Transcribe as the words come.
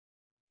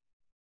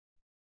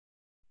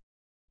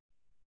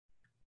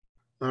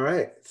All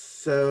right,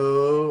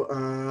 so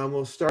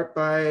we'll start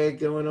by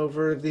going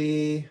over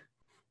the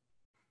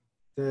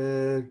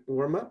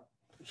warm-up,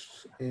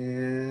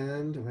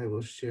 and I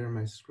will share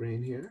my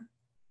screen here.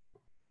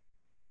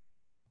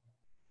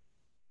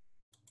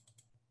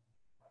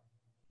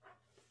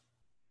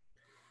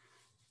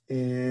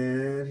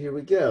 And here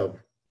we go.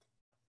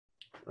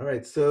 All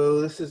right, so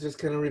this is just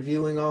kind of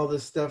reviewing all the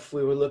stuff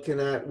we were looking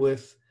at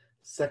with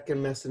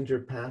second messenger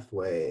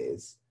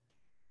pathways.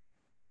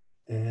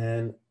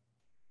 And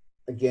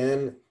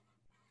again,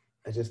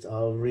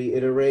 I'll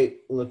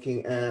reiterate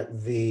looking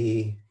at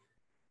the,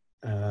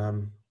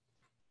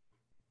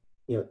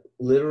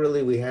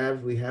 literally we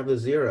have a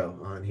 0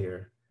 on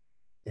here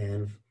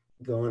and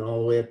going all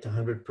the way up to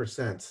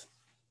 100%.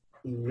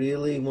 You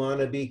really want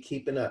to be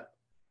keeping up.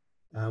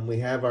 We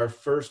have our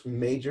first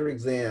major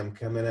exam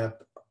coming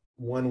up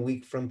 1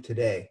 week from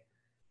today,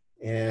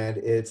 and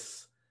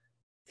it's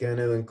going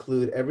to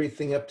include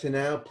everything up to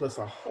now plus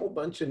a whole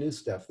bunch of new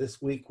stuff.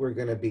 This week we're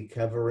going to be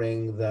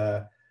covering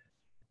the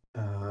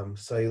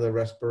cellular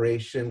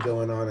respiration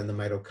going on in the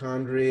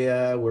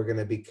mitochondria. We're going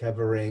to be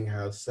covering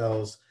how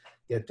cells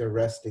get their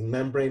resting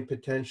membrane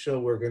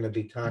potential. We're going to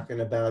be talking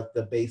about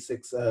the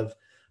basics of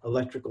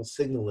electrical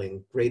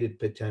signaling, graded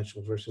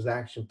potential versus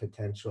action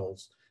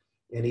potentials,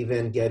 and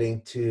even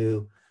getting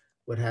to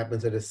what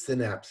happens at a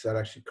synapse that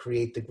actually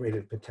create the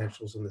graded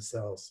potentials in the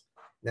cells.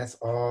 That's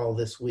all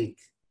this week.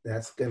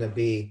 That's going to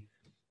be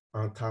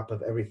on top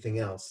of everything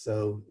else.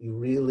 So you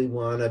really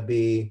want to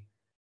be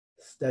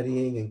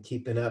studying and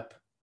keeping up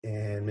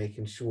and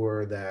making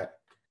sure that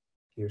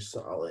you're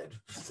solid.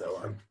 So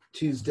on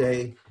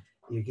Tuesday,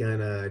 you're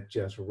gonna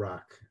just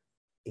rock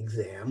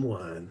exam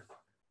 1.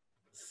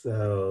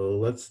 So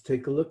let's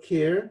take a look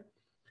here.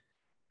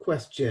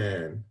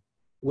 Question: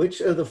 which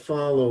of the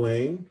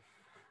following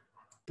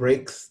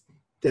breaks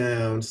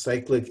down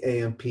cyclic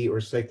AMP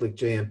or cyclic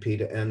JMP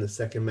to end the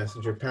second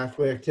messenger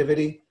pathway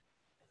activity?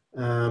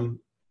 Again,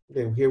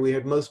 here we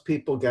had most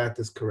people got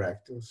this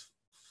correct. It was,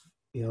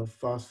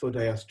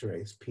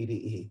 phosphodiesterase,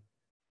 PDE.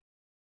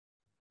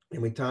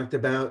 And we talked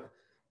about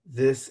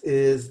this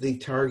is the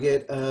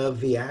target of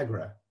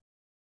Viagra.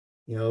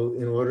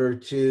 In order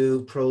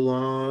to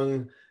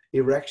prolong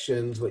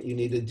erections, what you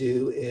need to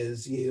do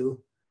is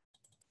you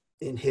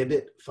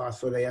inhibit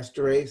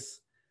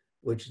phosphodiesterase,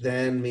 which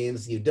then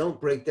means you don't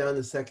break down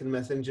the second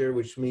messenger,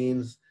 which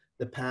means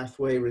the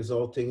pathway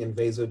resulting in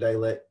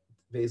vasodilation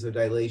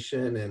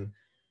and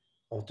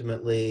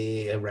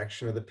ultimately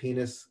erection of the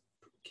penis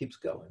keeps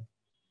going.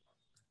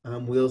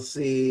 We'll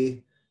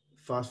see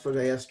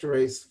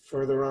phosphodiesterase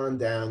further on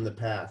down the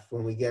path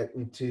when we get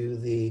into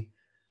the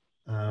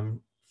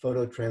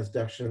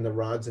phototransduction in the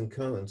rods and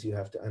cones. You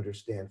have to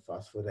understand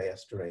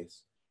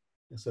phosphodiesterase.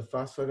 And so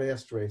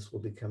phosphodiesterase will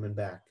be coming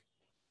back.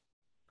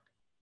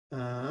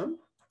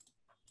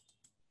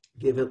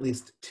 Give at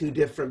least 2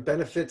 different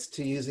benefits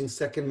to using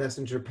second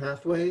messenger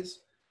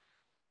pathways.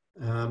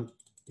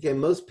 Again,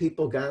 most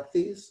people got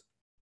these.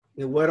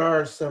 What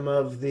are some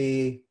of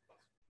the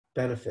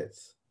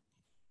benefits?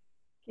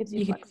 Gives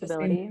you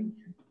flexibility.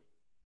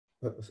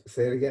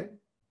 Say it again.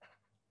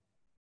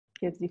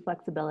 Gives you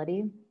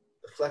flexibility.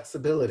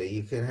 Flexibility.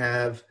 You can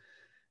have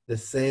the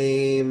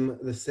same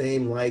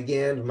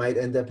ligand might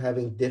end up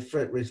having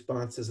different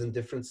responses in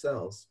different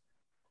cells.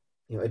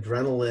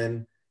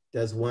 Adrenaline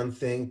does one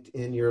thing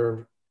in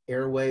your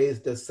airways,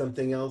 does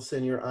something else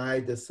in your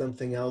eye, does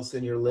something else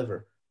in your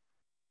liver.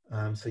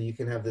 So you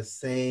can have the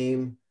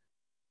same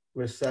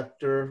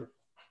receptor,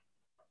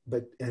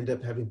 but end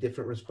up having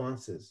different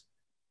responses.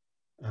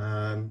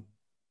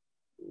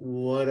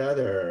 What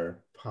other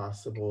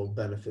possible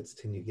benefits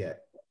can you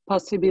get?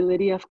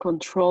 Possibility of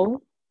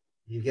control.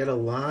 You get a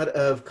lot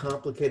of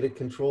complicated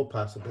control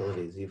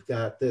possibilities. You've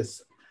got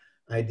this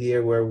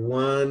idea where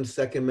one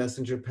second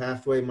messenger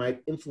pathway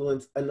might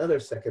influence another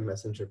second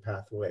messenger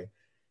pathway.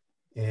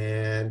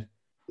 And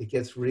it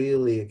gets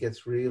really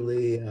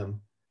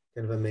kind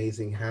of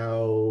amazing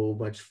how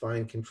much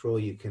fine control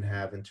you can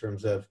have in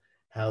terms of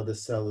how the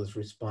cell is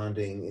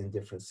responding in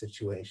different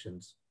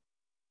situations.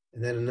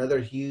 And then another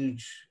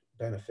huge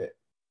benefit.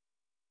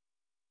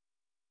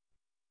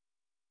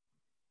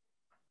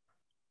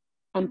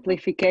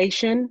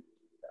 Amplification.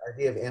 The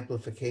idea of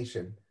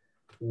amplification.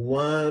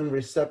 One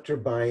receptor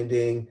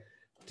binding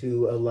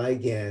to a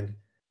ligand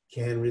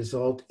can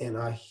result in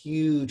a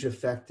huge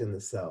effect in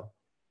the cell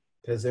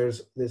because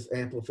there's this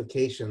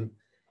amplification.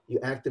 You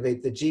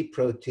activate the G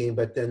protein,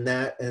 but then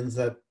that ends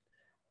up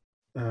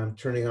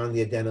turning on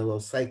the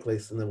adenylyl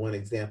cyclase in the one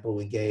example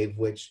we gave,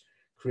 which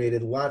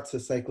created lots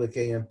of cyclic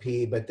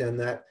AMP, but then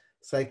that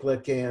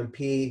cyclic AMP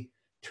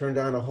turned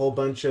on a whole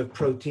bunch of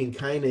protein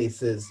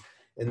kinases,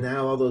 and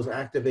now all those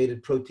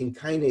activated protein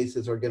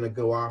kinases are going to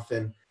go off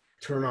and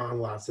turn on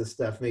lots of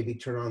stuff, maybe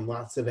turn on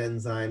lots of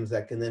enzymes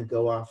that can then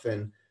go off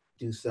and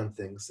do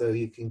something. So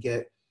you can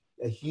get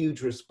a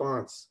huge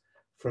response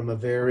from a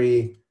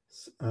very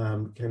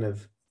kind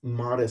of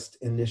modest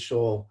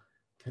initial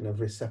kind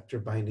of receptor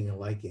binding a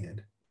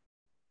ligand.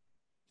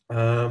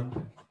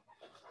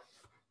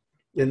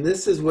 And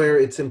this is where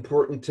it's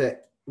important to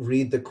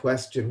read the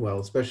question well,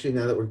 especially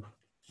now that we're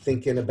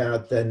thinking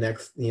about the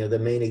next, the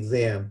main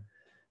exam.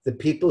 The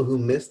people who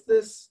missed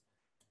this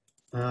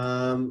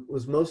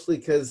was mostly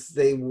because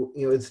they,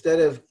 instead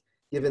of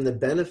giving the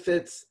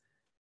benefits,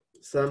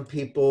 some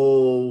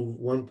people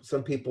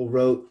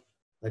wrote,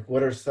 like,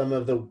 what are some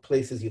of the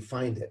places you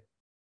find it?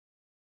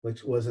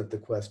 Which wasn't the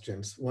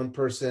questions. One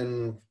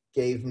person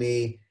gave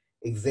me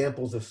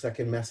examples of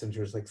second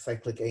messengers like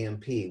cyclic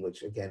AMP,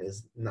 which again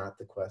is not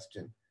the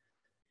question.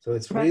 So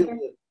it's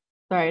really...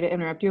 Sorry to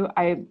interrupt you.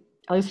 At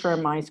least for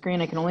my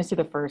screen, I can only see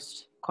the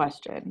first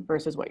question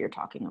versus what you're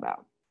talking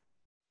about.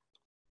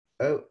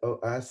 Oh,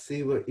 I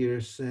see what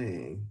you're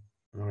saying.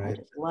 All right. I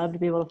just love to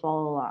be able to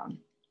follow along.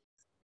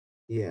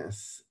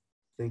 Yes,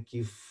 thank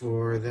you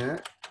for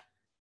that.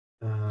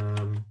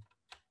 Hold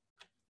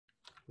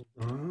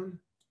on.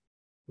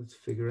 Let's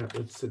figure out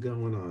what's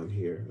going on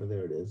here. Oh,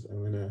 there it is.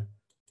 I'm gonna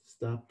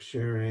stop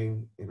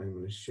sharing and I'm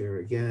gonna share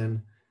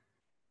again.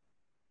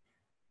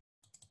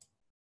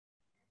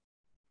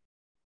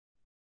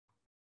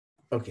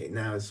 Okay,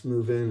 now it's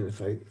moving.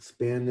 If I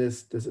expand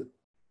this,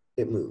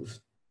 it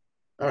moves.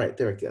 All right,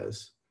 there it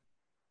goes.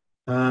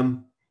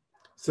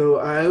 So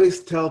I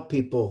always tell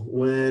people,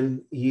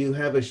 when you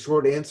have a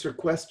short answer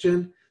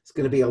question, it's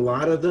going to be a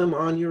lot of them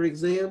on your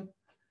exam.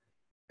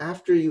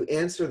 After you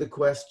answer the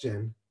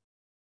question,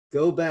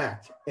 go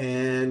back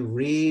and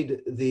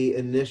read the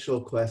initial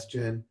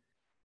question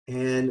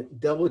and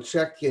double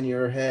check in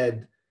your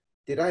head,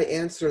 did I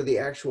answer the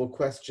actual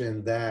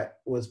question that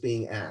was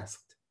being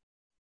asked?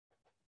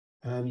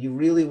 You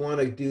really want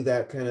to do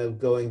that, kind of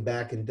going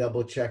back and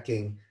double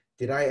checking,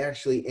 did I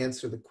actually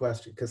answer the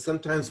question? Because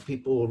sometimes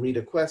people will read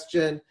a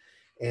question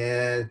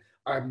and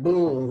I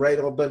boom, write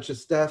a whole bunch of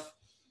stuff.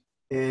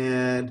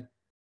 And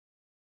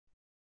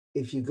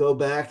if you go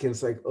back and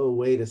it's like, oh,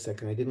 wait a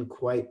second, I didn't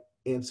quite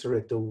answer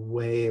it the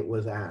way it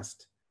was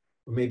asked.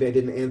 Or maybe I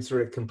didn't answer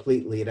it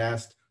completely. It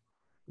asked,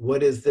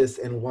 what is this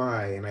and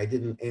why? And I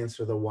didn't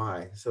answer the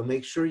why. So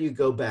make sure you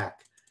go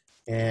back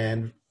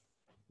and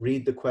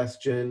read the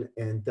question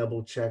and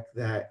double check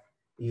that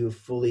you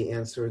fully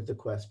answered the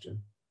question.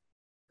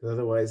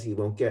 Otherwise, you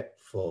won't get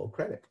full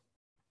credit.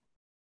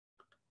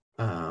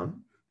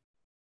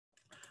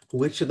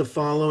 Which of the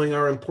following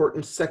are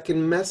important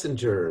second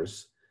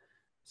messengers?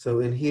 So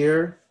in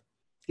here,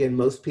 again,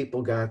 most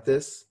people got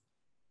this.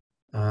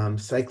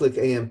 Cyclic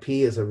AMP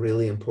is a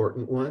really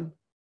important one.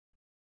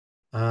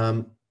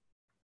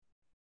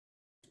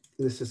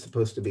 This is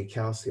supposed to be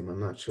calcium. I'm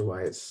not sure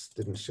why it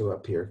didn't show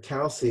up here.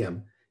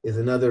 Calcium is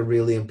another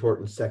really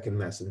important second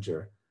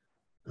messenger.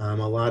 A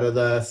lot of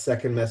the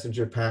second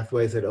messenger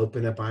pathways that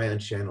open up ion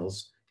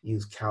channels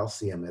use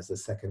calcium as a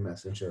second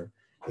messenger,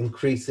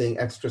 increasing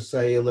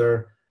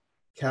extracellular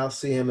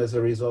calcium as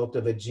a result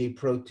of a G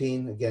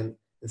protein. Again,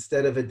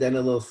 instead of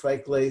adenylyl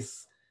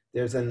cyclase,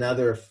 there's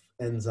another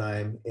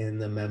enzyme in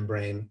the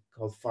membrane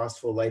called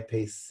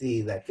phospholipase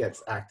C that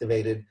gets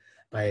activated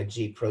by a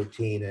G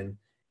protein and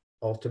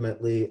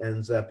ultimately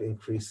ends up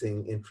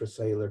increasing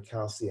intracellular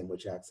calcium,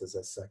 which acts as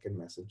a second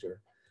messenger.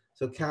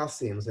 So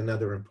calcium is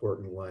another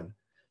important one.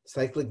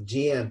 Cyclic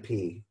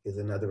GMP is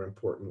another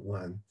important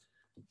one.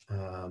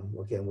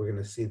 Again, we're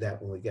going to see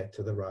that when we get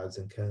to the rods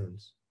and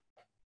cones.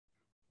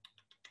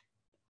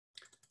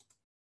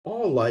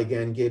 All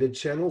ligand-gated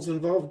channels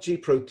involve G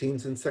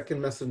proteins and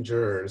second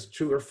messengers.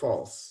 True or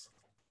false?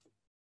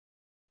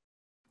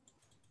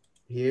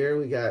 Here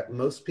we got,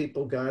 most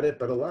people got it,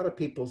 but a lot of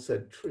people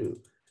said true.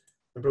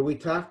 Remember, we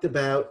talked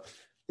about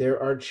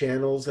there are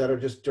channels that are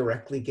just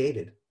directly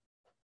gated,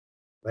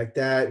 like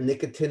that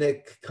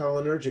nicotinic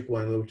cholinergic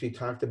one, which we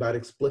talked about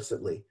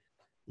explicitly.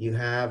 You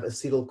have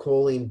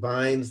acetylcholine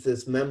binds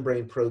this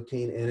membrane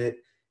protein, and it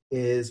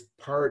is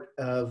part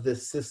of the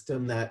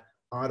system that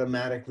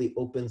automatically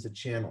opens a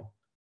channel.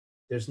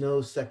 There's no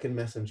second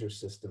messenger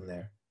system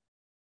there.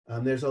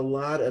 There's a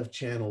lot of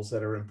channels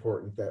that are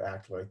important that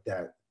act like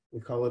that. We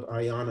call it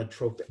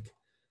ionotropic.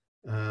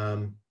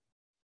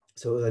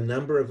 So a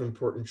number of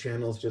important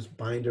channels just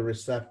bind a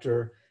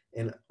receptor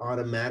and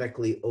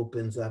automatically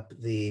opens up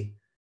the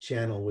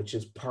channel, which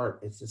is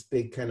it's this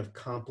big kind of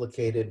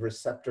complicated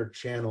receptor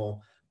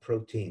channel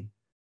protein.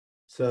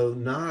 So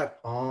not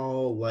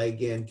all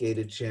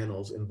ligand-gated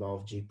channels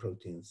involve G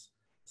proteins.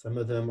 Some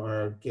of them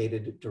are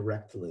gated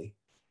directly.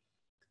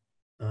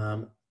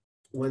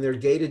 When they're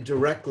gated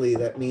directly,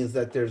 that means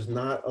that there's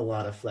not a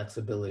lot of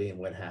flexibility in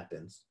what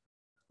happens.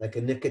 Like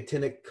a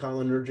nicotinic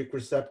cholinergic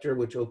receptor,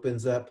 which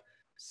opens up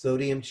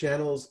sodium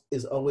channels,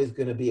 is always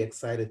going to be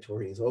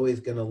excitatory. It's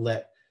always going to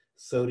let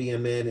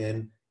sodium in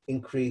and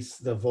increase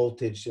the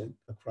voltage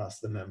across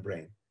the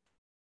membrane.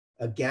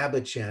 A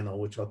GABA channel,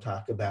 which I'll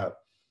talk about,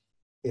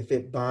 if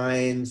it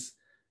binds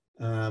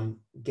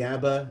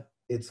GABA,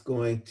 it's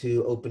going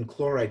to open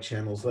chloride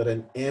channels, let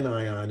an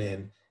anion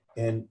in,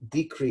 and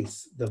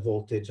decrease the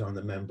voltage on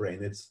the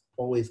membrane. It's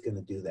always going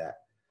to do that.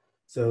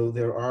 So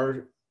there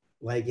are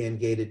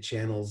ligand-gated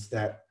channels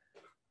that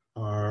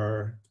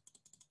are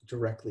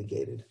directly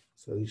gated.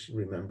 So you should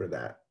remember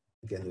that.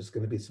 Again, there's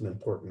going to be some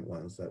important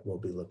ones that we'll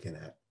be looking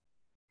at.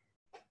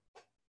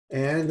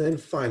 And then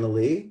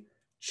finally,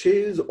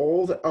 choose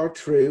all that are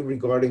true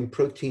regarding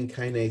protein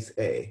kinase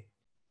A.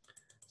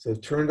 So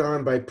turned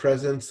on by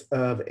presence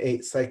of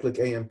a cyclic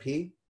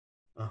AMP.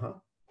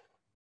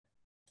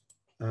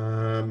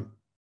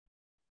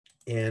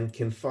 And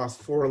can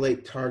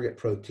phosphorylate target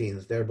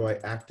proteins, thereby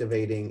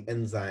activating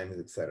enzymes,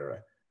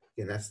 etc.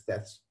 And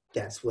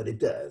that's what it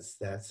does.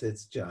 That's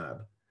its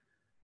job.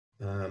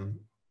 And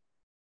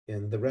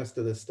the rest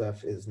of the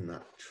stuff is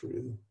not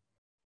true.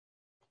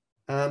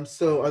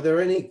 So are there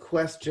any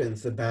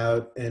questions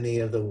about any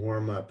of the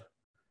warm-up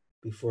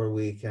before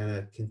we kind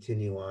of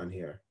continue on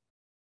here?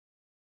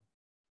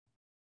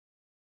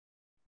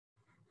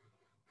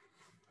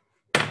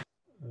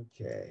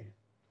 Okay.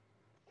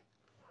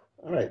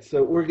 All right,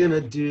 so what we're gonna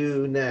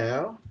do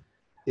now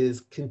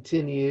is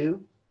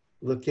continue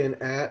looking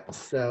at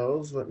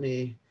cells. Let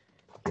me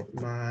get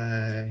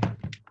my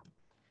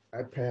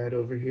iPad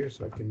over here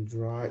so I can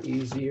draw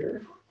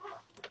easier.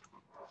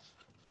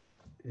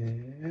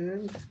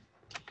 And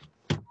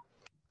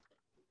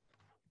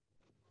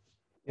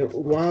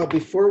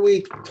before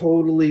we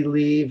totally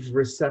leave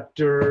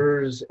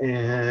receptors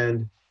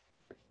and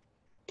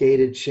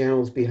gated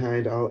channels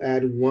behind, I'll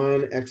add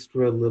one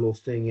extra little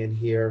thing in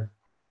here.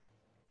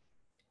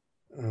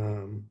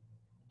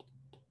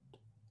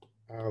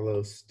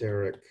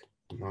 Allosteric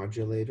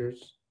modulators.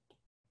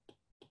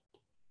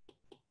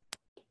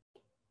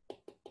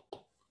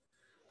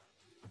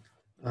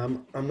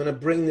 I'm going to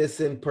bring this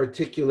in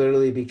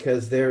particularly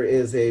because there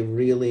is a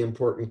really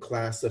important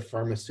class of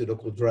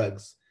pharmaceutical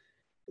drugs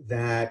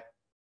that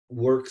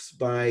works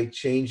by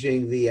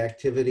changing the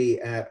activity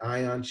at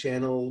ion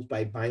channels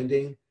by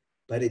binding,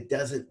 but it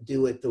doesn't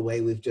do it the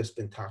way we've just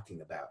been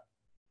talking about.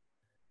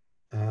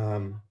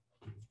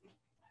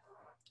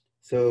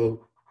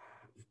 So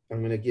I'm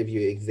going to give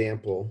you an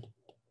example.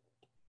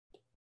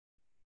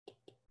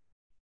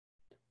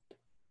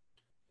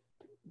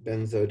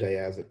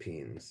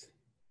 Benzodiazepines.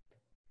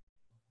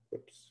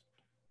 Oops.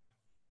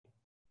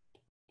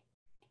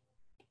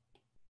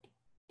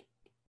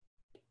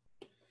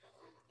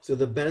 So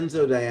the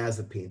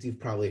benzodiazepines, you've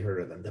probably heard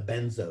of them, the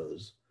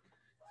benzos.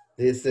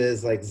 This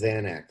is like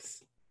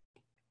Xanax,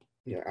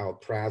 you know,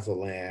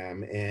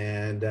 alprazolam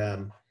and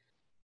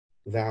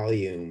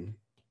Valium.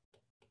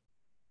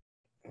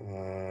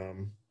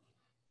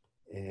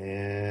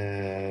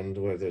 And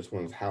there's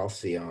one's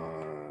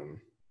Halcyon.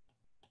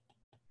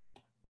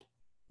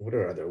 What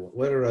are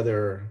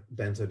other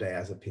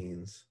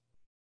benzodiazepines?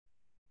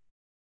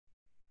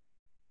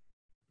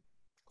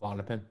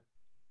 Klonopin.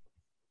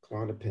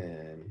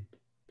 Klonopin.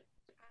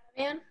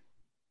 Ativan.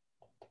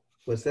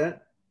 What's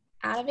that?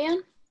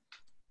 Ativan.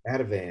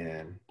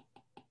 Ativan.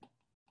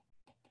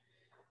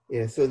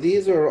 Yeah, so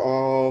these are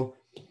all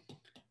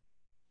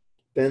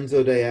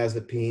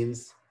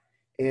benzodiazepines,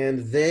 and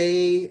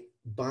they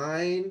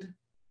bind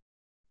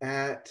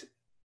at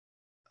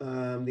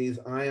these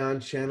ion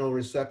channel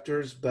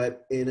receptors,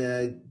 but in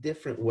a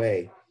different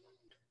way.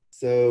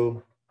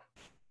 So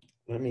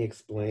let me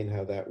explain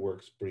how that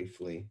works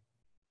briefly.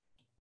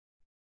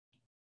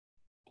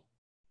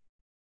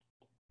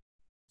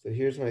 So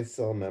here's my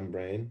cell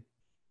membrane.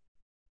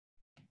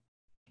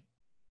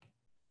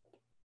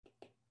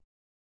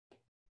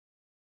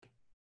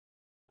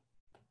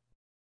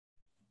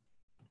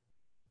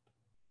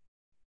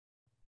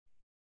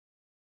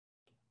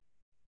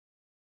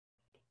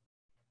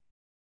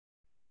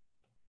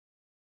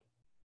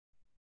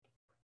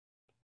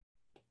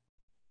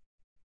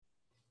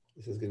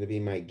 This is going to be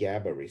my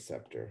GABA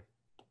receptor.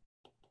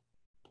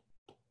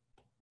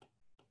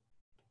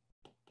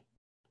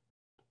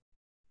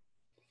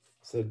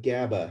 So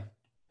GABA,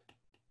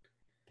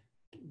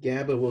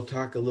 we'll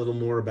talk a little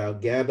more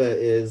about. GABA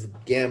is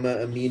gamma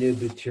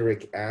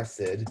aminobutyric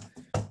acid,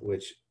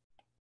 which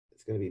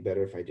it's going to be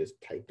better if I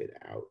just type it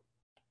out.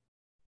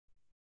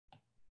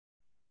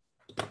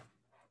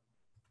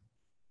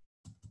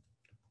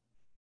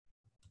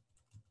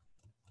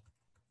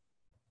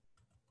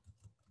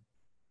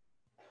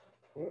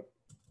 What?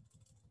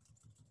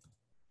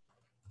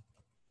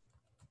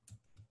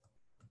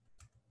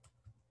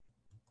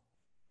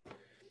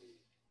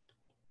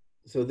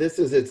 So this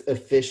is its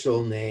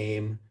official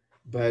name,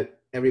 but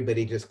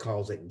everybody just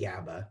calls it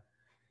GABA.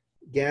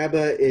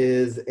 GABA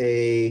is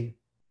a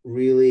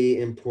really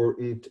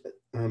important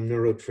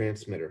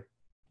neurotransmitter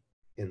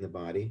in the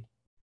body,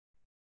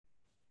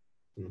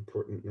 an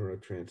important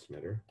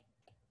neurotransmitter.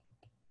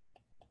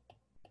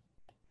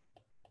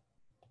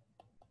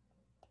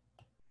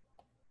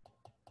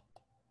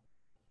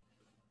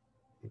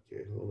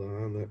 Okay, hold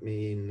on, let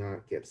me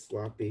not get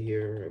sloppy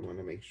here. I want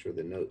to make sure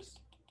the notes.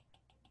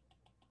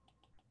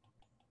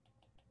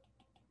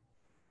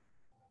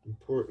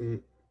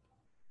 Important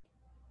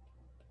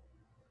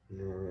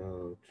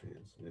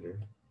neurotransmitter.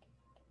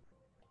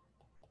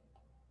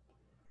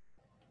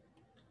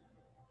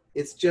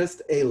 It's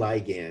just a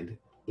ligand,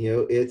 you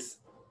know, it's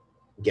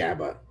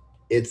GABA.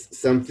 It's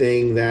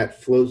something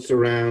that floats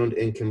around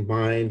and can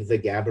bind the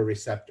GABA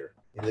receptor.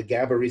 And the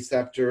GABA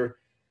receptor,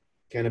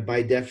 kind of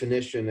by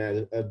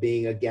definition of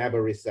being a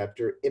GABA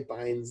receptor, it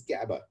binds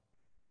GABA.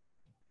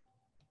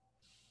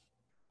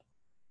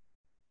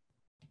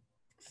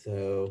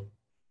 So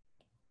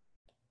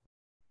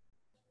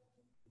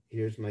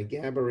here's my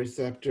GABA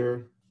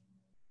receptor.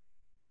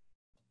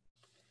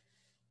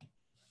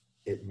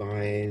 It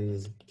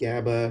binds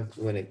GABA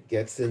when it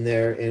gets in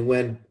there. And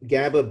when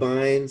GABA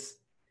binds,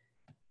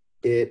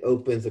 it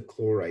opens a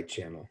chloride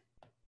channel.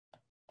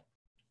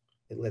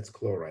 It lets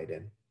chloride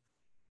in.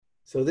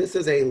 So this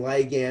is a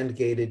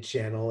ligand-gated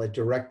channel, a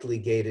directly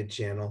gated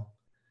channel.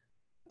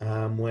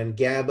 When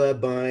GABA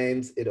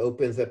binds, it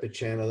opens up a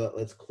channel that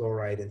lets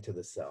chloride into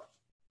the cell.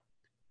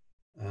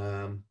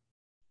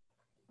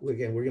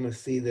 Again, we're going to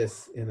see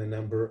this in a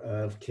number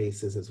of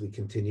cases as we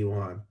continue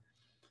on.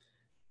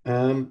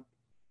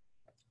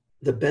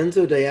 The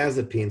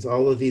benzodiazepines,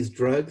 all of these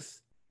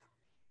drugs,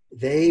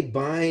 they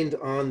bind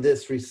on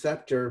this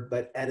receptor,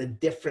 but at a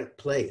different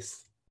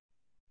place.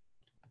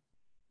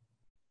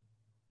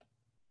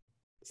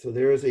 So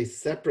there is a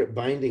separate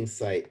binding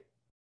site.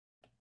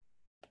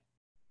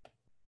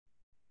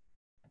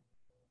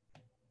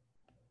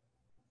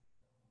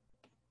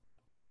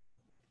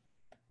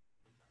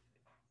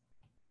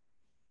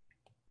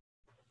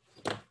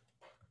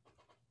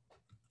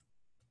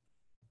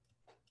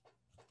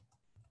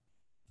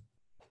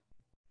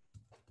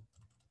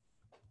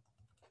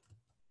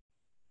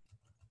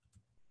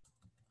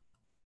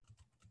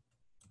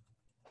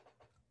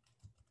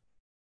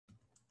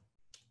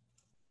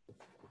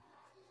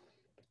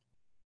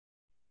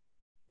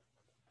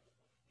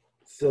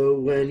 So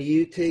when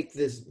you take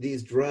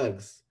these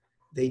drugs,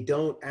 they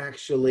don't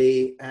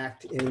actually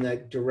act in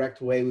that direct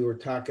way we were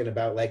talking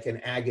about, like an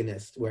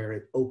agonist where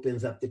it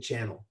opens up the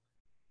channel.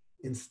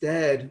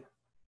 Instead,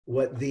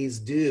 what these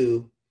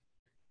do,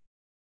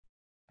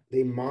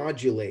 they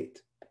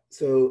modulate.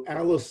 So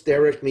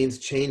allosteric means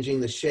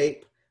changing the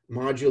shape,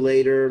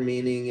 modulator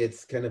meaning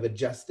it's kind of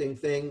adjusting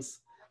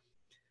things.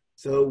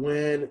 So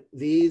when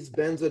these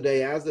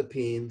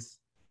benzodiazepines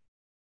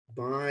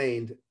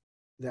bind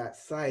that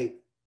site,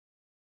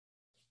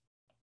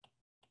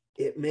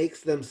 it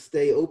makes them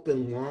stay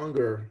open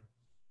longer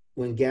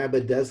when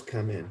GABA does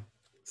come in.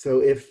 So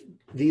if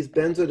these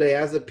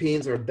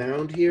benzodiazepines are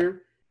bound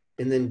here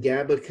and then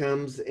GABA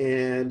comes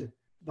and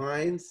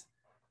binds,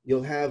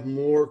 you'll have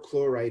more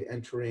chloride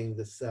entering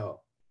the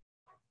cell.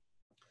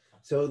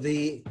 So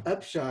the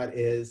upshot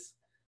is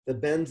the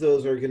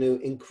benzos are going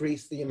to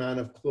increase the amount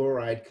of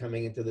chloride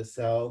coming into the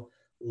cell,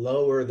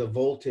 lower the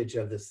voltage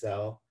of the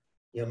cell,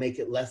 make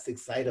it less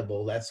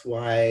excitable. That's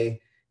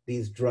why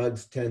these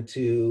drugs tend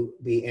to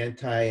be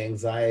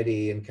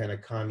anti-anxiety and kind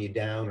of calm you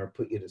down or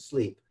put you to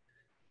sleep,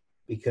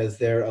 because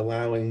they're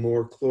allowing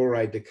more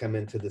chloride to come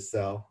into the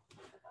cell.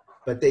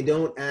 But they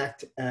don't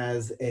act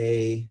as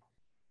a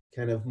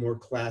kind of more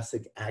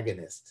classic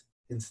agonist.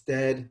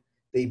 Instead,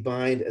 they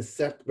bind a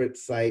separate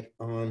site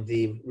on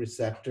the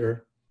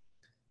receptor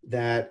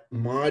that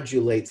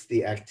modulates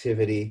the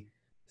activity.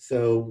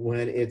 So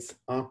when it's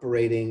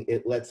operating,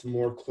 it lets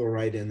more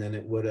chloride in than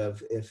it would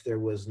have if there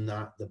was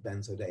not the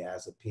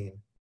benzodiazepine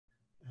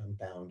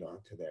bound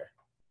onto there.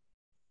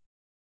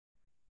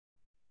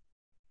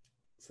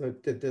 So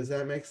does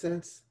that make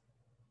sense?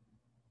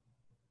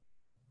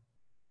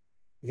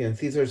 Again,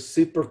 these are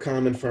super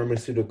common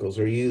pharmaceuticals.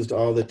 They're used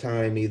all the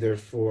time, either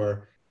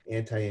for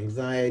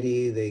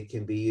anti-anxiety. They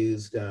can be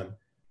used,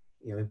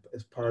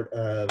 as part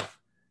of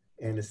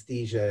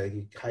anesthesia.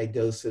 High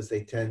doses,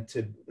 they tend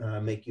to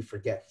make you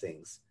forget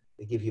things.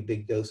 They give you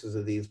big doses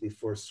of these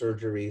before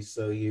surgery,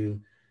 so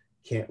you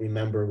can't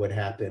remember what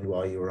happened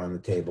while you were on the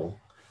table.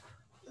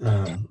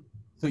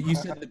 So you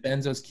said the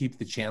benzos keep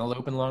the channel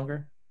open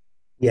longer?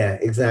 Yeah,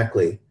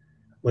 exactly.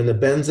 When the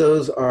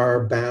benzos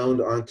are bound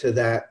onto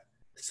that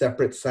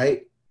separate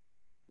site,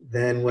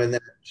 then when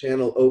that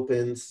channel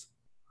opens,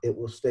 it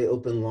will stay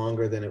open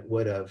longer than it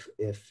would have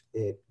if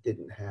it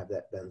didn't have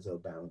that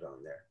benzo bound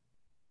on there.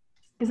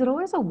 Is it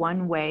always a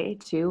one-way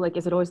too? Like,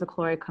 is it always the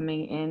chloride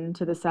coming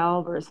into the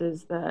cell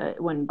versus the,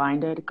 when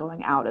binded,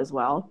 going out as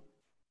well?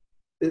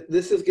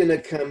 This is going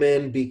to come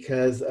in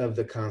because of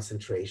the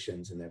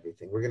concentrations and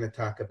everything. We're going to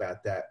talk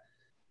about that.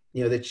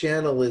 The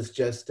channel is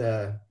just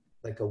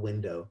like a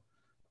window,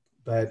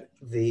 but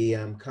the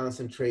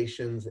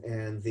concentrations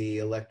and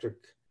the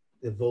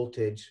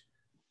voltage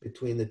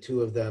between the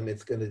two of them,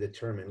 it's going to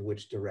determine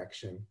which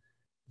direction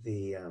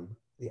the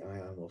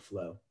ion will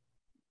flow.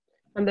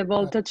 And the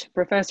voltage,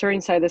 professor,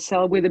 inside the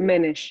cell will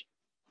diminish,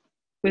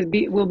 will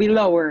be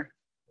lower.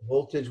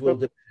 Voltage will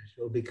diminish,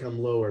 will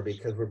become lower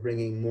because we're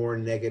bringing more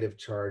negative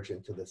charge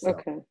into the cell.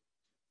 Okay,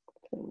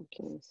 thank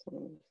you.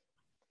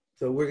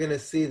 So we're going to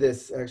see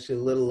this actually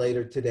a little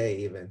later today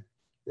even.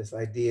 This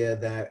idea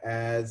that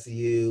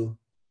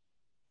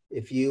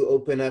if you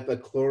open up a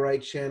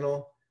chloride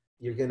channel,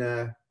 you're going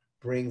to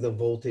bring the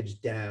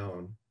voltage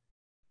down.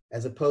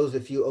 As opposed,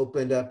 if you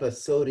opened up a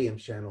sodium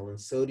channel and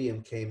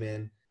sodium came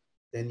in,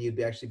 then you'd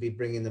actually be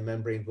bringing the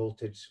membrane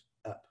voltage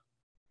up.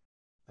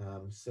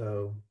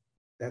 So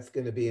that's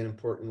going to be an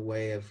important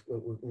way of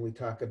when we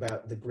talk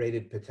about the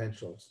graded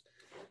potentials.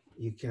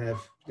 You can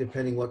have,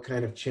 depending what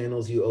kind of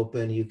channels you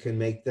open, you can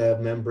make the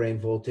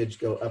membrane voltage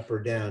go up or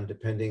down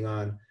depending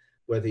on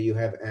whether you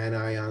have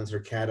anions or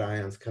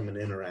cations coming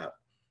in or out.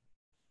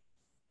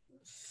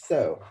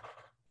 So,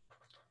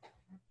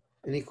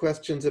 any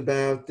questions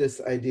about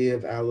this idea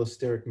of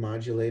allosteric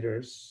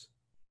modulators?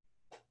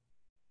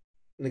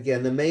 And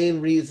again, the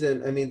main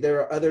reason, I mean, there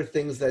are other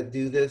things that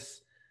do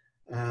this,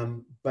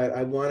 but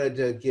I wanted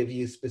to give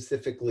you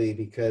specifically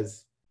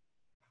because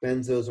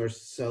benzos are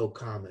so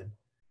common.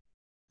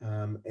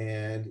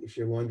 And if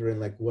you're wondering,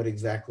 like, what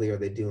exactly are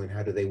they doing?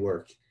 How do they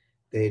work?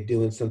 They're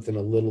doing something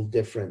a little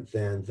different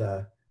than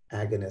the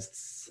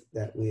agonists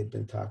that we had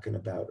been talking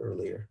about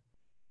earlier.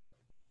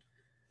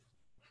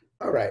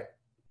 All right.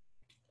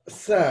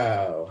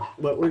 So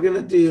what we're going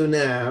to do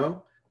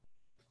now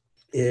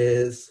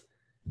is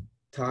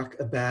talk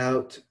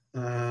about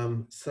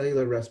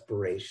cellular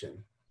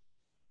respiration.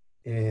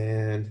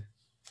 And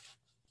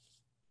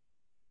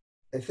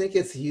I think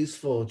it's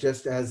useful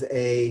just as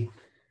a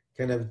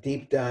kind of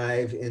deep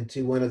dive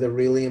into one of the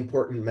really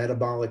important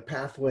metabolic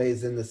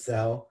pathways in the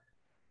cell.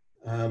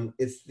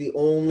 It's the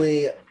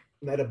only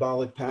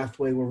metabolic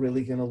pathway we're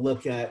really going to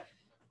look at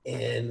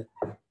in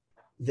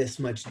this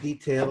much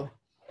detail.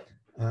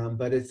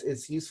 But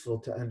it's useful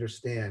to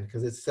understand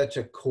because it's such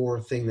a core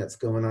thing that's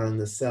going on in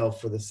the cell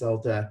for the cell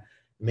to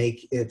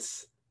make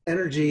its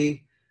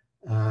energy.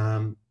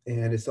 And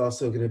it's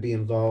also going to be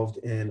involved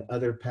in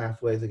other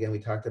pathways. Again, we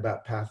talked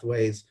about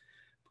pathways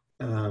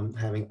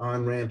having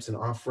on-ramps and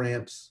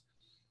off-ramps.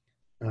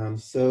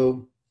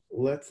 So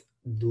let's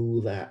do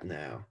that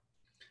now.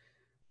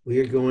 We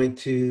are going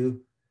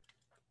to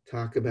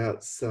talk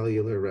about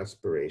cellular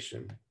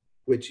respiration,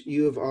 which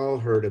you have all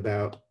heard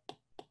about.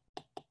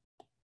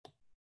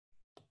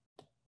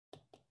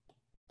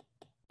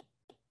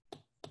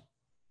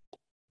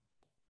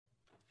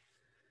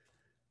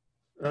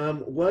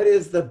 What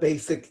is the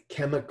basic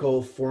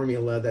chemical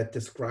formula that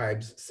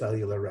describes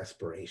cellular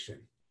respiration?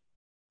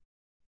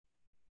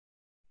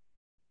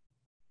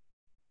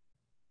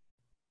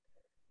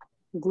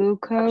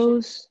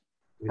 Glucose.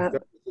 We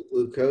start with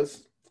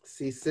glucose,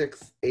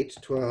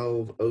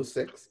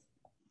 C6H12O6.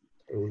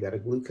 So we got a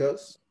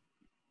glucose.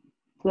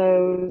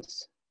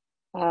 Flows.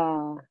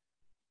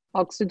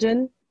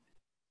 Oxygen.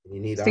 You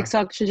need 6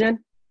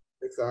 oxygen.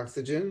 6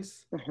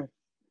 oxygens.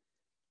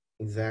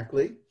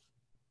 Exactly.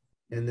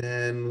 And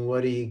then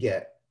what do you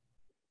get?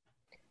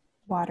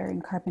 Water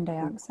and carbon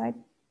dioxide.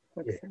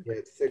 You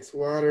get 6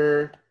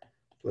 water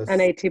plus And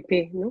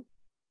ATP, no?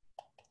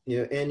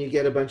 and you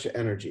get a bunch of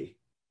energy.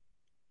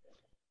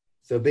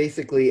 So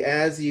basically,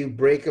 as you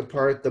break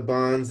apart the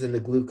bonds in the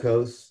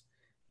glucose,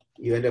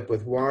 you end up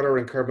with water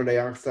and carbon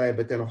dioxide,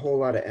 but then a whole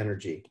lot of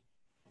energy.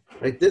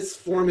 Right? This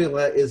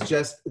formula is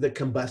just the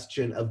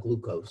combustion of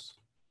glucose.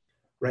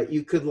 Right?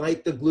 You could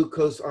light the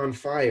glucose on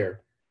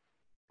fire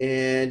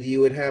and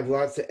you would have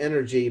lots of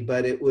energy,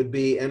 but it would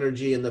be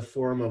energy in the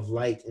form of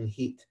light and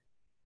heat.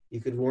 You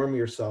could warm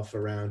yourself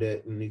around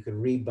it and you could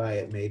read by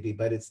it maybe,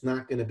 but it's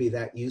not going to be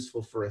that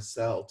useful for a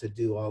cell to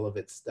do all of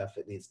its stuff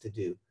it needs to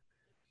do.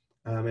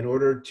 In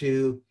order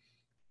to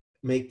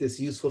make this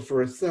useful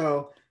for a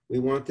cell, we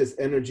want this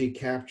energy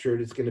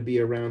captured. It's going to be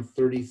around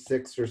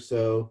 36 or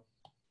so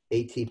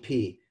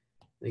ATP.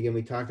 And again,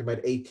 we talked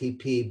about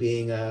ATP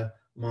being a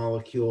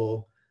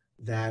molecule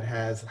that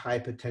has high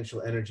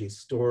potential energy,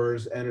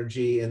 stores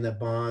energy in the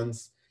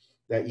bonds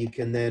that you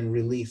can then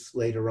release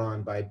later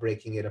on by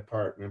breaking it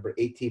apart. Remember,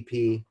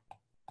 ATP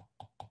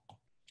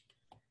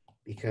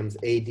becomes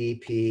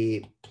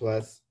ADP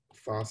plus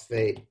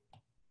phosphate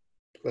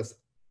plus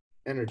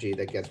energy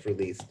that gets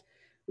released,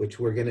 which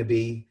we're going to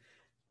be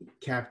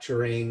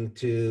capturing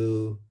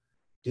to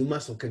do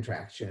muscle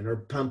contraction or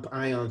pump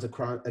ions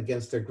across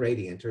against their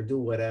gradient or do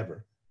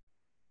whatever,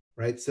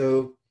 right?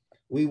 So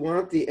we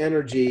want the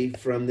energy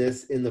from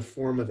this in the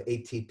form of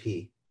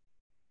ATP.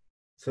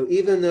 So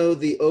even though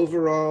the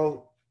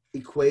overall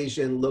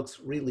equation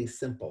looks really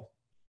simple,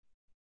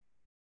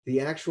 the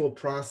actual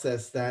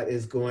process that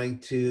is going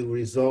to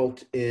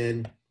result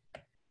in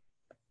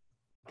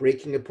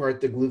breaking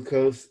apart the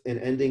glucose and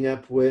ending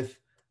up with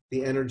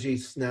the energy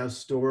now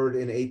stored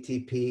in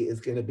ATP is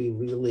going to be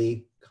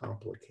really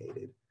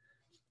complicated.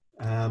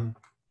 I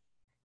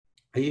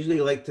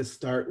usually like to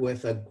start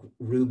with a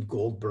Rube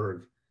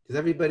Goldberg.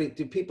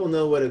 Do people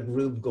know what a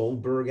Rube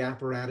Goldberg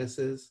apparatus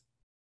is?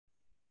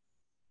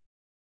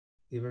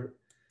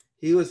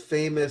 He was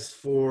famous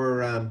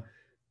for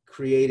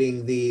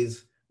creating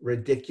these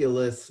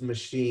ridiculous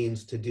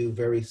machines to do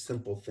very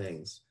simple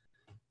things.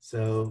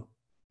 So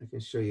I can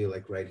show you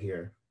like right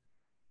here.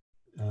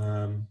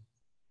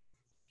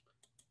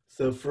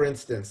 So for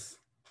instance,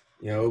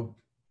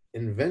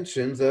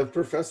 inventions of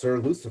Professor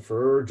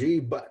Lucifer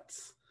G.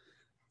 Butts.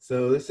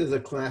 So this is a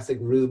classic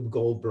Rube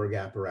Goldberg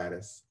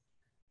apparatus.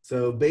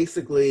 So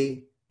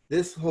basically,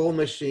 this whole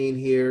machine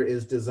here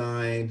is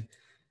designed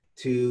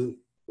to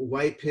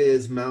wipe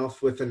his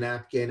mouth with a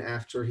napkin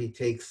after he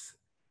takes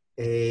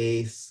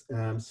a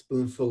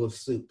spoonful of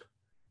soup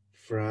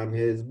from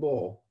his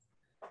bowl.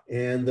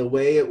 And the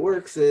way it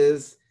works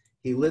is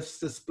he lifts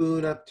the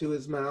spoon up to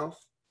his mouth.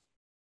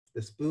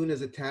 The spoon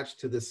is attached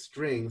to the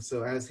string.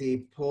 So as he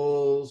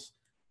pulls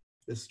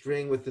the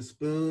string with the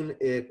spoon,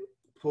 it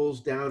pulls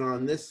down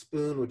on this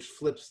spoon, which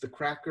flips the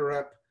cracker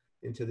up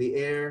into the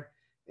air,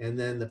 and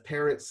then the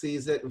parrot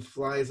sees it and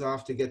flies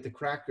off to get the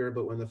cracker.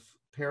 But when the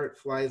parrot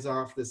flies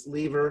off this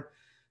lever,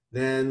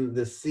 then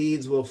the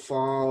seeds will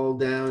fall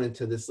down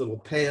into this little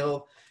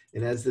pail.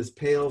 And as this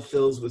pail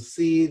fills with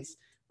seeds,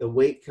 the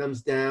weight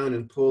comes down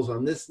and pulls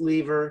on this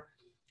lever,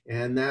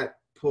 and that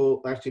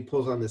actually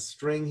pulls on this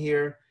string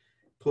here,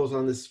 pulls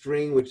on the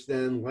string, which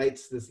then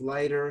lights this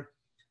lighter.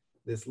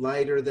 This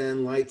lighter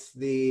then lights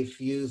the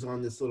fuse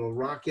on this little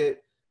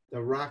rocket.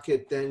 The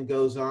rocket then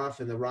goes off,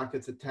 and the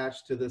rocket's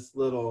attached to this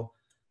little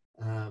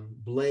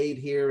blade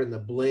here, and the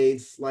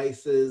blade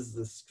slices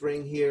the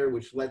string here,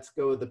 which lets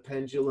go of the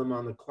pendulum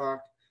on the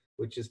clock,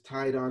 which is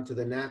tied onto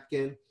the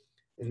napkin.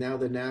 And now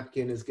the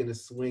napkin is going to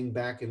swing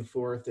back and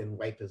forth and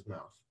wipe his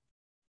mouth.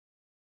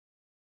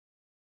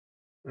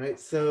 Right,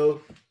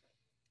 so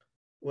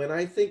when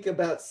I think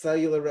about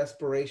cellular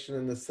respiration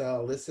in the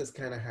cell, this is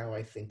kind of how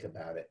I think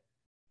about it.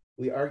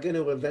 We are going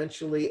to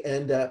eventually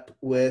end up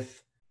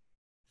with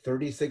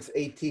 36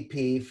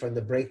 ATP from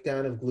the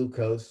breakdown of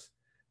glucose,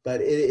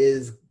 but it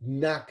is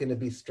not going to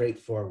be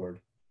straightforward.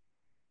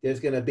 There's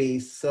going to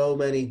be so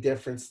many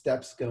different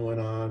steps going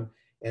on,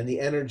 and the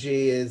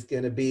energy is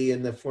going to be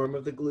in the form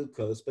of the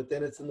glucose, but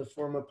then it's in the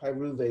form of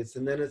pyruvates,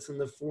 and then it's in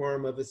the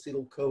form of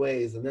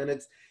acetyl-CoAs, and then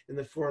it's in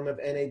the form of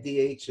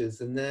NADHs,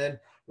 and then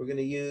we're going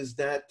to use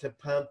that to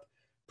pump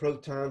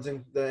protons,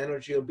 and the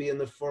energy will be in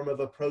the form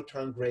of a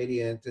proton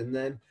gradient. And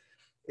then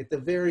at the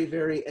very,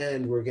 very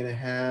end, we're going to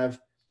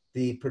have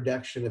the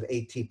production of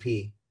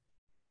ATP.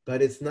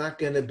 But it's not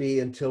going to be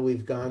until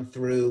we've gone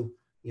through,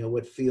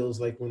 what feels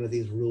like one of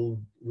these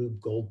Rube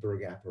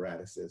Goldberg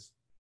apparatuses.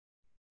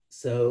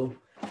 So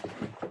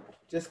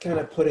just kind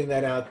of putting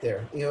that out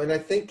there, and I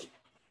think,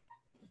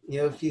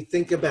 if you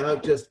think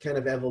about just kind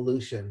of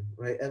evolution,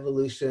 right?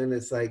 Evolution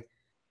is like,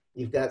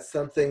 you've got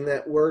something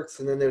that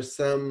works, and then there's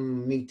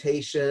some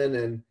mutation,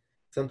 and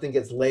something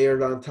gets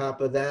layered on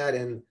top of that,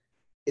 and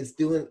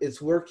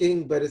it's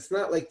working, but it's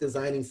not like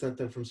designing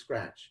something from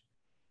scratch.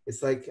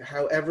 It's like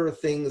however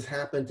things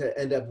happen to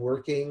end up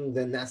working,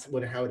 then that's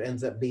how it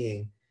ends up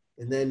being.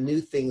 And then new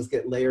things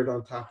get layered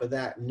on top of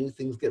that, and new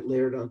things get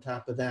layered on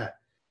top of that.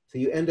 So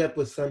you end up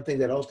with something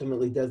that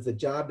ultimately does the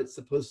job it's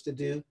supposed to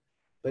do,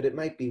 but it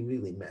might be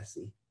really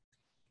messy.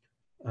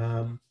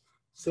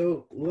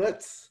 So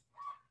let's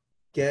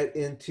get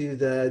into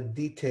the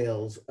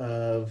details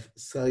of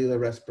cellular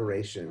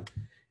respiration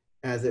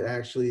as it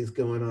actually is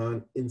going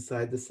on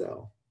inside the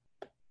cell.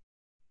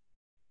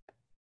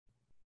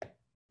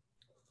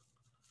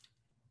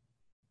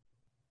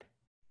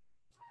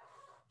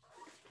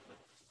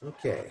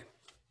 Okay.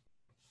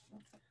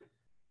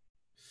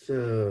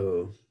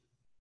 So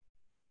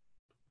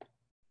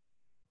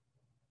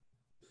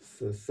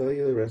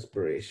cellular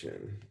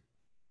respiration.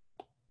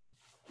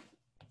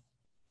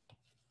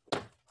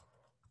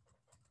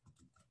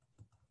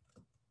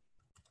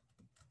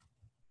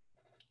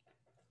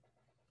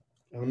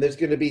 There's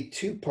going to be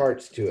two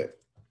parts to it.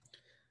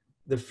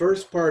 The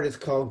first part is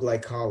called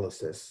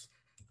glycolysis.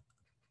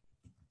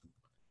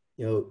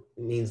 It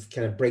means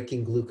kind of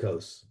breaking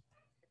glucose.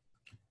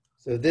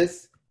 So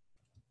this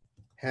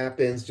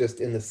happens just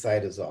in the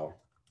cytosol.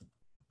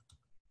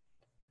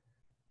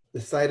 The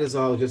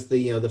cytosol is just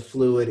the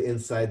fluid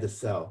inside the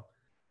cell.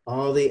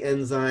 All the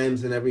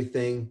enzymes and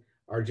everything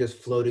are just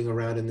floating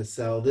around in the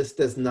cell. This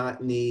does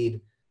not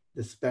need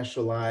the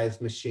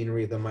specialized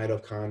machinery of the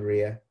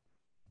mitochondria.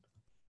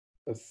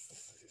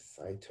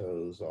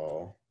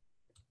 Cytosol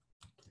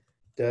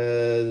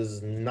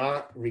does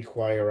not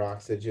require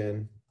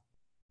oxygen.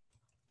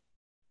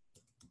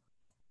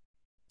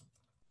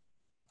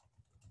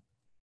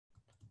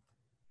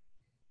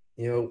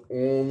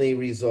 Only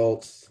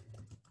results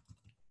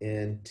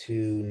in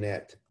 2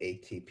 net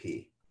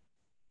ATP.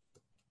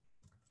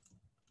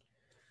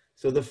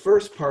 So the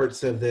first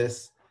parts of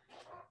this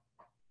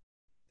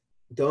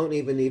don't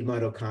even need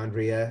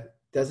mitochondria,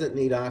 doesn't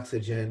need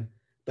oxygen,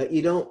 but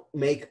you don't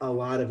make a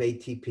lot of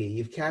ATP.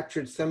 You've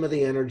captured some of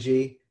the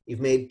energy,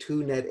 you've made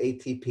 2 net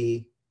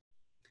ATP,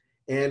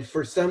 and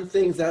for some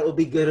things that will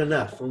be good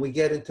enough. When we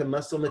get into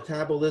muscle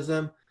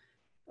metabolism,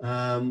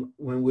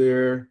 when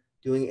we're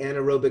doing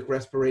anaerobic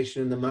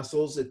respiration in the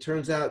muscles, it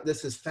turns out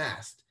this is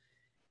fast.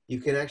 You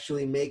can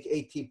actually make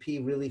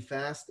ATP really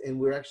fast, and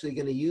we're actually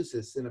going to use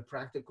this in a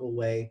practical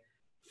way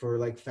for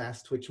like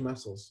fast twitch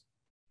muscles.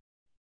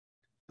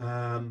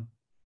 Other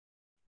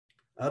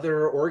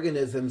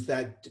organisms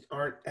that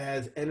aren't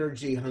as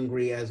energy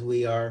hungry as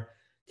we are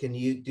can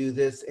do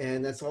this,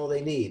 and that's all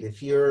they need.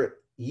 If you're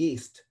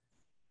yeast,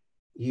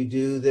 you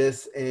do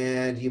this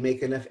and you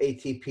make enough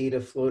ATP to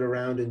float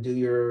around and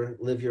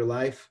live your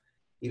life.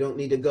 You don't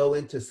need to go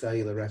into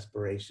cellular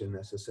respiration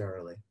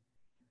necessarily.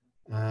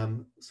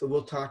 So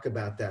we'll talk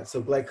about that.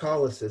 So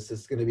glycolysis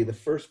is going to be the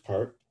first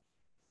part.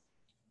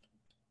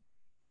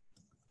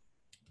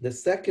 The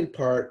second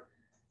part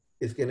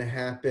is going to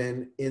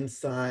happen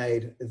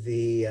inside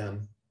the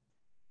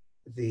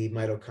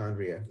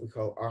mitochondria. We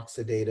call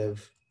oxidative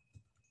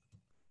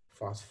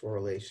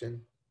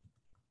phosphorylation.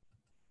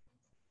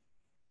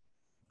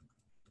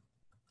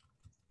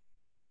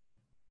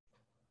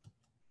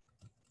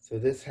 So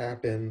this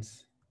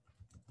happens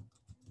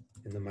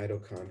in the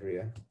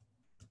mitochondria,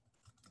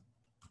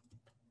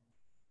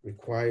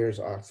 requires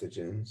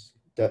oxygens.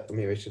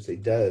 Maybe I should say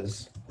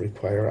does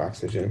require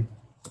oxygen.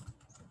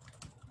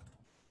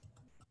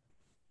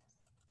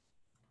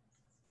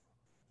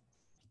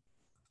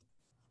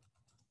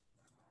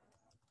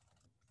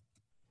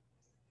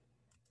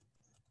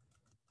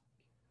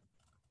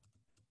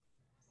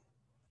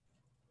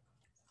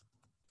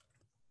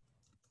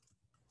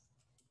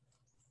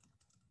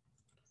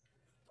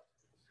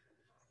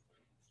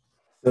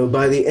 So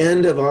by the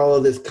end of all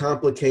of this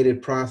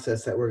complicated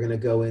process that we're going to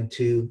go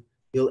into,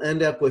 you'll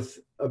end up with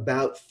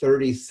about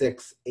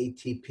 36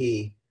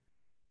 ATP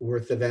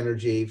worth of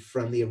energy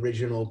from the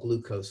original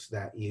glucose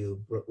that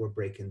you were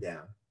breaking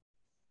down.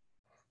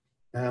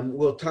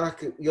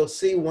 You'll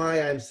see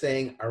why I'm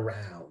saying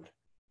around.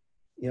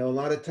 You know, a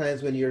lot of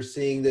times when you're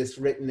seeing this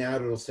written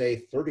out, it'll say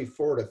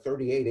 34 to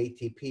 38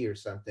 ATP or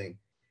something.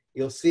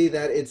 You'll see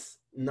that it's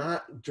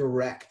not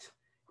direct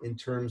in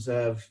terms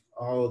of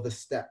all of the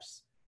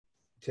steps.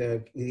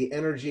 The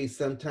energy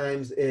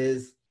sometimes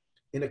is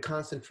in a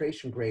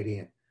concentration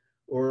gradient,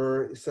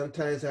 or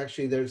sometimes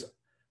actually there's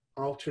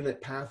alternate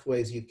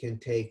pathways you can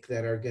take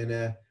that are going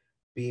to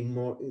be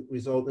more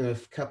result in a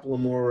couple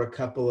of more or a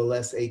couple of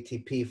less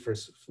ATP for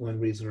one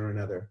reason or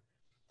another.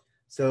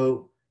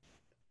 So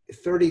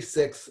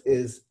 36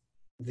 is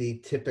the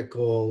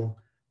typical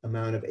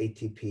amount of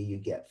ATP you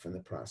get from the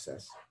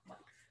process.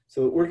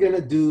 So what we're going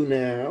to do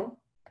now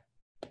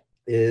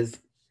is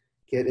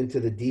get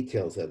into the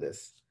details of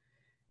this.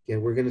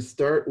 Again, we're going to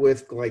start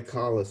with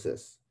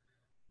glycolysis.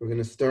 We're going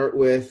to start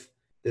with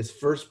this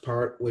first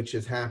part, which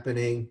is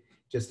happening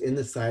just in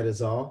the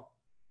cytosol.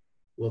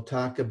 We'll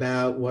talk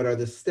about what are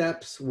the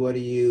steps, what do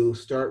you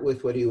start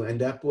with, what do you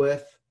end up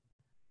with,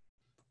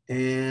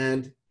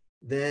 and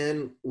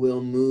then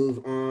we'll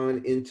move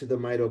on into the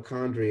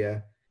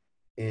mitochondria,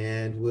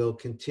 and we'll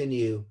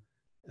continue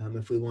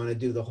if we want to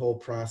do the whole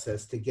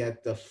process to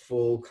get the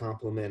full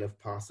complement of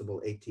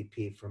possible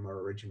ATP from our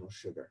original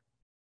sugar.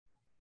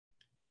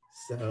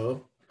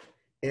 So,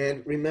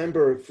 and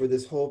remember, for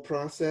this whole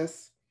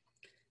process,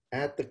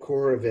 at the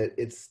core of it,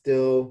 it's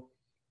still,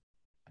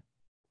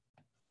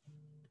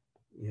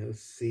 you know,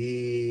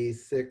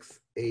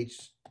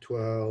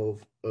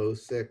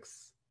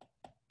 C6H12O6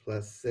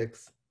 plus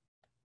 6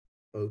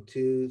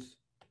 O2s,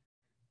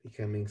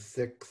 becoming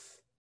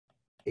 6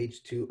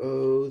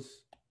 H2Os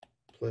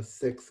plus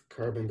 6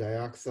 carbon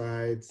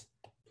dioxides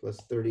plus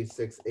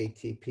 36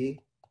 ATP.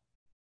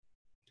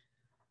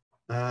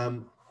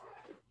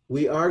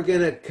 We are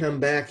going to come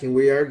back and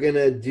we are going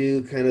to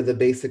do kind of the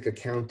basic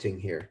accounting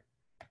here.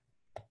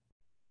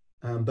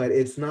 But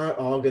it's not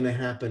all going to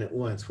happen at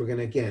once. We're going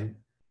to, again,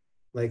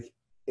 like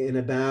in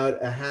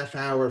about a half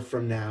hour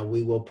from now,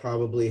 we will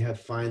probably have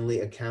finally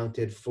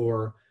accounted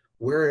for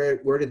where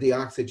did the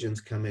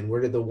oxygens come in?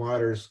 Where did the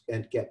waters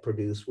get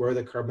produced? Where are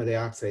the carbon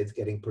dioxides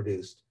getting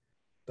produced?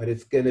 But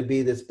it's going to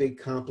be this big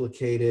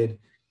complicated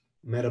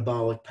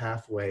metabolic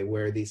pathway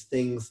where these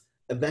things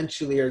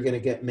eventually are going to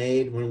get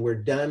made. When we're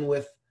done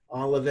with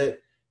all of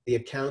it, the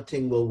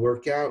accounting will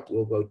work out.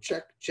 We'll go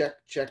check, check,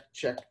 check,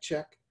 check,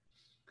 check.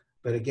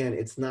 But again,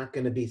 it's not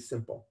going to be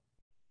simple.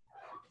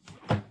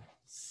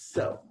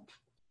 So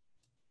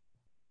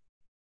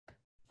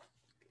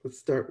let's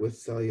start with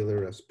cellular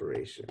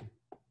respiration.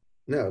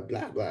 No,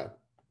 blah, blah.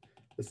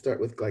 Let's start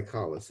with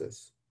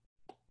glycolysis.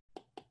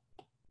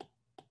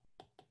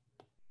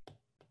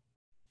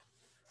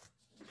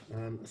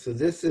 So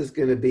this is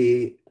going to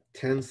be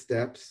 10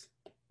 steps,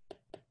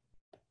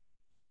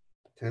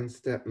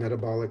 10-step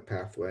metabolic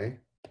pathway.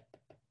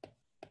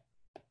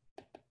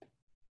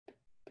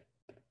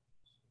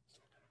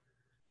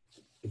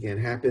 Again,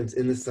 happens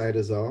in the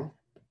cytosol.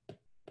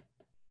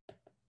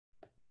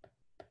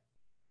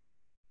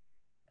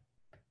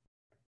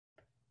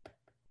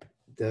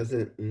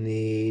 Doesn't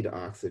need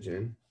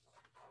oxygen.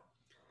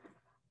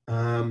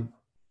 So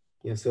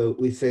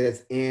we say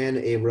that's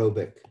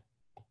anaerobic.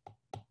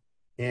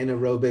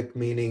 Anaerobic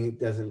meaning it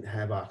doesn't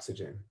have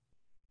oxygen.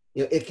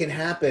 It can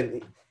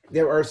happen.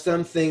 There are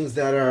some things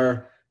that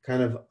are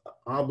kind of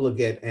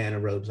obligate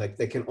anaerobes, like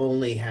they can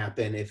only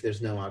happen if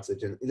there's no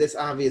oxygen. This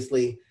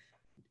obviously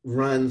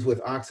runs with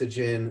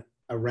oxygen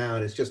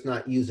around. It's just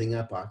not using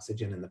up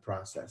oxygen in the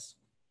process.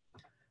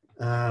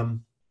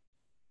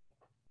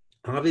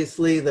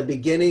 Obviously, the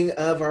beginning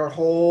of our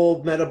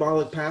whole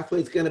metabolic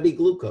pathway is going to be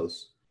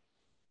glucose.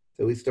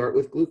 So we start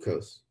with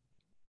glucose.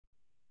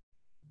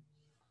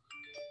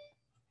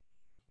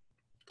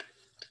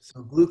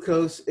 So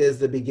glucose is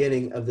the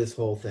beginning of this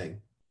whole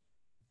thing.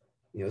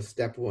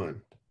 Step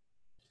one.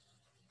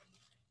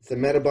 It's a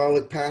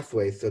metabolic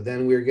pathway. So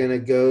then we're going to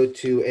go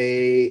to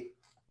a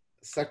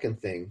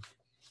second thing.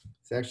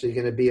 It's actually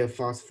going to be a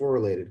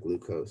phosphorylated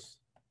glucose.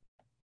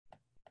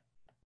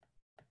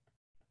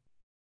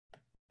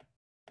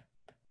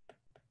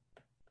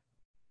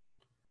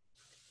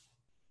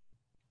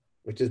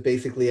 Which is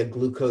basically a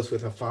glucose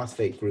with a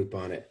phosphate group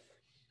on it.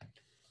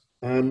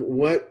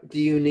 What do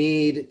you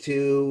need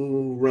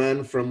to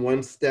run from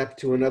one step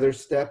to another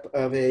step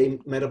of a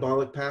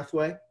metabolic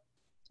pathway?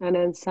 An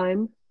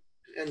enzyme.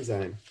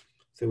 Enzyme.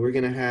 So we're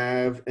going to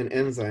have an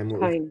enzyme,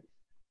 Kind.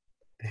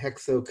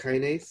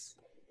 hexokinase.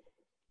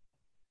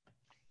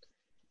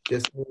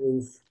 This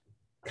means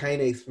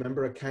kinase.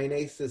 Remember, a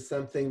kinase is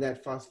something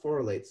that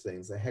phosphorylates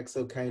things. A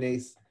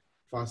hexokinase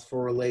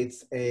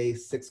phosphorylates a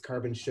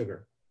 6-carbon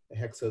sugar, a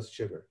hexose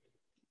sugar.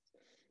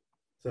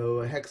 So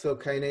a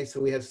hexokinase, so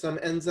we have some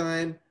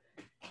enzyme.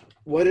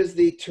 What is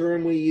the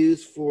term we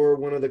use for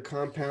one of the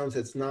compounds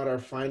that's not our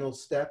final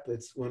step?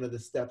 It's one of the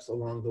steps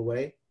along the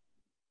way.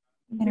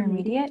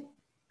 Intermediate.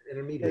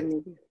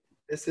 Intermediate.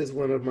 This is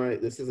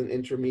this is an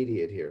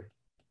intermediate here.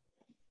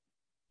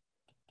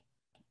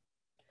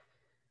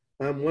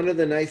 One of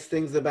the nice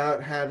things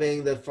about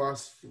having the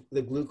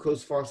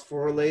glucose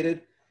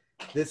phosphorylated,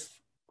 this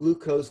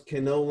glucose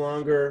can no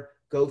longer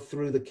go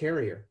through the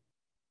carrier.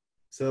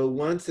 So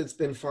once it's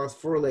been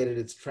phosphorylated,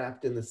 it's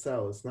trapped in the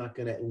cell. It's not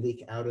going to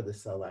leak out of the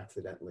cell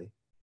accidentally.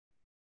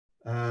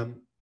 Then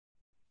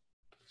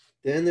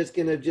there's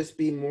going to just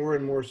be more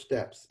and more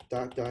steps. ...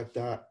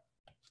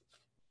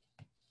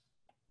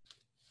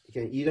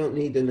 Okay, you don't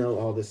need to know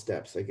all the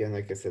steps. Again,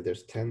 like I said,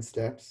 there's 10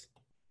 steps.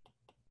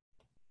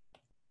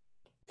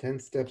 10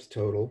 steps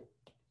total.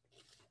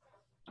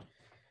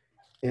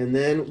 And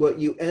then what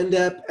you end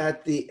up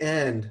at the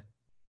end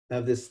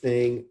of this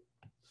thing,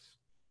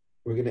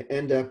 we're going to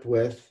end up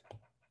with,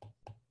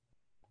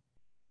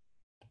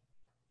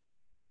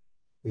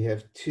 we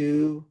have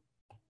 2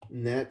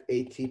 net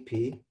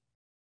ATP.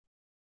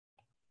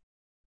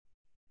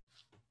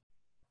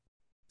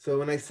 So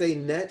when I say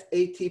net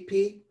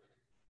ATP,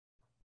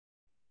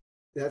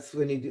 that's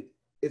when you do,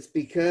 it's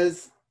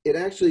because it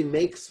actually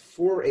makes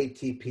 4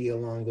 ATP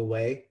along the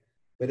way,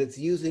 but it's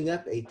using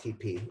up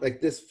ATP. Like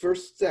this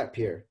first step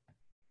here.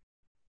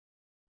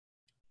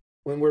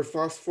 When we're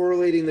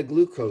phosphorylating the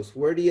glucose,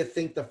 where do you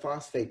think the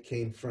phosphate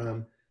came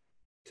from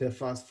to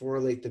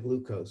phosphorylate the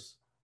glucose?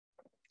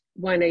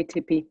 1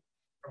 ATP.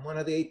 From one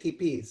of the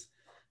ATPs.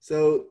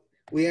 So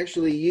we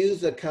actually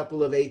use a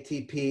couple of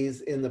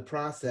ATPs in the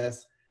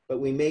process, but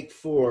we make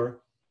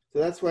 4. So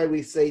that's why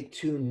we say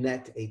 2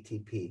 net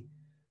ATP.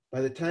 By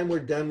the time we're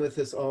done with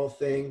this whole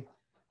thing,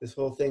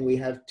 we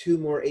have 2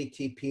 more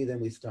ATP than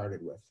we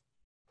started with.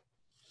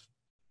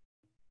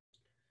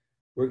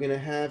 We're going to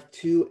have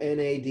 2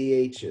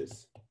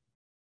 NADHs.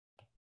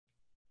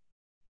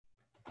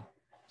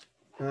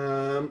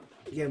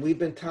 Again, we've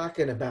been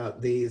talking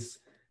about these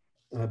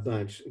a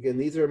bunch. Again,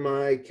 these are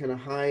my kind of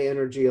high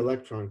energy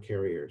electron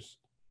carriers.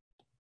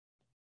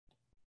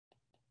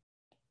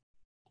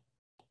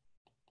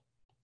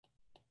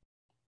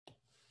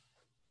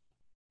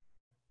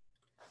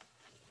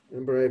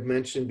 Remember, I've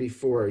mentioned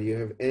before, you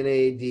have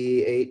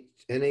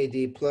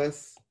NAD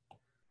plus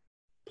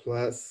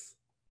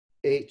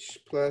H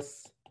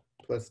plus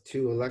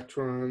 2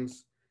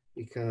 electrons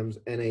becomes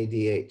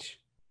NADH.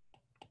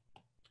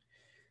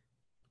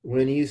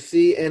 When you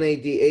see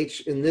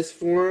NADH in this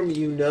form,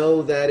 you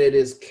know that it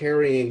is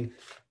carrying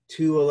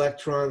 2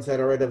 electrons that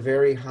are at a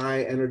very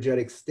high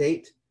energetic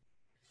state.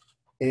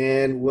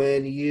 And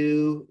when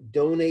you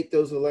donate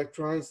those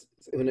electrons,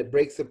 when it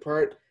breaks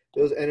apart,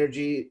 those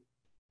energy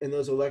and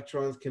those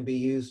electrons can be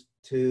used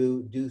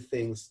to do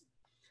things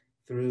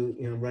through,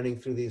 running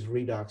through these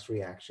redox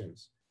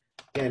reactions.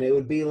 And it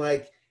would be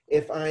like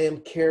if I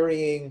am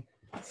carrying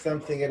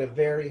something at a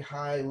very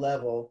high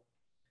level,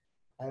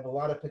 I have a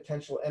lot of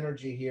potential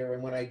energy here,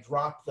 and when I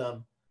drop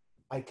them,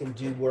 I can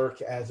do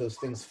work as those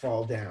things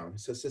fall down.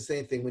 So it's the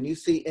same thing. When you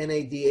see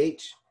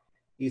NADH,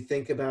 you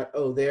think about,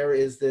 oh, there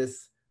is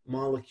this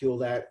molecule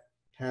that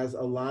has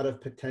a lot of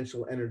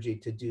potential energy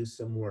to do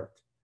some work.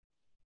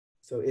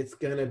 So it's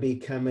going to be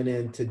coming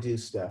in to do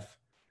stuff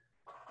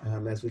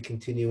as we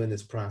continue in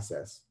this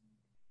process.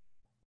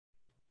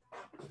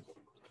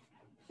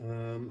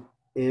 And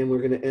we're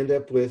going to end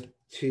up with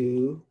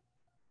 2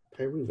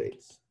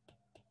 pyruvates.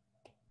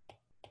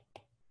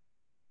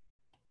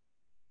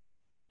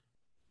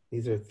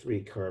 These are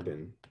 3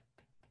 carbon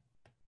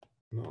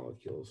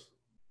molecules.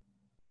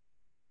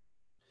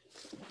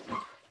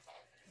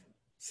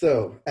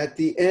 So at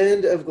the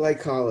end of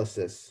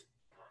glycolysis,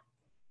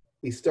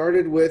 we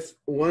started with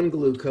 1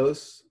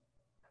 glucose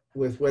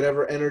with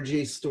whatever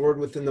energy stored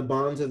within the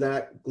bonds of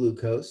that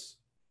glucose.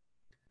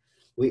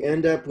 We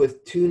end up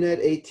with 2 net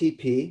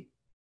ATP.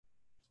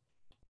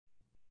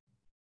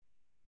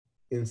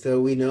 And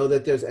so we know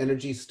that there's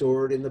energy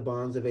stored in the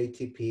bonds of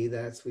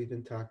ATP. We've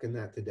been talking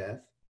that to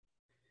death.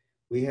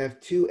 We have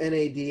 2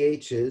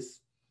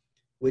 NADHs,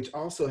 which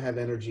also have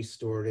energy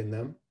stored in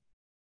them,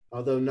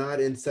 although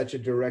not in such a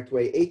direct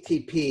way.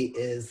 ATP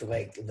is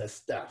like the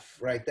stuff,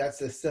 right? That's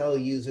the cell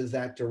uses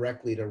that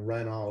directly to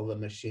run all the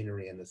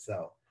machinery in the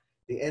cell.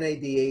 The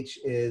NADH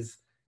is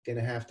going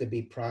to have to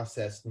be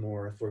processed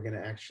more if we're going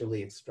to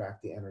actually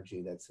extract the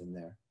energy that's in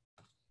there.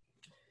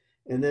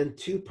 And then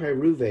 2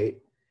 pyruvate,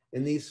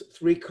 and these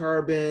 3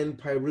 carbon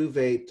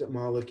pyruvate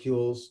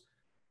molecules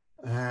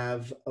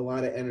have a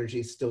lot of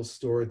energy still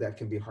stored that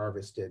can be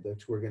harvested,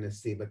 which we're going to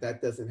see, but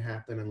that doesn't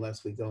happen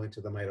unless we go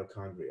into the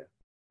mitochondria.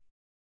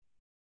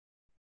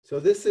 So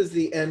this is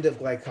the end of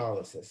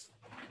glycolysis.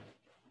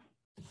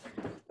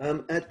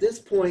 At this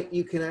point,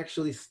 you can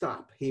actually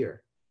stop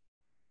here.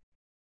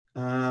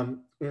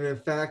 And in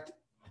fact,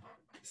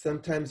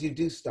 sometimes you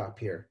do stop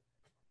here.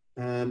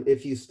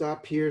 If you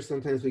stop here,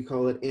 sometimes we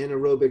call it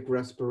anaerobic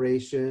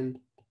respiration.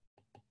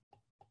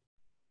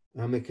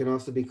 It can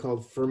also be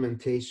called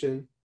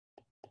fermentation.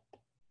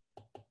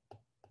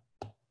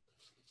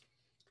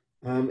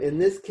 In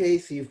this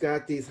case, you've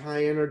got these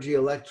high energy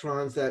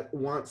electrons that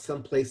want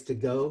someplace to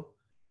go,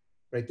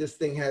 right? This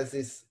thing has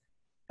these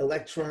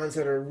electrons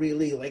that are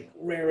really like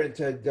raring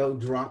to go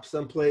drop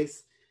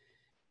someplace.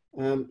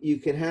 You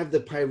can have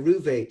the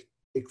pyruvate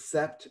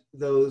accept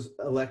those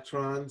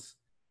electrons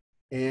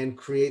and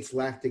creates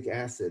lactic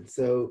acid.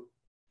 So,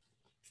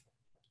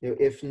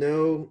 if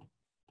no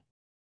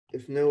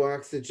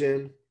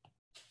oxygen,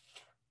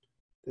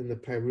 then the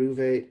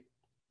pyruvate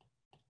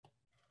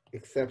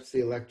accepts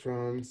the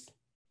electrons,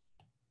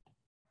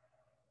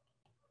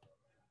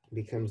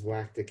 becomes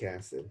lactic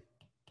acid.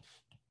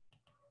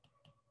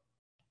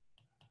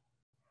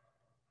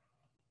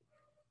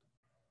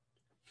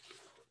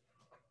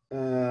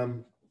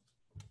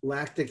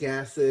 Lactic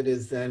acid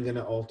is then going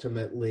to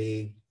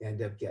ultimately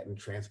end up getting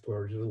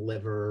transported to the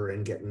liver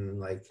and getting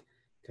like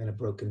kind of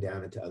broken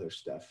down into other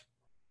stuff.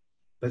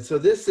 But so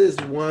this is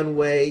one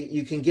way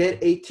you can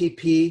get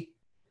ATP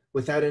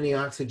without any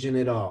oxygen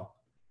at all.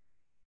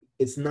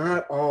 It's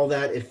not all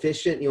that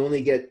efficient. You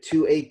only get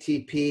 2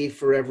 ATP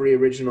for every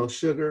original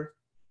sugar.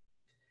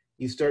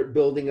 You start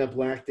building up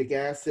lactic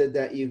acid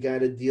that you got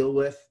to deal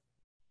with.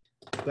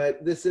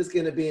 But this is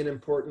going to be an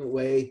important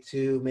way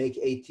to make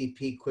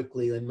ATP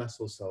quickly in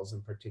muscle cells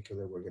in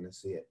particular. We're going to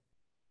see it.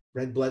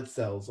 Red blood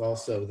cells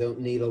also don't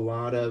need a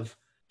lot of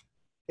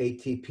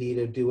ATP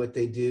to do what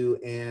they do,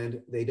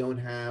 and they don't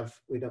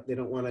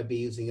want to be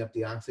using up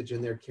the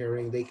oxygen they're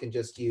carrying. They can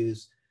just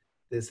use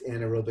this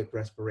anaerobic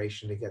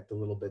respiration to get the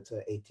little bits of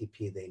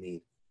ATP they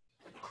need.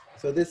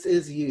 So this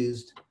is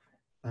used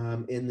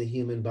in the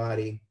human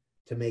body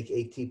to make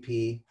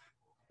ATP.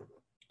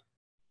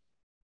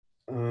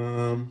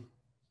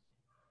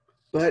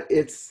 But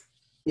it's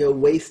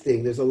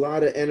wasting. There's a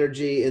lot of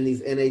energy in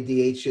these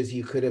NADHs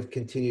you could have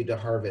continued to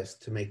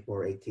harvest to make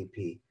more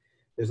ATP.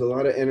 There's a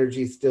lot of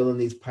energy still in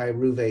these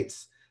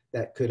pyruvates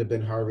that could have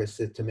been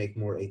harvested to make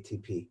more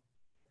ATP.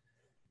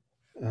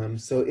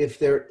 So if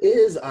there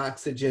is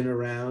oxygen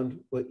around,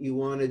 what you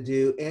want to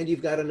do, and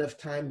you've got enough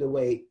time to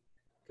wait,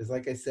 because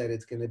like I said,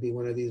 it's going to be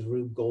one of these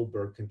Rube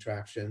Goldberg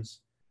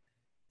contraptions,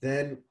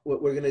 then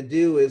what we're going to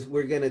do is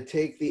we're going to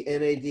take the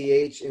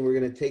NADH and we're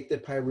going to take the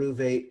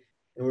pyruvate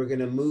and we're going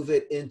to move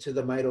it into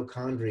the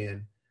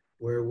mitochondrion,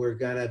 where we're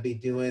going to be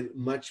doing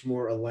much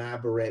more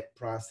elaborate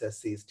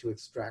processes to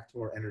extract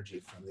more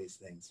energy from these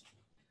things.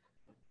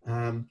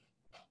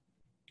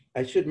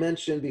 I should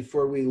mention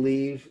before we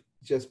leave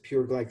just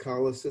pure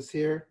glycolysis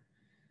here,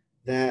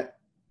 that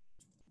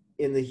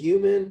in the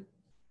human,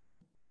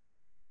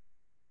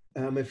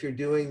 if you're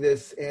doing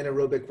this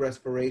anaerobic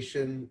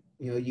respiration,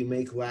 you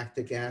make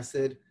lactic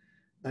acid.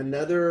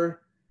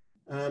 Another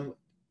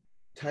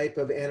type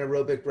of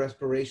anaerobic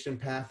respiration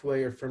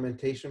pathway or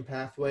fermentation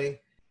pathway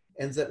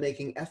ends up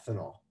making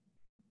ethanol.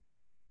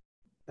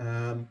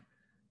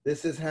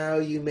 This is how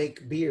you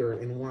make beer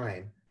and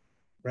wine,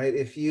 right?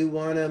 If you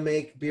want to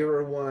make beer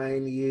or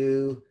wine,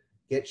 you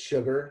get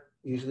sugar,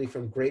 usually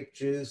from grape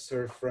juice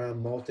or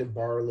from malted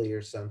barley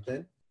or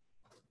something.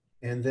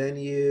 And then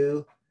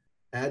you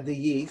add the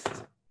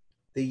yeast.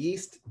 The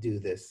yeast do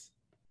this.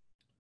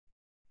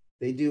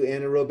 They do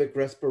anaerobic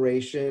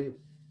respiration.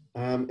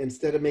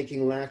 Instead of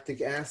making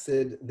lactic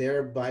acid,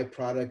 their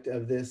byproduct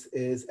of this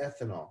is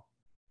ethanol,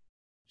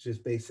 which is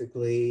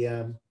basically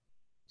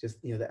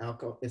just the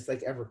alcohol. It's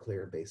like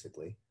Everclear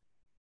basically,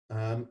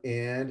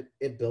 and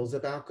it builds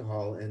up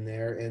alcohol in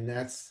there, and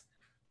that's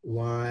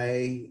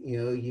why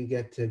you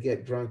get to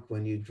get drunk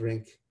when you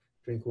drink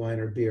wine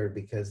or beer,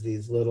 because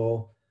these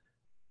little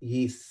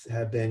yeasts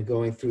have been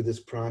going through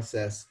this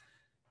process,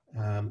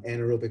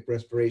 anaerobic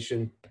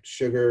respiration,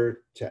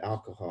 sugar to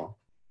alcohol.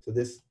 So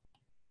this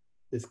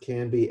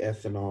can be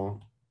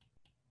ethanol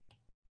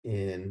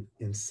in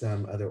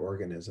some other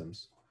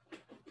organisms.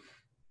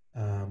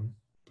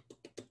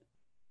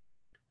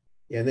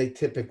 Yeah, they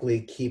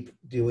typically keep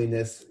doing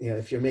this.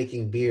 If you're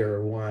making beer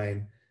or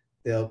wine,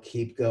 they'll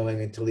keep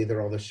going until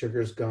either all the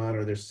sugar's gone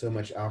or there's so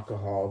much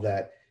alcohol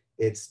that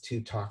it's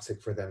too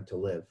toxic for them to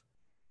live.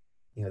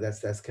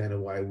 That's kind of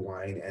why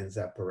wine ends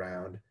up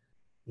around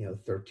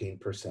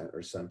 13%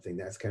 or something.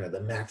 That's kind of the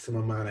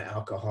maximum amount of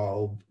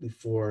alcohol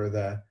before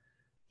the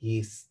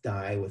yeasts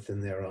die within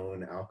their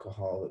own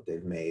alcohol that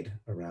they've made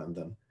around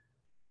them.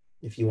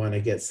 If you want to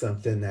get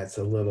something that's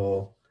a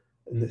little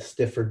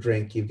stiffer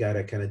drink, you've got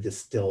to kind of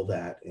distill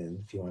that. And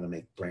if you want to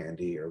make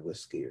brandy or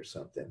whiskey or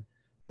something,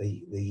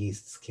 the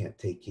yeasts can't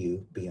take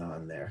you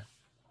beyond there.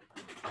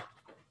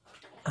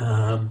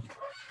 So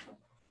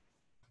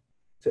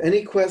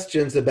any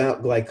questions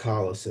about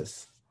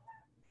glycolysis?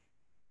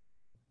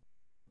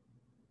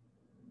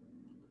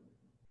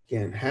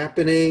 again,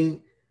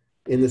 happening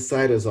in the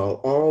cytosol.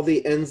 All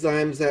the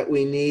enzymes that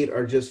we need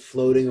are just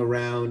floating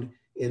around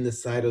in the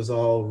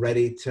cytosol,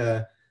 ready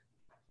to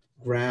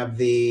grab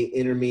the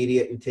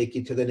intermediate and take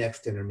you to the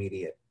next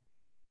intermediate.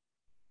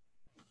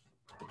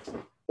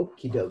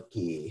 Okie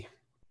dokie.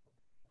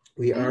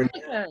 We I are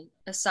have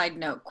a side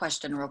note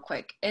question real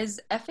quick. Is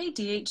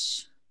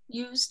FADH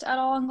used at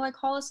all in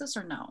glycolysis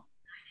or no?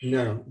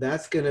 no,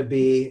 that's going to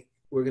be,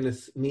 we're going to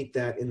meet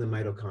that in the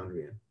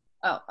mitochondria.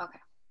 Oh, okay.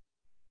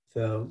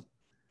 So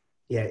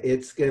yeah,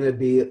 it's going to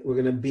be, we're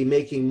going to be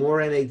making more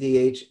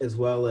NADH as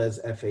well as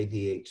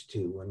FADH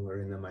too when we're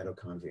in the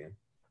mitochondria.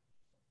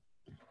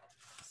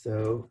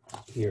 So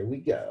here we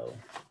go.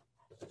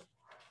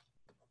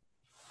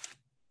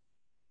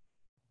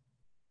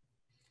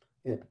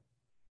 Yeah.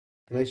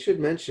 And I should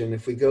mention,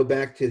 if we go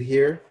back to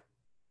here,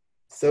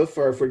 so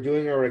far, if we're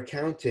doing our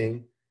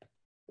accounting,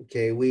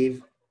 okay,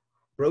 we've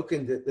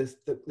broken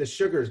the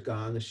sugar's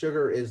gone. The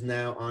sugar is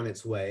now on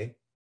its way.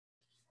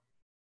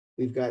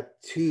 We've got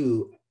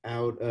 2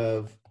 out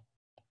of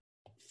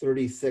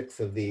 36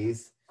 of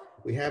these.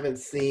 We haven't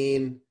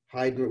seen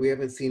we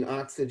haven't seen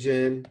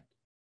oxygen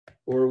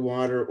or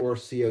water or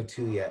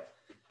CO2 yet.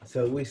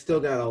 So we still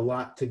got a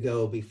lot to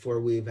go before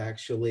we've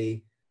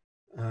actually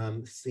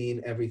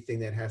seen everything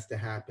that has to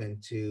happen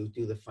to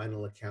do the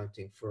final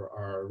accounting for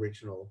our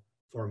original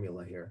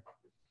formula here.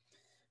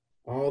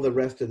 All the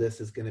rest of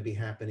this is going to be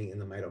happening in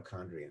the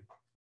mitochondria.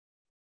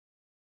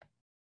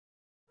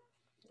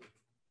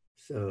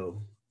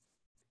 So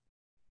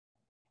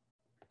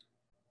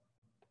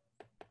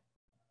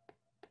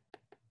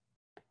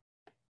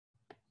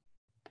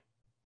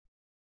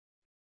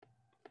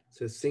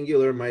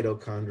singular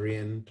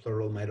mitochondrion,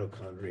 plural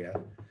mitochondria.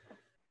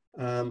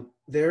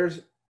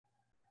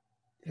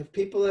 Have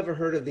people ever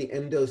heard of the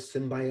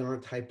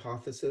endosymbiont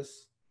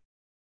hypothesis?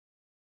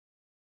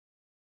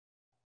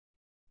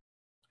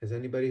 Has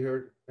anybody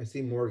heard? I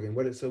see Morgan.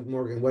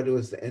 Morgan, what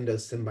was the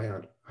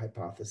endosymbiont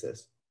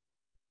hypothesis?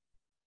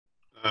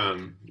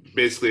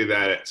 Basically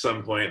that at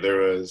some point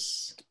there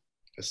was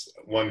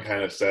one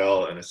kind of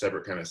cell and a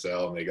separate kind of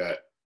cell, and they got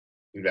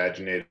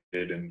invaginated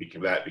and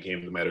that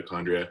became the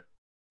mitochondria.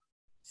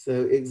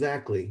 So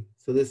exactly.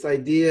 So this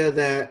idea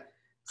that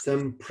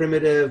some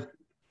primitive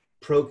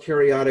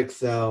prokaryotic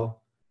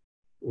cell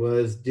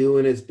was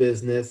doing its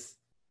business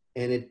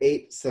and it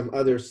ate some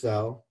other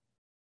cell.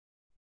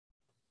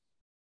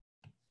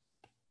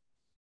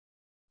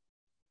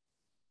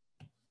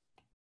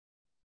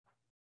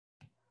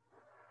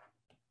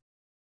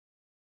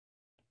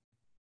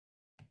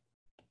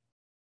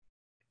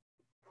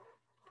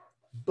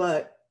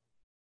 But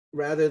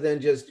rather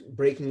than just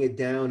breaking it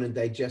down and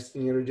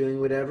digesting it or doing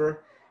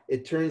whatever,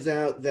 it turns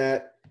out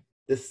that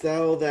the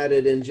cell that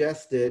it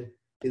ingested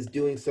is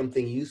doing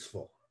something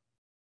useful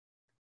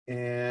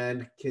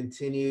and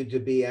continued to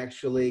be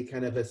actually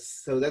kind of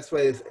so that's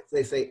why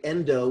they say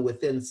endo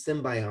within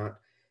symbiont.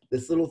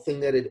 This little thing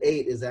that it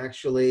ate is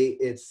actually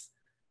its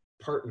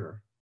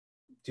partner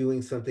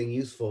doing something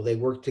useful. They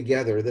work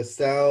together. The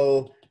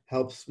cell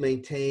helps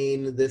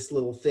maintain this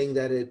little thing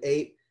that it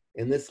ate,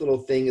 and this little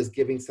thing is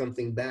giving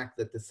something back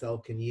that the cell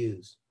can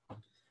use.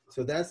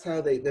 So that's how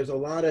there's a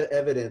lot of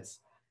evidence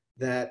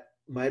that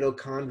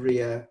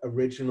mitochondria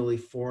originally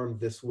formed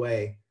this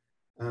way.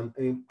 I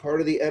mean, part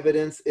of the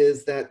evidence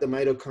is that the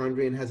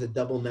mitochondrion has a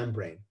double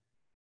membrane.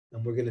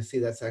 And we're going to see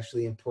that's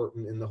actually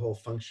important in the whole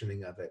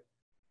functioning of it.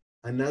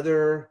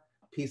 Another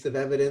piece of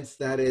evidence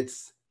that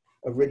it's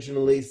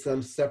originally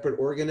some separate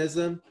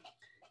organism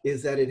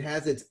is that it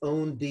has its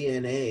own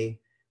DNA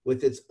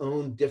with its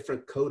own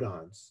different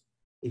codons.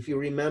 If you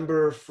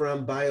remember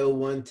from Bio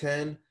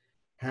 110,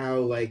 how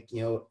like,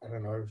 you know,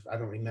 I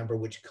don't remember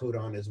which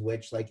codon is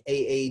which, like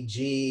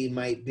AAG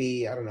might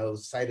be, I don't know,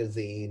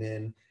 cytosine,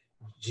 and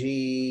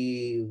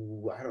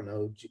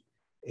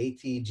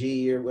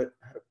ATG or what,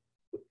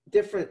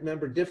 different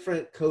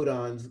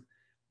codons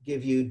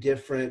give you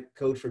different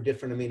code for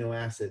different amino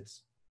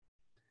acids.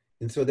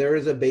 And so there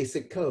is a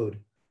basic code,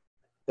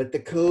 but the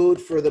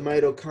code for the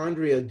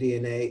mitochondrial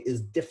DNA is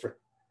different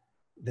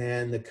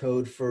than the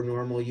code for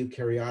normal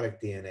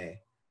eukaryotic DNA.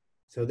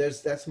 So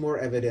that's more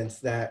evidence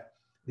that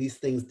these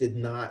things did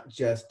not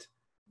just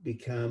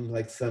become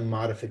like some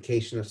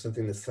modification of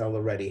something the cell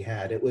already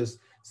had. It was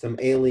some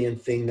alien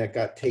thing that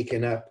got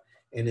taken up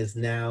and is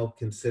now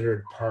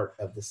considered part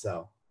of the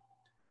cell.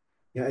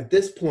 You know, at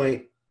this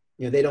point,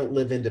 you know, they don't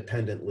live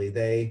independently.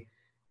 They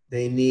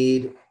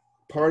need,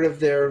 part of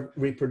their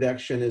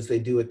reproduction is they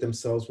do it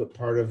themselves, but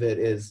part of it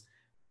is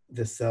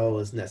the cell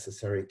is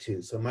necessary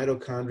too. So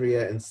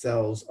mitochondria and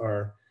cells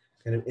are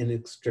kind of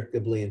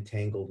inextricably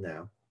entangled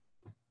now.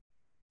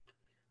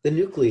 The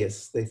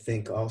nucleus, they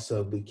think,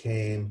 also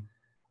came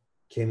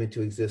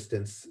into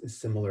existence a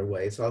similar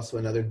way. It's also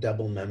another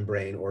double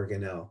membrane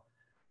organelle.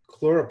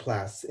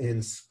 Chloroplasts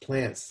in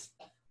plants,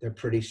 they're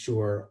pretty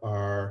sure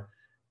are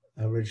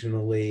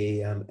originally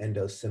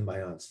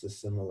endosymbionts, a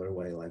similar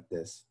way like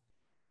this.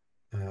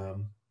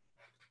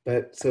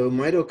 But so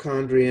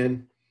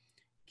mitochondrion,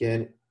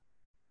 again,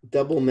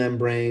 double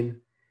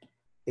membrane,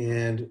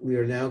 and we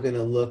are now going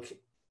to look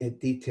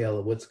detail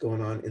of what's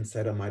going on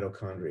inside a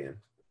mitochondrion.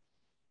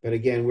 But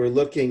again, we're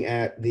looking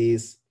at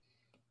these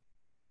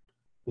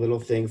little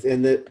things.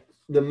 And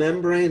the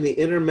membrane, the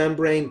inner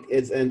membrane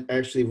is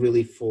actually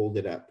really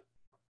folded up.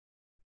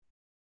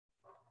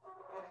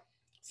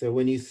 So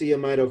when you see a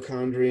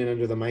mitochondrion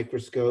under the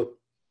microscope,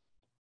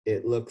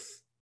 it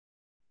looks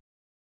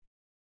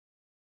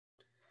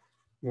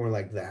more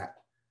like that.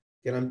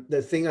 And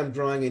the thing I'm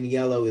drawing in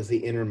yellow is the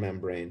inner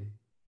membrane.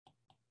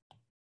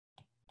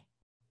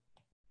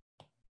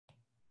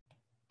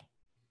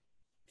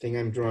 Thing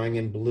I'm drawing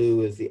in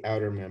blue is the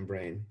outer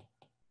membrane.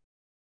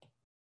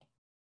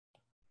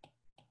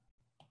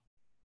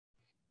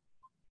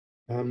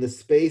 The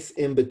space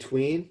in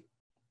between,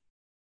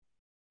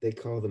 they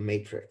call the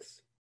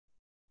matrix.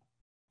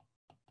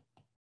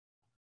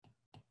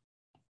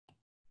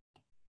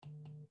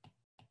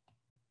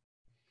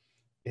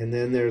 And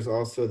then there's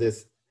also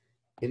this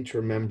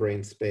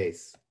intermembrane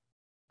space,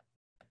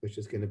 which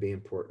is going to be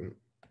important.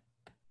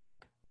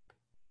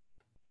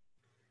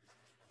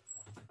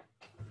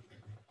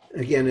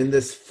 Again, in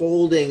this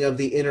folding of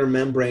the inner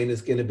membrane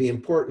is going to be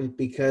important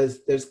because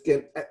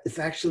it's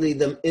actually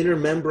the inner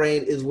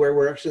membrane is where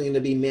we're actually going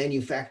to be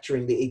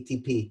manufacturing the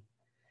ATP.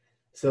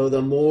 So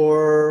the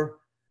more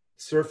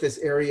surface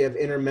area of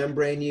inner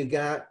membrane you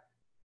got,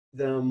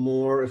 the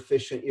more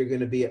efficient you're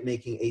going to be at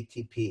making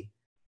ATP.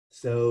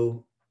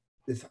 So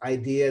this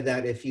idea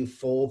that if you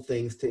fold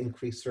things to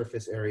increase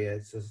surface area,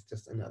 this is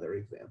just another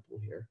example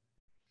here.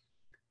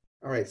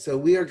 All right, so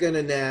we are going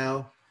to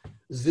now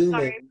zoom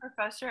in.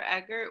 Professor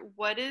Eggert,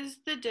 what is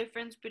the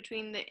difference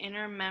between the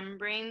inner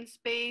membrane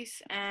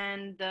space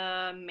and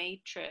the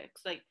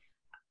matrix? Like,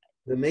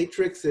 the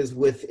matrix is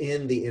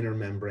within the inner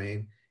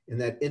membrane,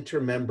 and that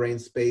intermembrane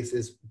space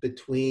is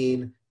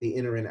between the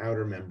inner and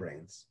outer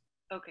membranes.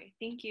 okay,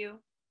 thank you.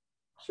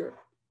 Sure.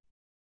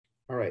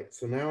 All right,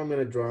 so now I'm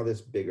going to draw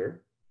this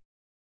bigger.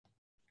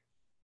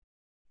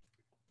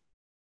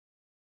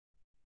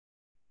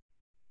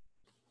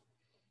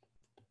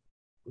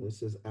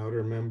 This is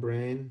outer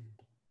membrane.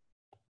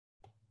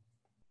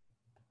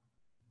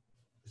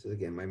 This is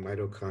again my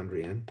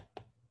mitochondrion.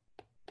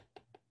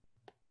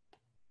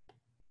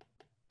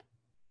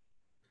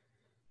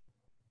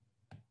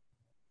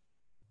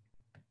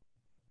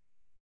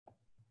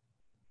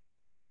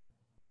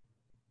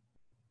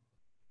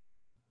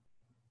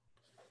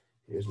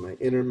 Here's my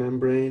inner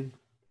membrane.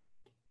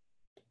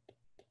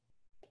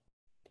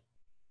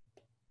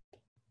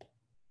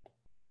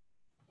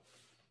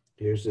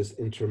 Here's this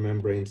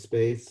intermembrane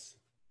space.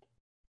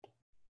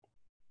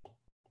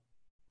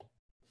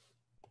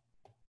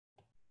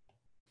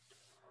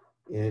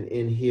 And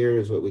in here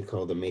is what we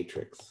call the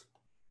matrix.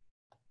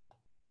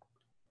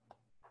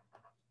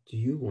 Do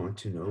you want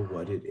to know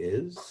what it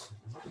is?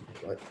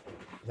 What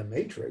the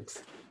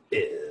matrix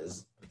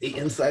is the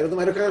inside of the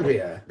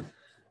mitochondria.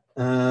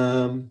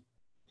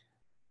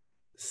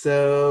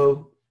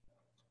 So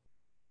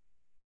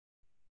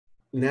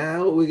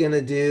now what we're going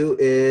to do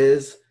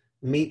is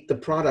meet the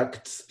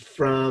products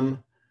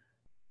from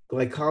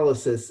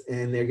glycolysis,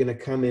 and they're going to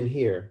come in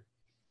here.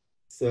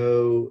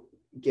 So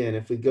again,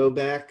 if we go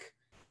back,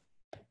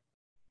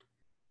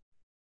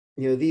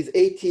 these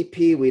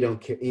ATP, we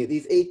don't care.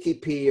 These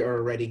ATP are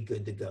already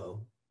good to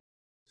go.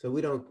 So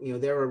we don't,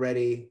 they're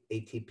already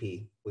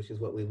ATP, which is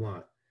what we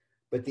want.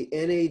 But the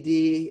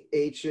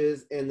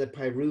NADHs and the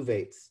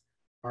pyruvates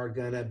are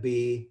going to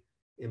be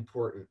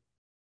important.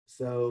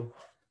 So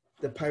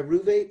the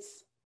pyruvates,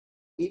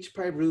 each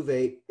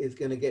pyruvate is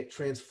going to get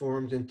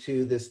transformed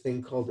into this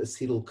thing called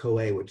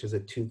acetyl-CoA, which is a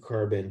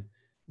 2-carbon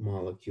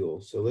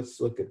molecule. So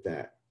let's look at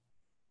that.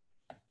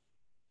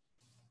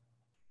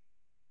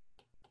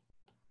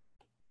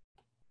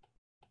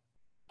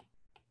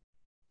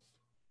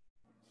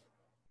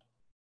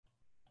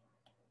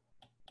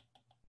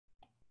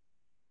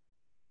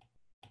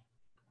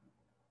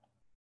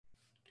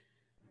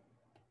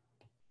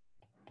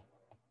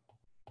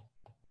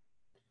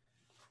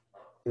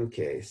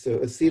 Okay, so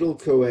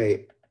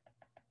acetyl-CoA.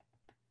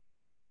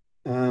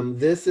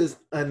 This is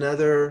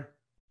another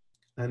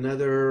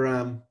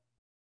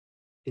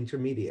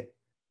intermediate.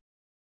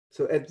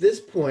 So at this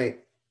point,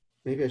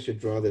 maybe I should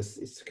draw this.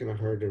 It's kind of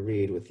hard to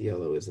read with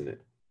yellow, isn't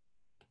it?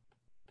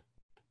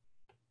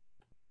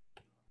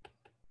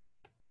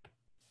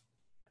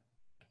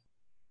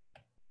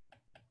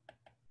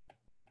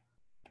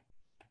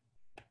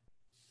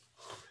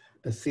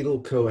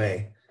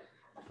 Acetyl-CoA.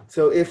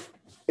 So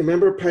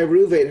remember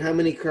pyruvate, how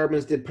many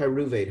carbons did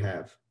pyruvate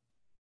have?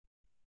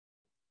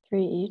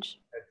 3 each.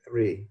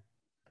 3.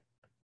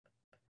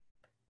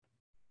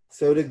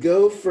 So to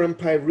go from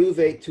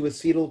pyruvate to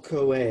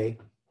acetyl-CoA,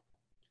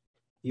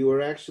 you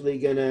are actually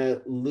going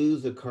to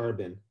lose a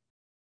carbon,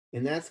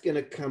 and that's going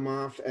to come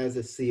off as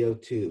a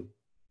CO2.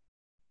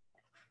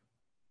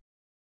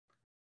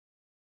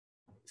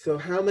 So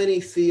how many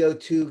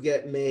CO2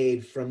 get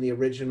made from the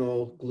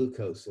original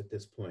glucose at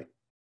this point?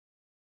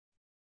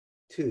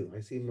 2.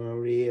 I see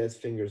Maria's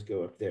fingers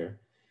go up there.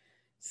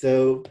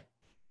 So,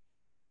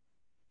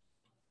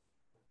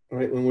 all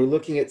right, when we're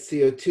looking at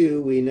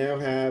CO2, we now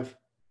have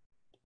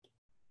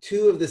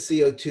 2 of the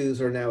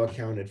CO2s are now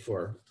accounted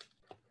for.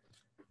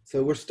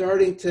 So we're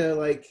starting to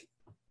like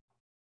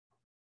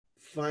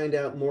find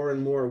out more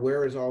and more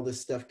where is all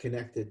this stuff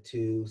connected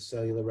to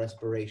cellular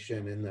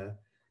respiration in the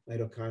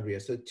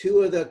mitochondria. So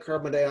 2 of the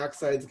carbon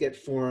dioxides get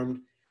formed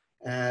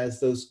as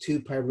those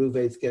 2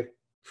 pyruvates get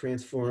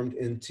transformed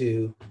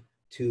into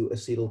 2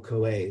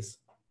 acetyl-CoAs.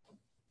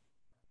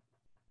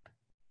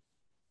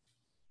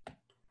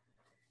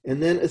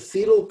 And then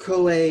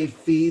acetyl-CoA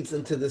feeds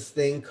into this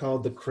thing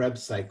called the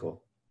Krebs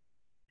cycle.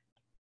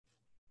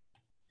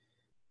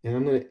 And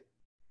I'm going to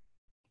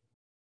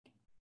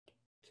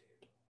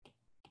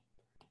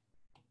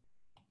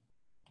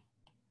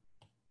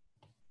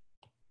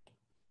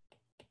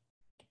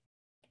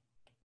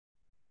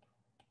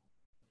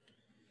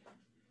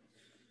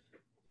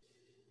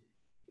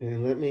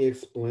and let me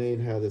explain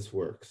how this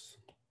works.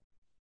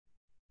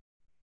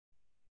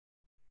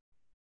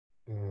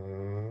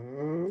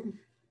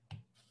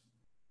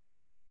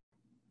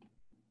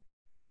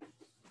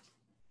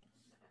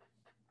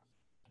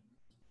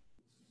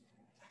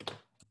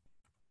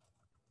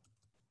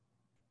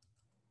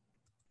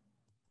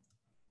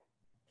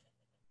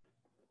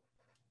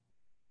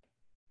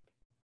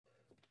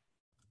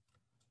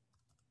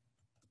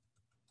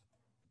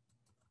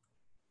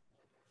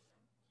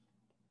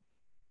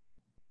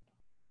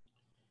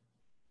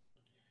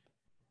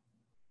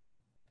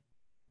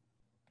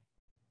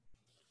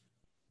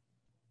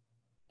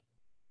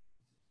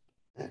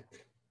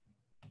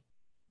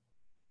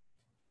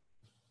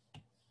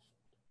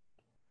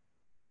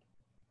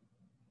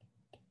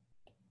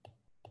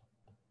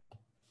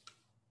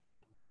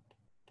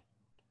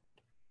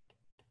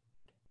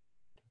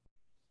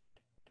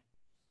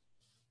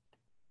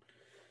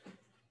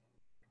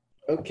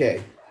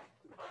 Okay,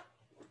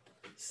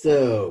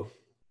 so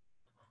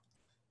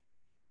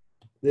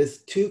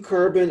this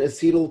 2-carbon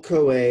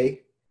acetyl-CoA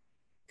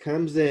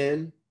comes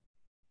in,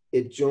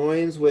 it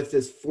joins with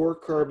this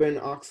 4-carbon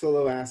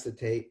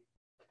oxaloacetate,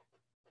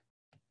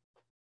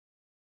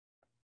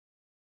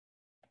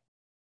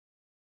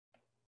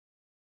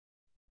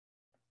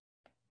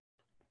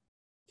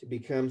 to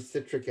become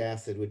citric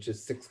acid, which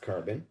is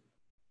 6-carbon.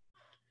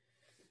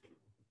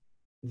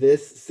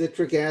 This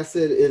citric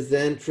acid is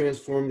then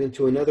transformed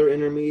into another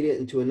intermediate,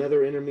 into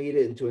another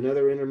intermediate, into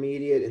another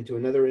intermediate, into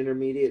another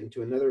intermediate,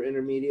 into another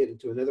intermediate,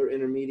 into another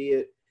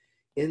intermediate,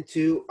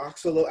 into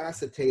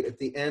oxaloacetate at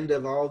the end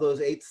of all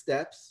those 8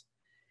 steps.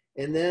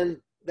 And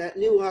then that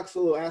new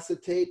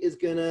oxaloacetate is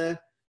going to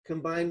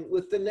combine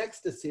with the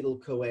next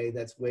acetyl-CoA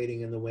that's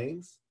waiting in the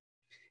wings.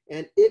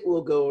 And it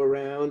will go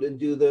around and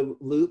do the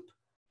loop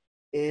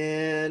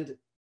and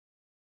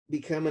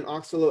become an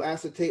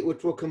oxaloacetate,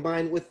 which will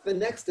combine with the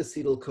next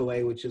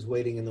acetyl-CoA, which is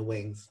waiting in the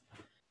wings.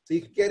 So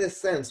you can get a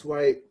sense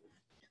why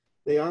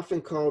they often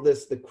call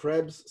this the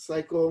Krebs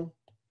cycle,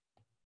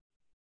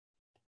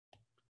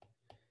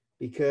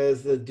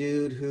 because the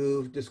dude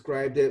who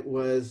described it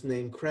was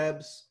named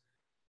Krebs.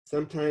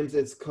 Sometimes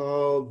it's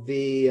called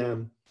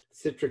the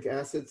citric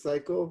acid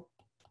cycle.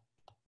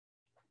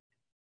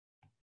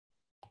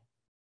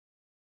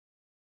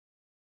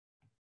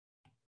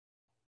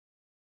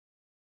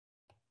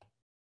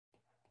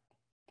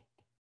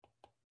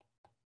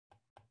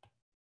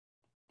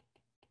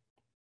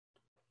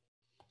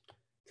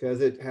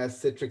 Because it has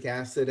citric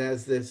acid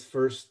as this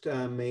first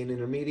main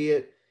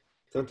intermediate.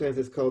 Sometimes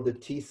it's called the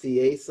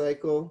TCA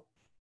cycle.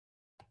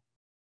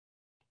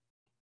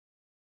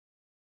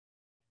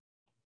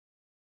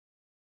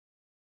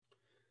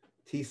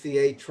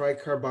 TCA,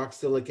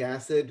 tricarboxylic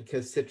acid,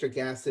 because citric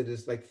acid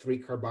is like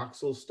 3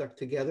 carboxyls stuck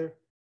together.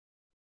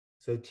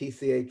 So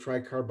TCA,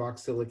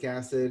 tricarboxylic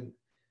acid,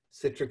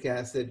 citric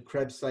acid,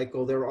 Krebs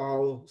cycle, they're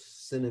all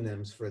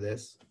synonyms for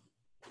this.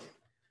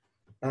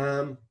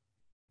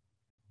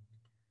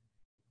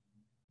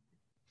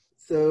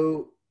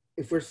 So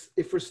if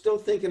we're still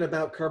thinking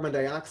about carbon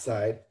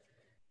dioxide,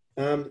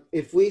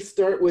 if we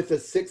start with a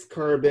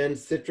 6-carbon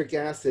citric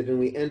acid and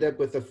we end up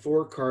with a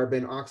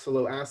 4-carbon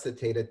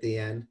oxaloacetate at the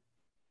end,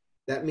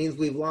 that means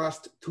we've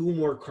lost 2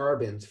 more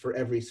carbons for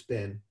every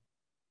spin.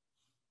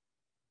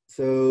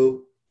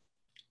 So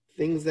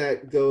things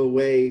that go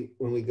away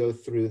when we go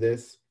through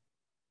this.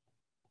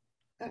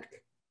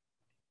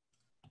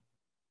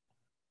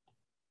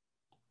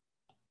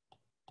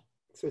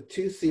 So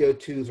 2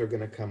 CO2s are going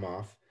to come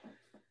off.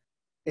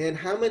 And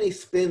how many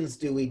spins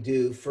do we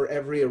do for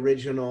every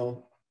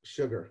original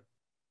sugar?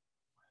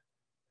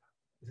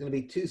 It's going to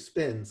be 2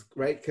 spins,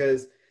 right?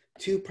 Because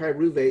 2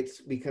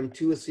 pyruvates become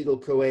 2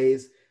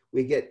 acetyl-CoAs.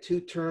 We get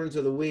 2 turns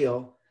of the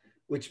wheel,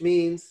 which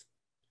means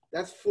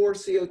that's 4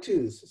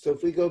 CO2s. So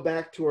if we go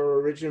back to our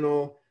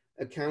original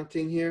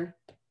accounting here,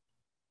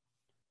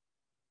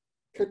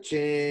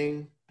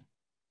 ka-ching.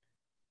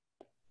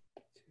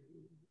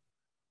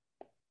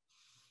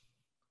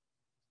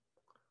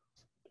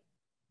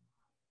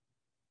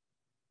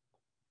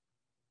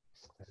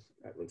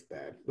 That looks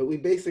bad. But we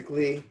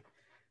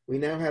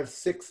now have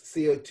 6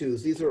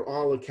 CO2s. These are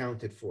all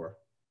accounted for,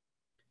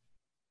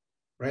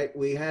 right?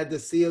 We had the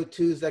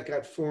CO2s that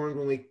got formed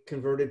when we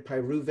converted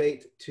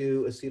pyruvate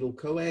to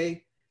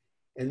acetyl-CoA.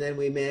 And then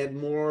we add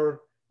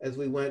more as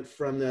we went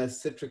from the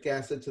citric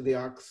acid to the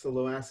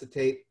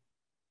oxaloacetate.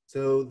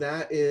 So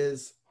that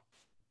is,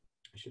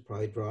 I should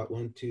probably draw it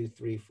 1, 2,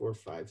 3, 4,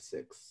 5,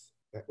 6.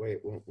 That way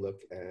it won't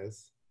look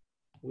as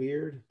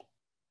weird.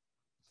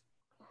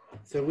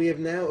 So we have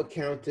now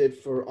accounted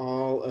for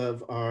all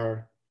of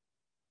our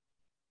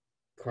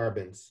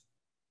carbons.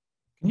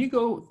 Can you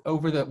go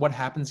over what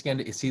happens again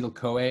to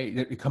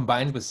acetyl-CoA? It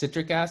combines with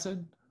citric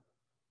acid?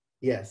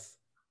 Yes.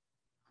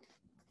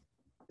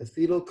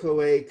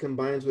 Acetyl-CoA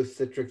combines with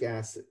citric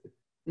acid.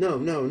 No,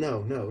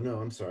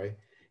 I'm sorry.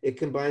 It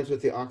combines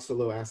with the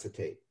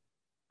oxaloacetate.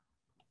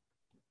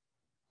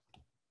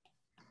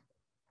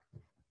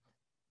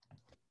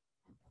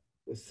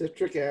 The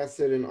citric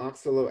acid and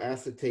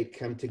oxaloacetate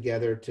come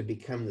together to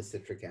become the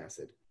citric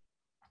acid.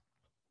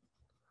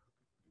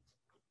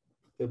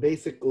 So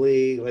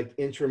basically, like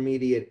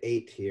intermediate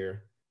 8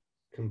 here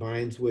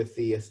combines with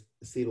the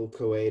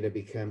acetyl-CoA to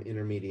become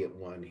intermediate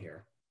 1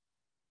 here.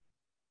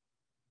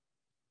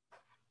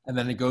 And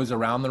then it goes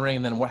around the ring,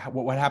 and then what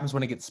happens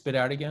when it gets spit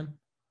out again?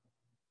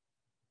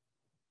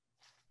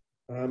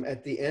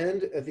 At the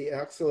end of the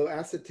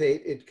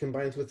oxaloacetate, it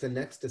combines with the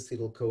next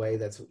acetyl-CoA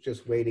that's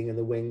just waiting in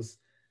the wings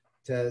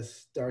to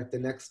start the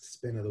next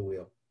spin of the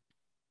wheel.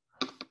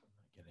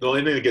 The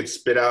only thing that gets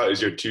spit out is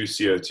your 2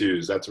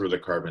 CO2s. That's where the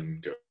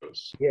carbon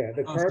goes. Yeah,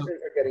 the carbons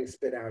are getting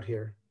spit out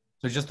here.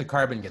 So just the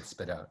carbon gets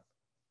spit out.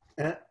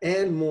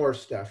 And more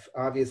stuff,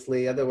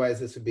 obviously, otherwise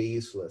this would be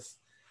useless.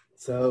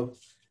 So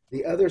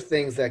the other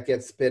things that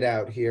get spit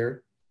out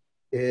here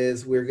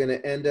is we're going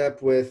to end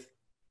up with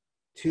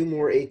 2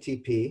 more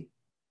ATP.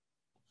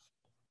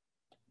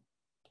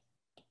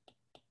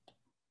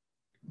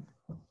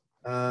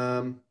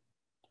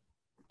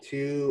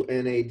 Two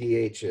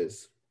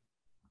NADHs.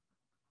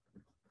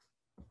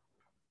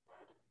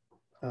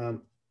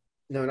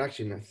 No,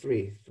 actually not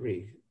 3. Let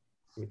me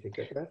take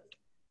that back.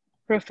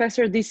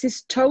 Professor, this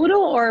is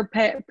total or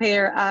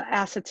pair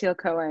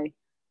acetyl-CoA?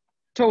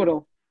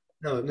 Total.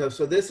 No.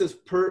 So this is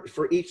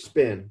for each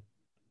spin.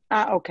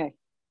 Okay.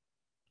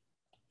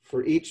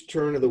 For each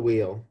turn of the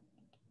wheel.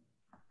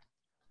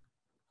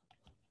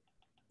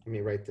 Let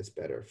me write this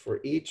better. For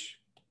each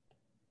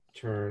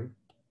turn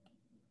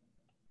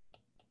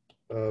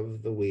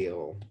of the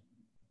wheel.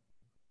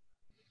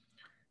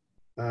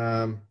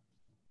 So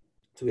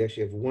we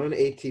actually have 1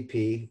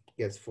 ATP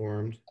gets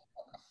formed.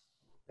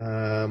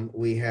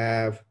 We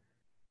have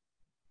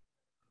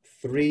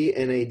 3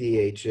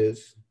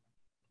 NADHs.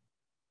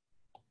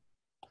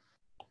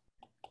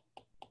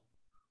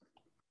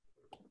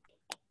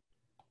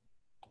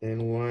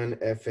 And 1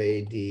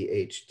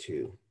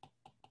 FADH2,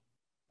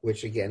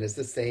 which again is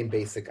the same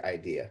basic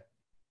idea.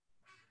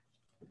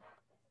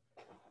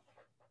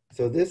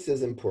 So this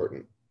is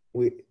important.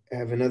 We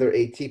have another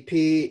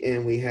ATP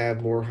and we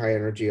have more high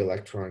energy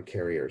electron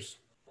carriers.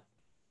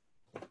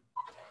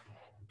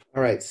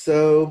 All right,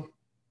 so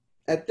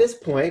at this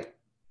point,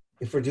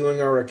 if we're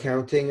doing our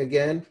accounting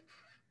again,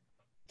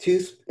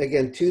 2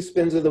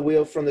 spins of the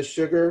wheel from the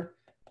sugar,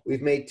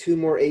 we've made 2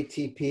 more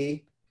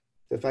ATP.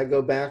 So if I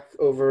go back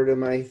over to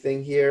my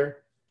thing here,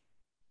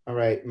 all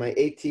right, my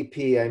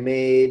ATP, I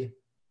made,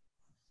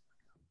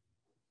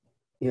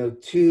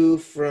 2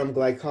 from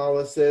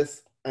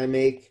glycolysis. I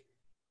make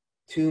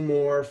 2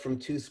 more from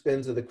 2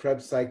 spins of the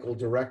Krebs cycle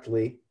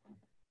directly,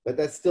 but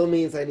that still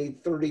means I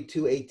need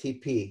 32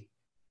 ATP,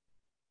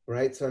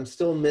 right? So I'm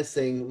still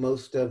missing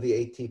most of the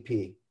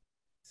ATP.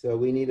 So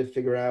we need to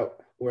figure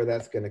out where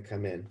that's going to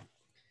come in.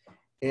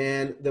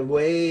 And the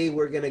way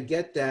we're going to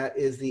get that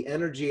is the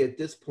energy at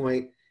this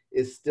point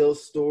is still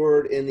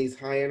stored in these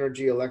high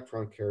energy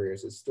electron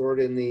carriers. It's stored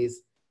in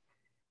these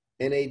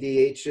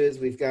NADHs.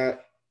 We've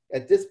got,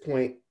 at this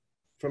point,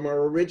 from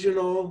our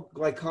original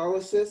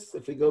glycolysis,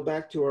 if we go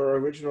back to our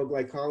original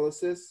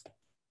glycolysis,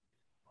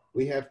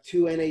 we have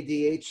 2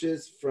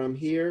 NADHs from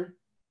here.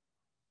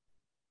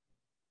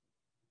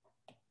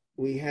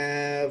 We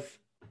have,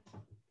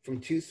 from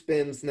 2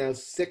 spins, now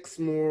 6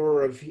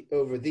 more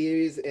over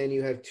these, and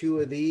you have 2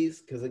 of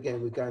these, because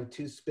again, we've gotten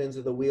 2 spins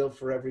of the wheel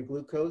for every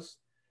glucose.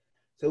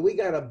 So we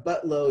got a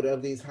buttload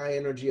of these high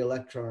energy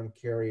electron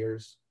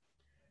carriers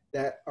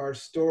that are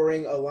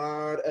storing a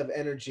lot of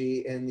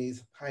energy in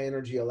these high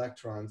energy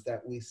electrons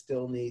that we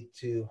still need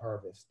to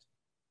harvest.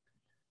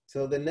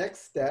 So the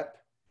next step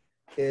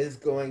is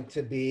going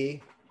to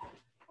be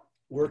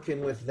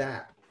working with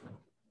that.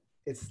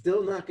 It's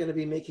still not going to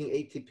be making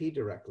ATP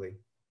directly.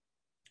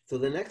 So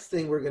the next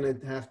thing we're going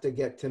to have to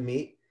get to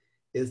meet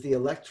is the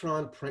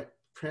electron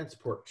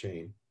transport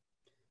chain.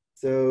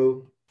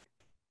 So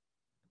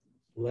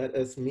let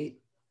us meet.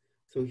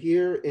 So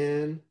here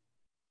in,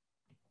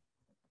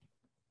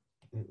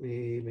 let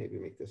me maybe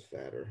make this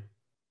fatter.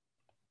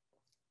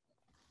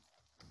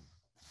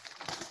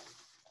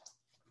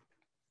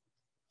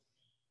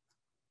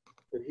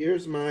 So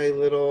here's my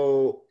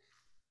little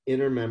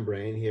inner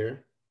membrane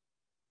here.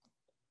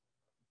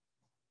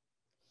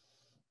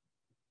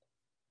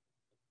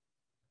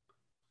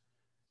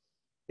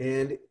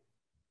 And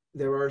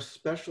there are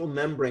special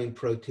membrane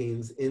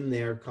proteins in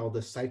there called the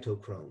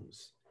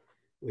cytochromes.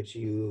 which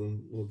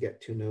you will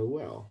get to know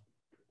well.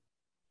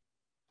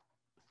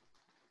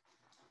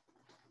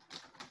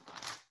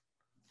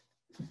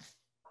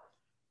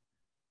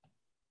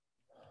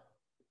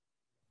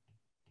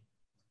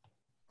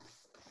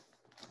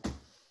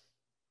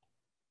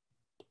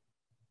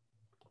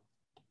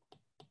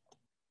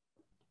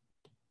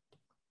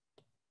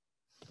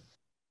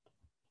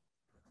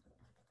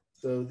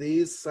 So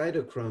these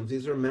cytochromes,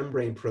 these are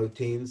membrane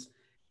proteins,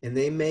 and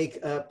they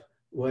make up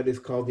what is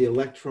called the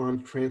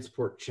electron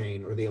transport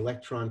chain or the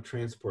electron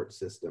transport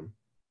system.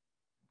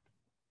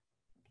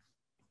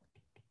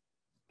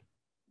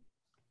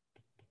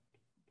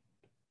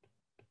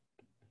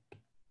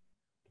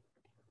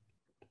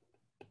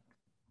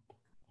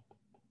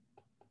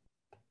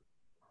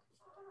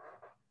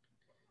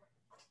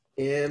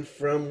 And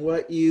from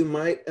what you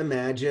might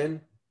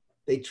imagine,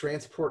 they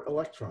transport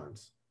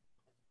electrons.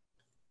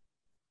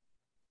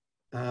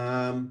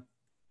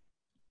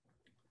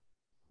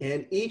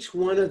 And each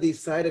one of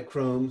these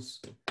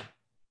cytochromes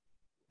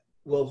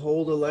will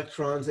hold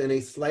electrons in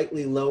a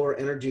slightly lower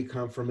energy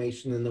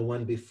conformation than the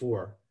one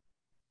before.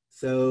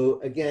 So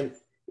again,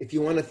 if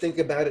you want to think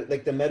about it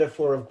like the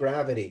metaphor of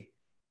gravity,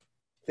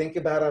 think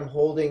about I'm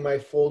holding my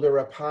folder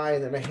up high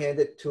and then I hand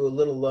it to a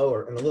little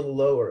lower and a little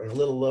lower and a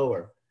little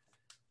lower,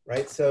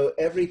 right? So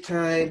every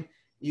time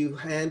you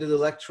hand an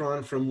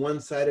electron from one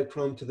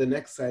cytochrome to the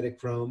next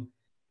cytochrome,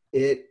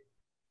 it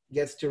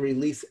gets to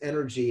release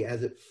energy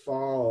as it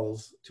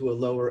falls to a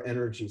lower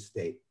energy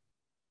state.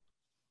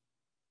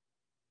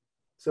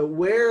 So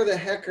where the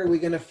heck are we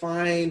going to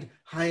find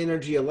high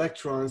energy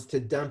electrons to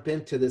dump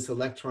into this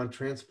electron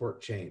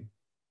transport chain?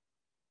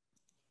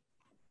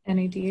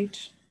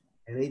 NADH.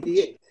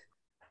 NADH.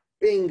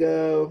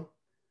 Bingo.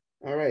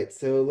 All right,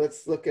 so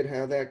let's look at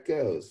how that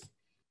goes.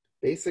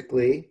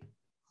 Basically,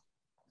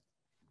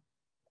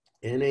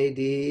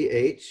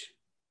 NADH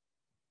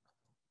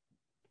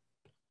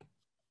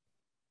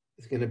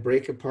is going to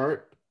break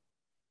apart,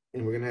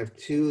 and we're going to have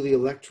two of the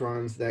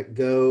electrons that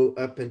go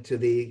up into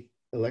the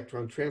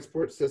electron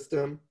transport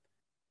system,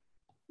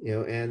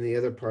 and the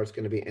other part's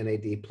going to be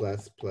NAD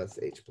plus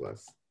H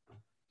plus.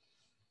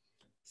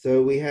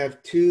 So we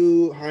have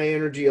two high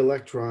energy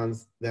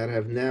electrons that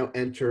have now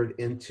entered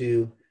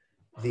into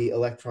the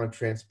electron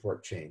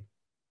transport chain.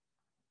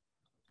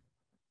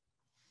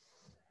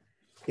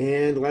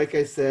 And like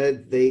I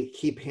said, they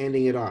keep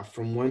handing it off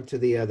from one to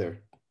the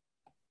other.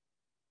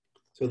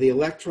 So the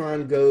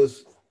electrons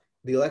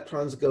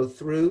go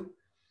through.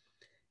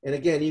 And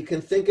again, you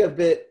can think of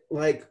it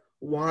like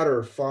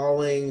water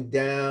falling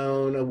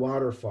down a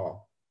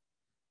waterfall.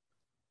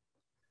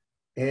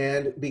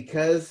 And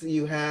because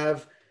you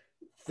have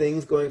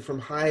things going from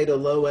high to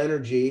low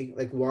energy,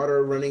 like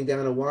water running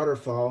down a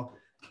waterfall,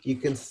 you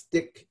can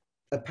stick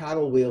a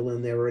paddle wheel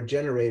in there or a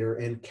generator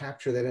and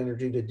capture that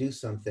energy to do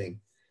something.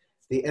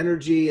 The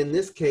energy in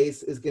this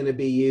case is going to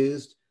be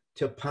used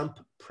to pump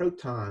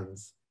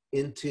protons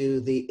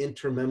into the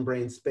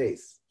intermembrane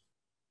space.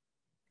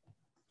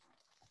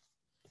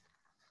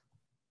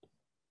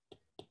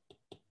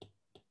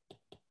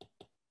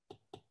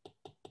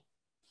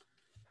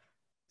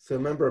 So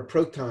remember, a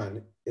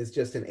proton is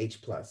just an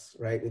H plus,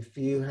 right? If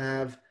you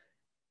have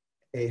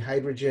a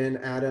hydrogen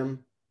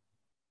atom,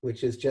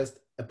 which is just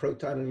a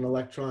proton and an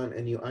electron,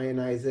 and you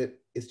ionize it,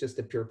 it's just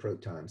a pure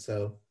proton.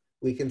 So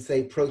we can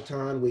say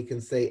proton, we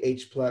can say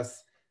H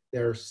plus,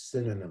 they're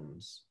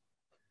synonyms.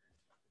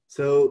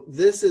 So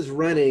this is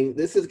running,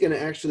 this is going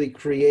to actually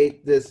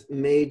create this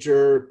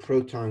major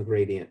proton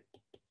gradient.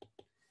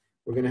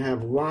 We're going to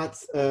have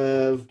lots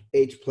of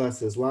H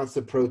pluses, lots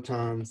of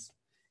protons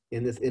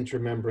in this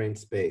intermembrane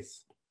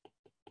space.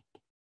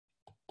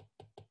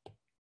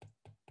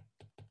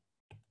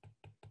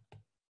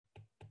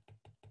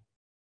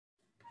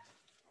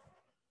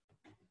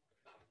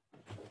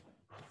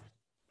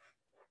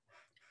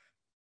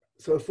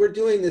 So if we're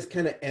doing this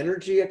kind of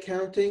energy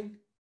accounting,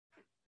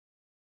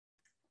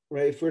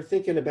 right, if we're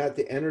thinking about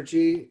the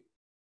energy,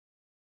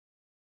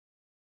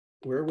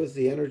 where was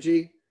the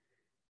energy?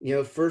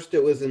 First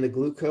it was in the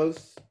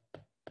glucose.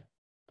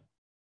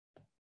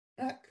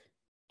 Heck.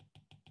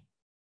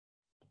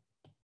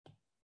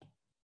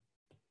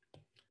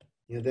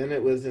 Then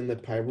it was in the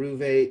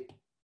pyruvate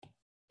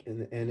and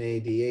the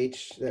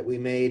NADH that we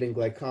made in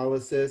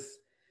glycolysis.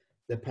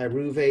 The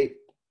pyruvate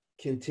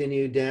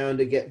continued down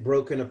to get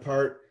broken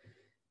apart,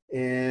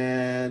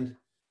 and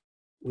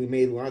we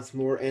made lots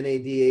more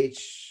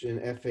NADH and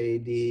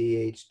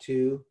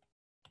FADH2.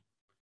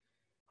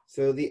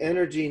 So the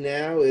energy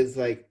now is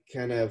like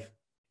kind of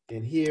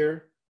in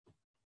here.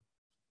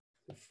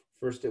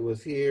 First it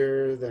was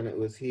here, then it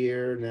was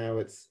here. Now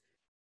it's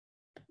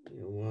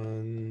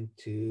 1,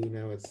 2,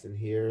 now it's in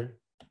here.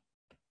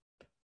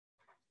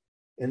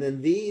 And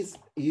then these,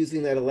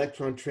 using that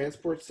electron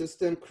transport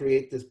system,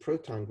 create this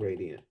proton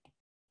gradient.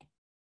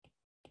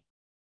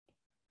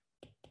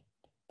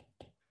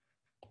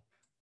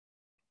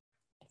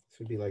 This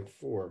would be like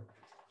 4.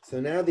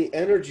 So now the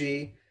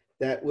energy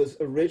that was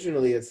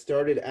originally, it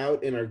started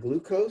out in our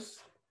glucose,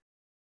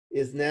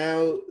 is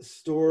now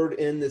stored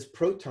in this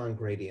proton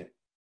gradient.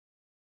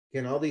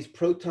 Again, all these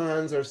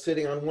protons are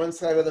sitting on one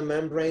side of the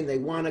membrane. They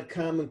want to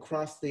come and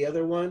cross the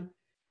other one.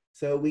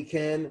 So we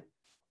can,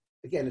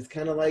 again, it's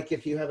kind of like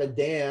if you have a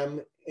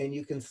dam and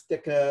you can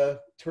stick a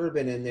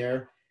turbine in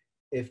there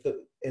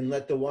and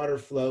let the water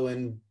flow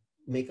and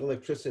make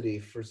electricity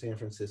for San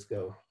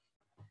Francisco.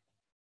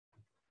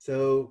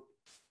 So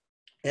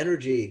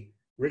energy,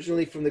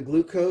 originally from the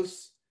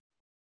glucose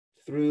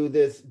through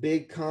this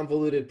big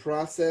convoluted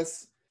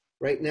process.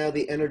 Right now,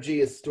 the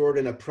energy is stored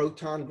in a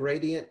proton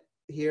gradient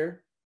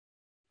here.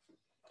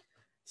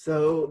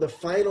 So the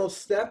final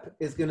step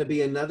is going to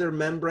be another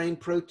membrane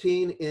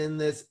protein in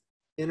this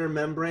inner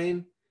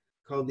membrane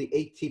called the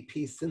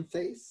ATP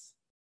synthase.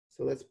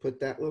 So let's put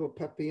that little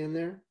puppy in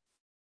there.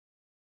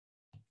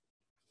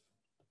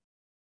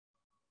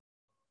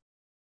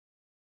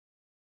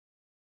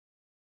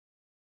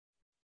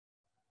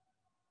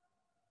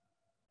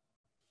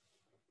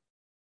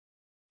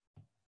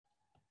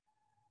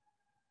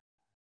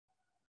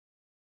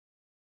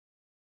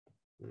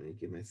 Let me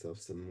give myself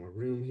some more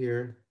room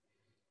here.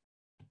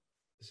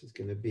 This is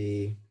going to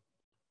be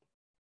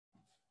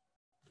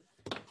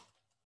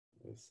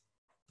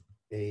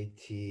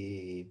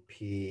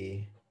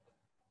ATP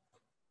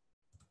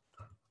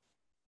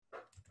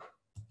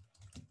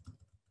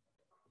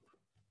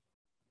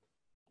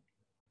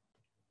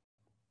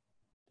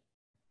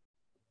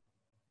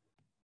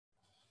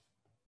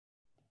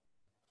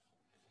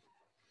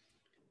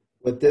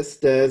What this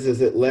does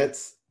is it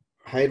lets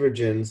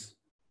hydrogens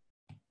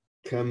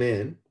come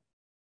in.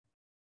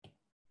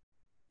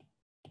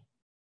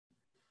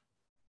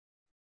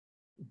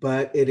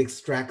 But it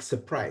extracts a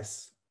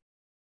price.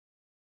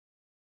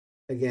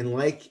 Again,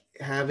 like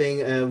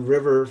having a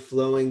river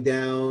flowing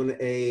down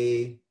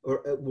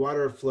or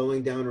water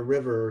flowing down a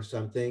river or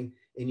something,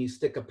 and you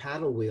stick a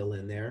paddle wheel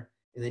in there,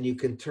 and then you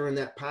can turn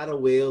that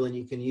paddle wheel and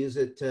you can use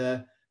it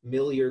to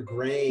mill your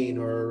grain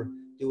or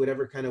do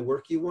whatever kind of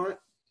work you want.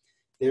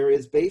 There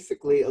is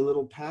basically a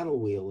little paddle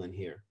wheel in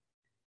here.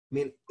 I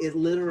mean, it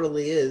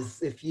literally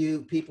is. If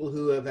you, people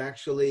who have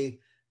actually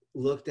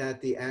looked at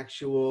the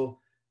actual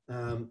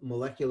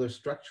molecular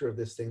structure of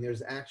this thing,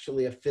 there's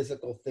actually a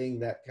physical thing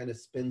that kind of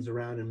spins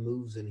around and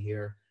moves in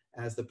here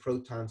as the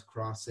protons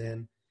cross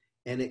in,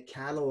 and it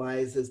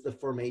catalyzes the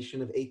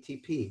formation of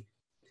ATP.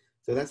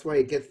 So that's why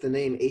it gets the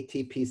name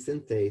ATP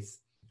synthase,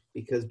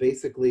 because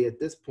basically at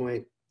this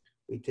point,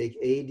 we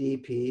take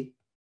ADP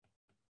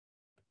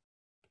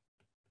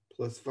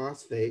plus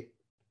phosphate,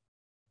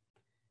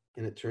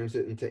 and it turns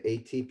it into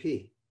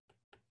ATP.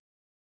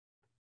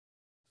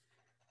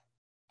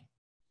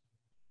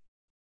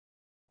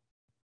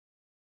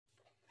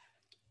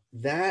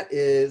 That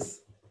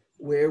is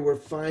where we're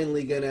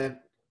finally going to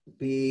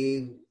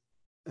be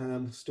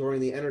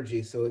storing the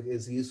energy, so it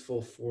is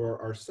useful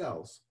for our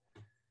cells.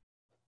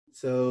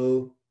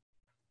 So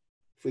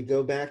if we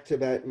go back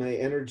to my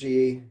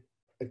energy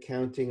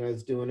accounting I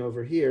was doing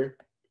over here,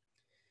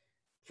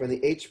 from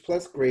the H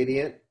plus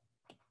gradient,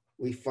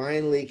 we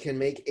finally can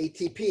make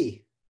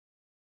ATP,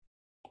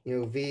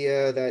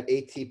 via that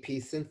ATP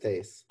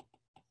synthase.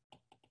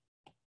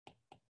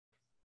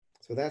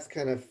 So that's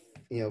kind of,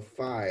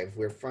 5,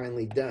 we're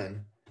finally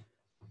done.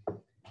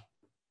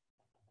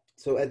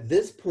 So at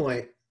this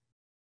point,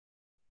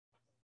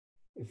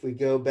 if we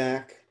go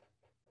back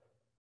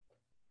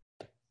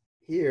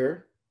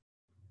here,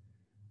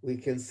 we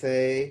can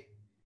say,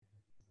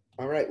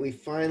 all right, we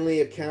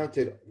finally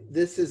accounted.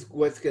 This is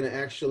what's going to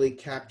actually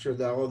capture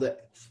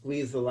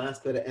squeeze the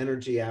last bit of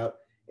energy out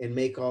and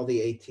make all the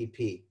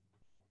ATP.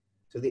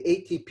 So the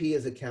ATP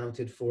is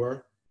accounted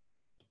for.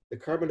 The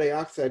carbon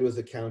dioxide was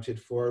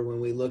accounted for when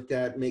we looked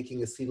at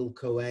making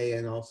acetyl-CoA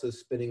and also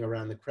spinning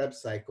around the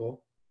Krebs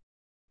cycle.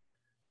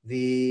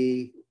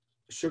 The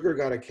sugar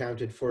got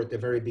accounted for at the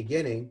very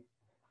beginning,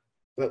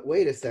 but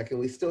wait a second,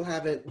 we still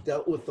haven't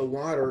dealt with the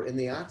water and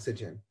the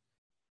oxygen.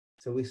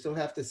 So we still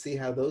have to see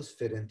how those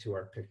fit into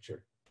our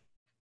picture.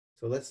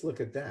 So let's look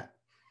at that.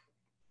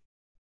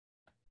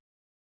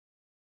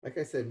 Like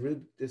I said,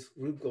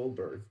 Rube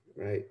Goldberg,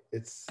 right?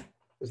 There's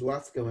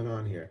lots going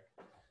on here.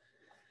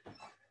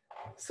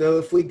 So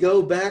if we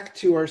go back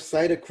to our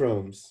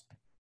cytochromes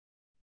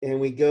and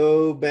we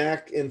go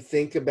back and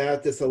think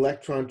about this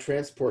electron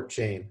transport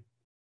chain,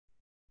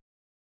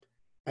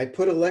 I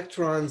put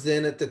electrons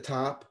in at the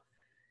top,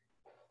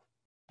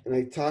 and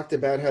I talked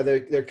about how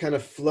they're kind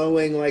of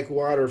flowing like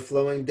water,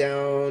 flowing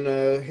down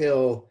a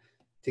hill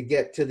to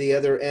get to the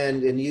other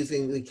end, and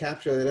we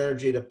capture that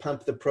energy to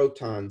pump the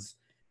protons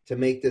to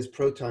make this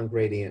proton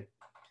gradient.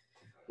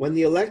 When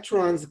the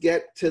electrons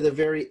get to the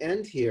very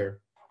end here,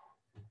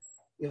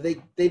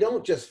 they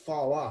don't just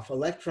fall off.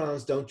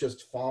 Electrons don't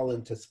just fall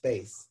into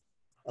space.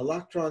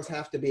 Electrons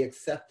have to be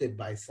accepted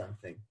by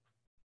something.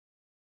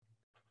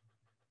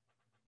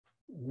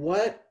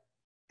 What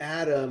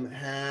atom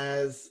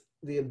has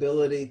the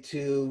ability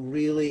to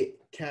really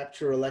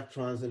capture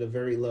electrons in a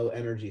very low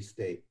energy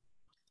state?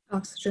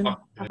 Oxygen.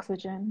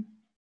 Oxygen.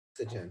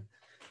 Oxygen.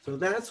 So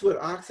that's what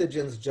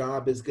oxygen's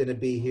job is going to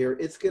be here.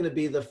 It's going to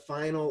be the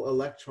final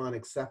electron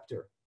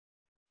acceptor.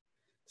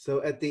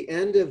 So at the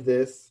end of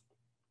this,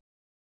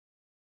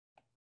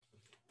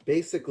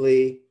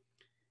 basically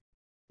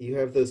you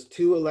have those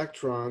 2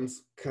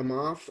 electrons come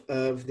off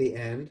of the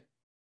end,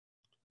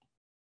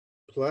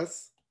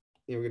 plus,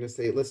 you're going to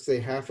say, let's say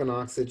half an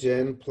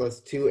oxygen plus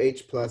 2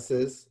 H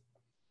pluses.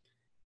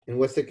 And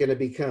what's it going to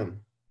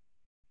become?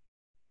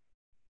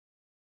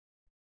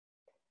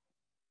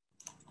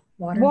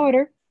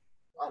 Water.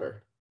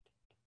 Water.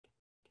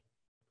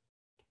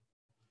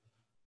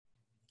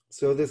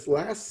 So this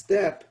last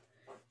step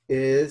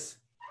is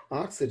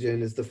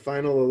oxygen is the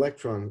final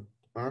electron.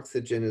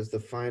 Oxygen is the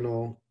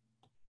final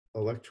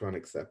electron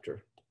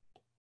acceptor.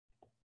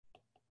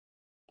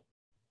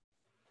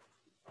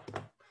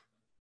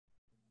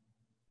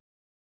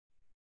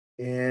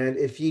 And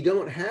if you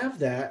don't have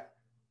that,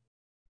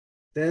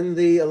 then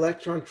the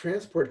electron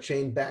transport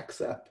chain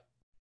backs up.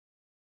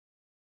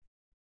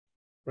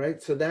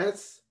 Right? So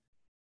that's,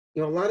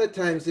 a lot of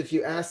times if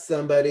you ask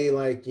somebody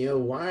like,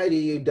 why do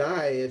you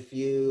die if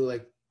you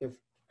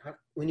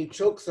when you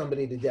choke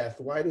somebody to death,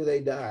 why do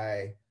they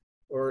die?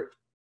 Or,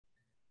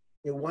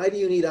 why do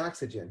you need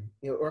oxygen?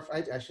 Or if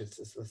I should,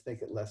 let's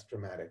make it less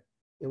dramatic.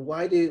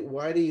 Why do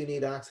you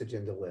need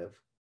oxygen to live?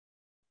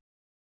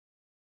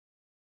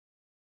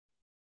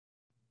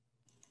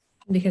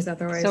 Because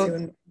otherwise So it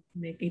wouldn't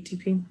make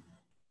ATP.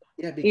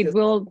 Yeah,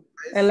 because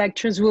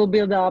electrons will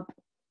build up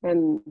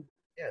and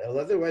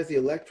otherwise the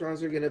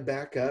electrons are going to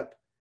back up.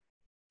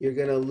 You're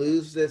going to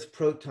lose this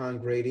proton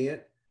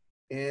gradient,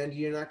 and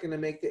you're not going to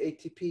make the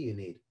ATP you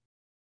need.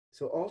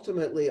 So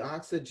ultimately,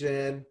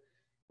 oxygen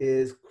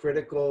is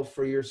critical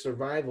for your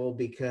survival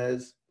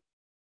because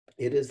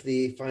it is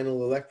the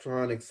final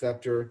electron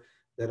acceptor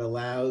that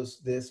allows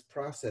this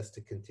process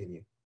to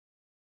continue.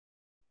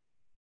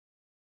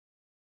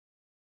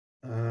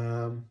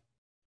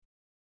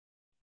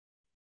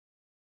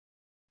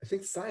 I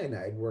think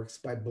cyanide works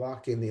by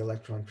blocking the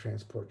electron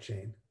transport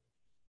chain.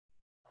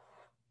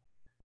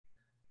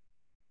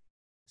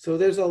 So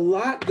there's a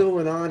lot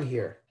going on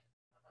here.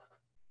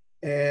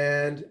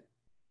 And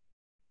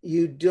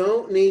you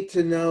don't need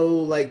to know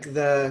like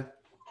the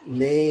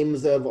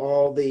names of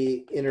all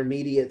the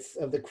intermediates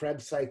of the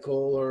Krebs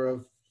cycle or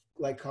of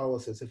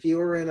glycolysis. If you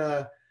were in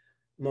a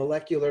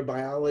molecular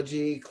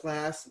biology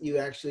class, you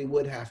actually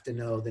would have to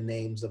know the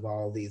names of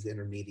all these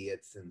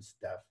intermediates and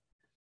stuff.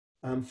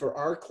 For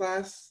our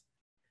class,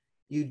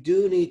 you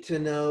do need to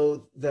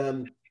know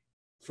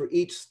for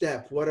each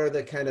step, what are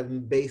the kind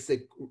of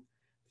basic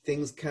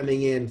things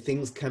coming in,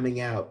 things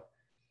coming out.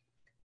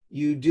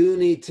 You do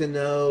need to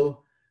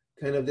know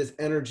kind of this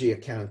energy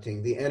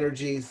accounting. The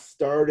energy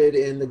started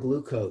in the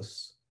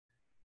glucose,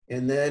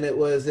 and then it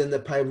was in the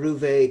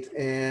pyruvate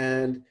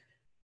and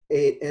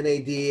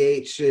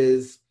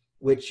NADHs,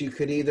 which you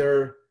could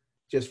either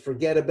just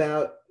forget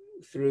about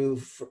if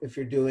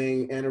you're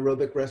doing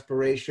anaerobic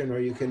respiration, or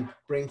you can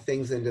bring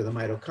things into the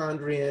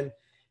mitochondrion,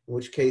 in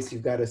which case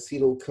you've got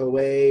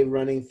acetyl-CoA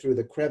running through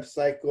the Krebs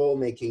cycle,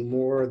 making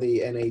more of the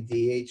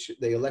NADH,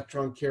 the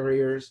electron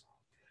carriers.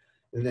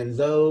 And then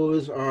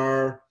those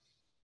are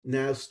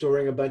now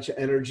storing a bunch of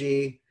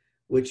energy,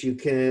 which you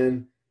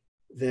can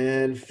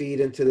then feed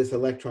into this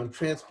electron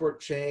transport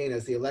chain.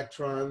 As the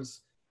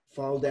electrons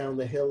fall down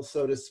the hill,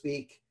 so to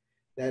speak,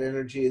 that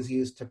energy is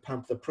used to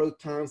pump the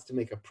protons to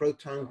make a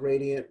proton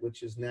gradient,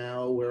 which is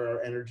now where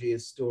our energy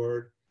is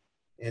stored.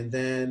 And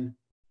then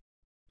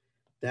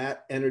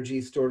that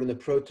energy stored in the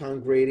proton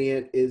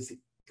gradient is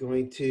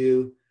going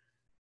to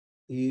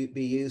be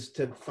used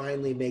to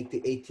finally make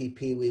the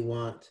ATP we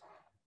want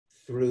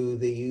through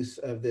the use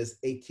of this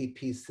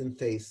ATP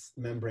synthase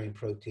membrane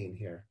protein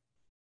here.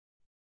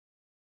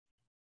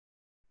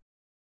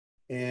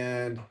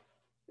 And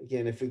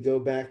again, if we go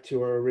back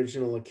to our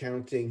original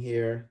accounting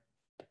here,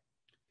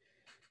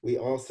 we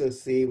also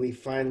see we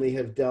finally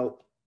have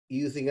dealt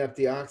using up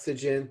the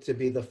oxygen to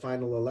be the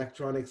final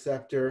electron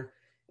acceptor.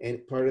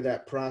 And part of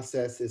that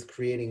process is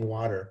creating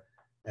water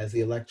as the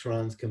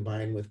electrons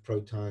combine with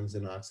protons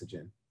and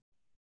oxygen.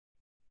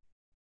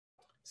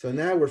 So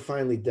now we're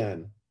finally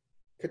done.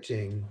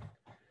 Ka-ching.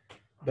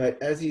 But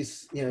as you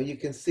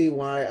can see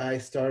why I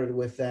started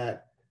with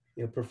that,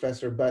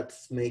 Professor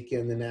Butts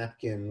making the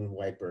napkin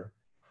wiper,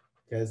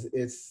 because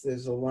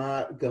there's a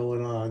lot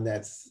going on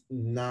that's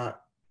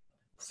not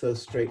so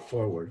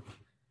straightforward.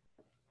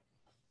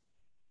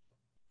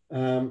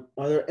 Are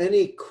there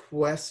any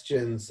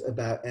questions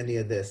about any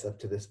of this up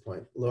to this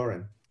point?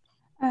 Lauren?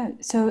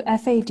 So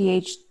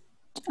FADH,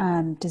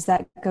 does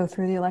that go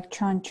through the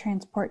electron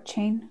transport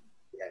chain?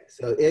 Yeah,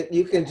 so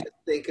you can just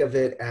think of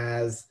it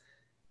as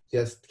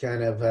just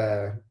kind of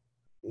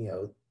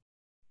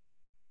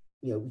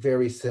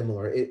very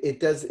similar.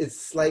 It's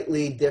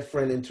slightly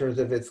different in terms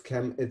of its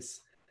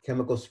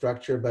chemical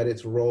structure, but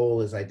its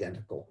role is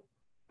identical.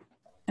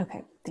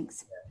 Okay,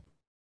 thanks.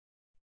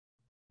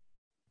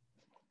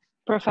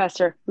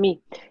 Professor,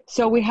 me.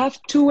 So we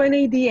have 2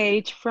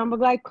 NADH from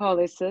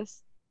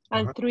glycolysis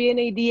and 3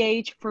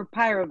 NADH for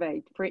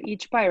pyruvate, for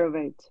each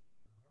pyruvate.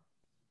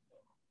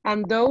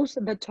 And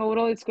the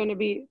total is going to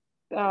be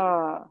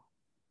the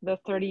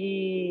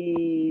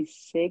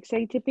 36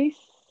 ATPs.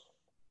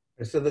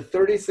 So the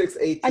 36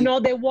 ATP. No,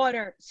 the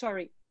water,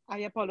 sorry. I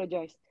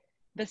apologize.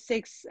 The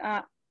 6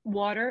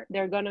 water,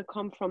 they're gonna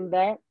come from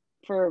there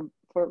from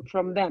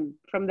them,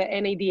 from the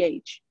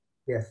NADH.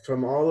 Yes,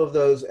 from all of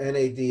those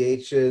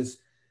NADHs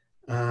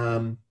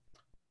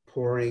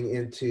pouring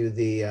into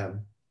the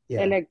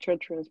yeah.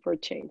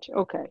 Electrotransport change.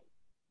 Okay.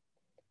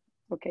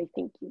 Okay,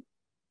 thank you.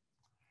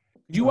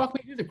 Could you walk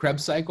me through the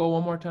Krebs cycle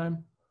one more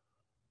time?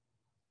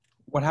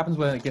 What happens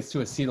when it gets to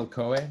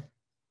acetyl-CoA?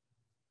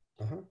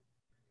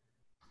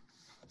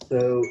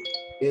 So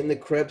in the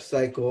Krebs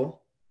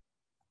cycle,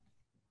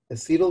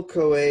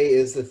 acetyl-CoA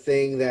is the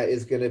thing that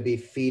is going to be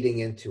feeding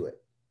into it.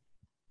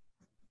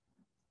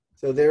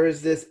 So there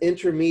is this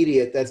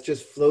intermediate that's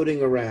just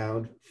floating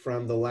around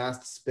from the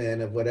last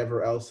spin of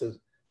whatever else is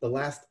the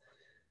last,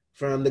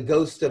 from the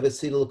ghost of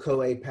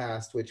acetyl-CoA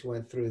past, which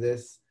went through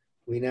this.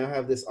 We now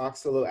have this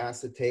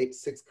oxaloacetate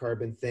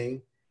 6-carbon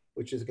thing,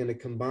 which is going to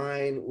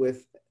combine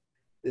with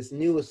this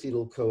new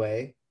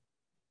acetyl-CoA.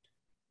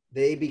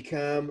 They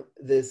become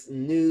this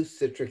new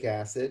citric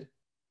acid.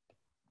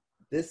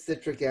 This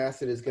citric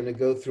acid is going to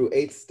go through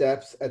 8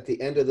 steps. At the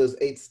end of those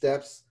 8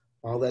 steps,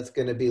 all that's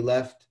going to be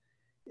left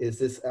is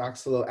this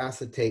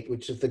oxaloacetate,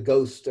 which is the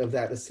ghost of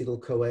that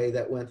acetyl-CoA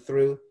that went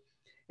through.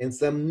 And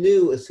some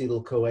new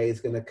acetyl-CoA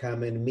is going to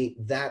come and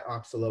meet that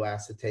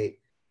oxaloacetate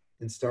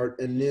and start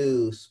a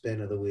new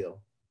spin of the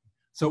wheel.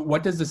 So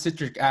what does the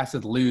citric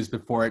acid lose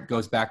before it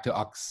goes back to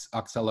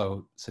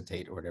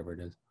oxaloacetate or whatever it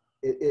is?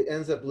 It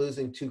ends up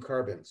losing 2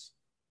 carbons.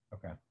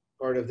 Okay.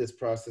 Part of this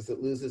process, it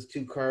loses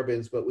 2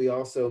 carbons, but we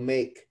also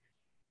make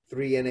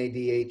 3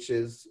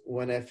 NADHs,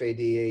 1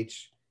 FADH,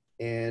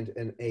 and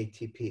an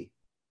ATP.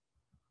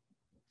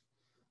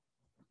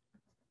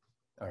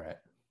 All right.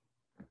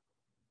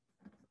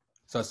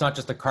 So it's not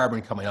just the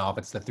carbon coming off,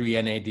 it's the 3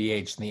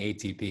 NADH and the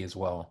ATP as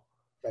well.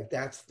 Like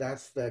that's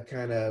the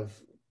kind of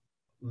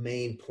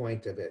main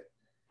point of it.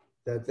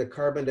 The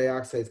carbon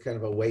dioxide is kind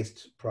of a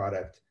waste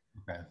product.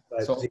 Okay.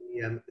 But So,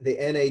 the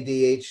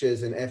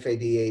NADHs and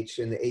FADH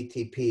and the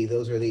ATP,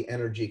 those are the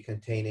energy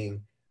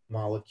containing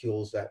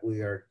molecules that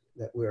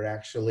we're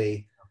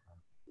actually,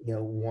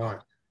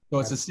 want. so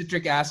it's the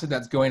citric acid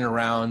that's going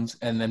around,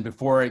 and then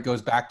before it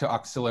goes back to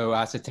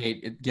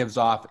oxaloacetate, it gives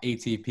off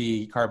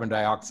ATP, carbon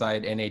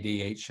dioxide,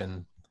 NADH,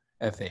 and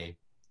FA.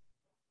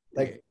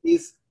 Like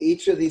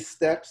each of these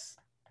steps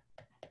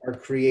are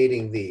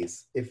creating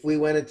these. If we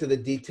went into the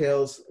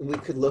details, we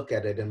could look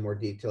at it in more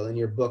detail. In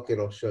your book,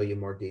 it'll show you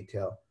more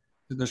detail.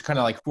 So there's kind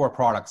of like 4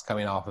 products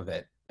coming off of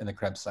it in the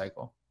Krebs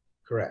cycle.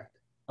 Correct.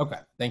 Okay,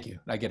 thank you.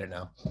 I get it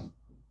now.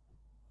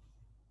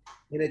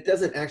 And it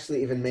doesn't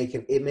actually even make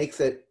it, it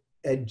makes it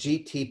a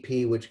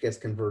GTP, which gets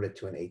converted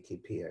to an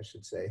ATP, I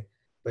should say.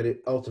 But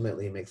it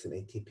ultimately makes an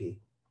ATP.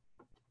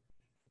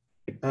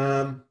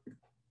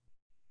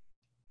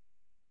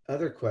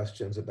 Other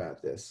questions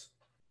about this?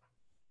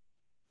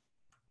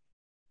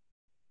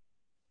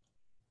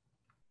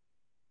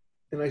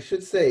 And I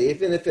should say,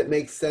 even if it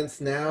makes sense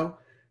now,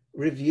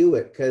 review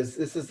it, because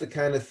this is the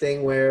kind of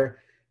thing where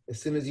as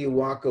soon as you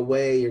walk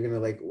away, you're going to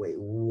like, wait,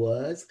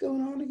 what's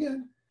going on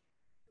again?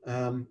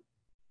 Because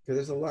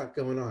there's a lot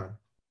going on.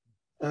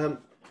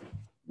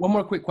 One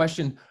more quick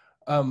question.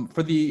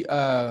 For the,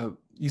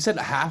 you said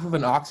half of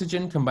an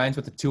oxygen combines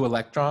with the 2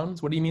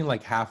 electrons. What do you mean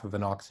like half of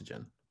an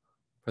oxygen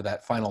for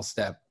that final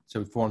step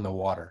to form the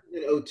water?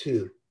 An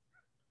O2.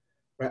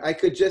 Right? I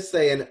could just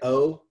say an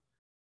O,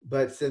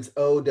 but since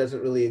O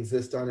doesn't really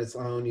exist on its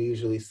own, you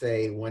usually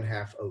say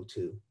 1/2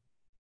 O2.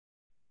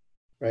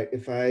 Right?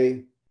 If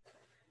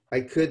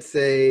I could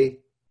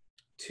say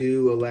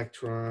 2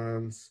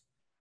 electrons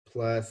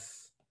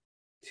plus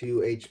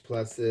 2 H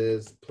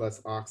pluses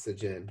plus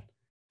oxygen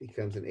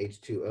becomes an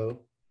H2O.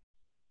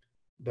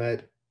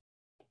 But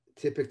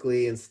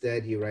typically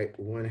instead you write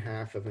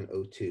 1/2 of an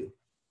O2.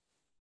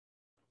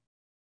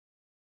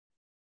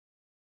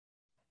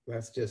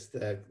 That's just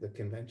the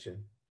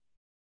convention.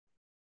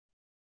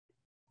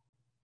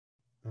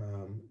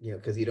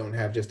 Because you don't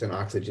have just an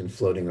oxygen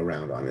floating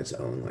around on its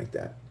own like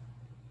that.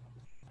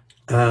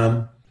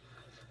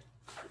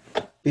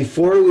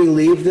 Before we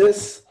leave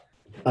this,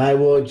 I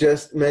will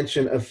just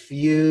mention a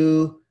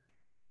few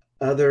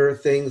other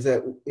things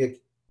that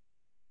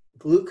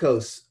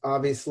glucose,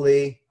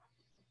 obviously,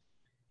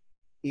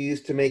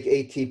 used to make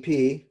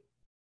ATP.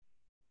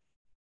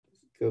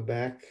 Go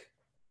back.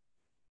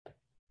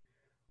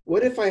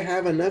 What if I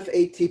have enough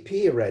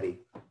ATP already?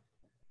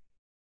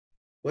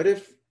 What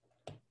if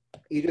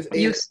you just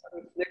ate a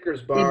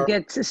Snickers bar? It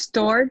gets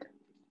stored.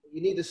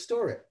 You need to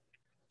store it,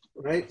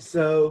 right?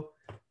 So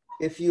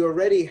if you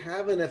already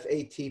have enough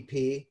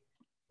ATP,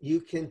 you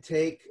can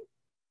take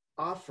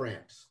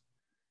off-ramps.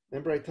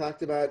 Remember I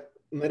talked about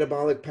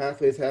metabolic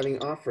pathways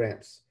having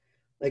off-ramps.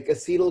 Like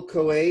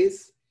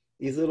acetyl-CoAs,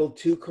 these little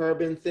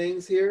 2-carbon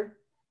things here.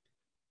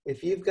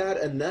 If you've got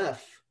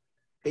enough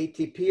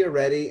ATP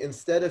already,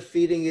 instead of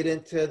feeding it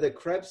into the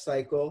Krebs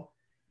cycle,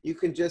 you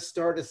can just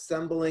start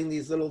assembling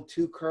these little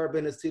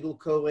 2-carbon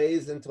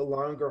acetyl-CoAs into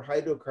longer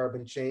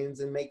hydrocarbon chains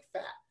and make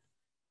fat.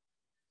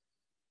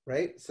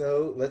 Right?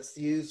 So let's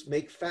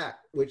make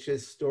fat, which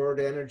is stored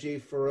energy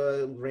for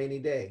a rainy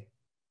day.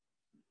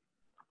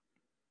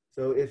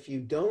 So if you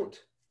don't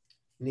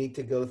need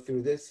to go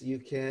through this, you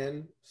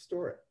can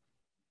store it.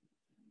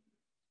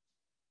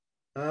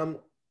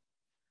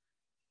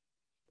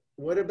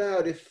 What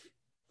about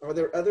are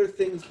there other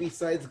things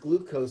besides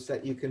glucose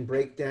that you can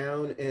break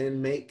down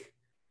and make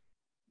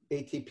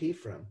ATP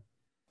from?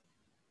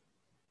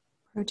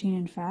 Protein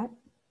and fat.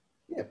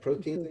 Yeah,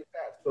 proteins and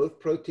fats. Both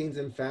proteins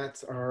and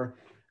fats are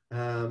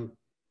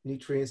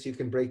nutrients you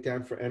can break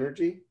down for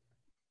energy.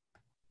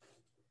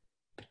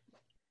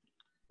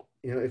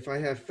 You know, if I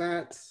have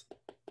fats,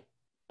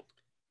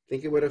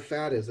 think of what a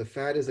fat is. A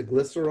fat is a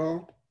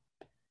glycerol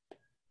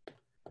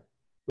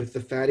with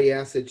the fatty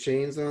acid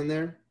chains on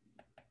there.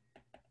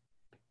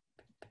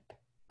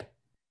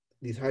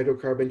 These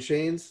hydrocarbon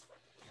chains.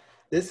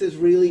 This is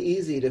really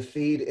easy to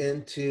feed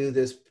into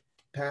this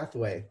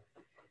pathway.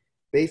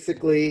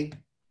 Basically,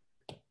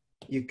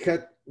 you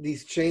cut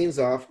these chains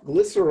off.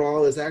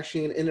 Glycerol is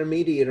actually an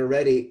intermediate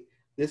already.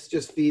 This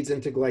just feeds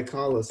into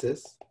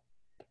glycolysis.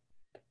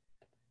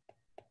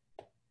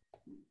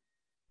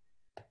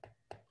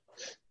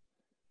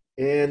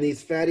 And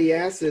these fatty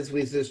acids,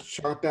 we just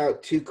chop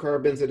out 2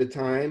 carbons at a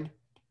time,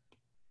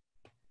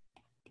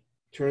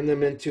 turn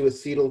them into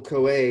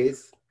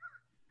acetyl-CoAs,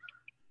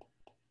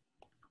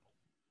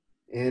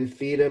 and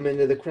feed them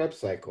into the Krebs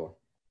cycle.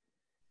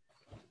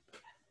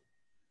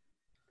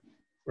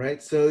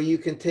 Right? So you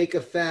can take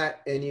a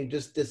fat and you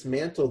just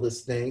dismantle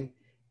this thing,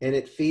 and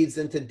it feeds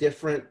into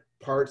different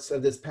parts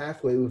of this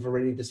pathway we've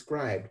already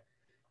described.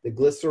 The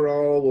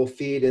glycerol will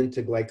feed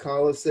into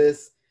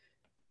glycolysis.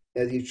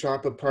 As you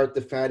chop apart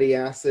the fatty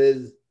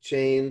acid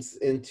chains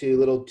into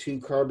little 2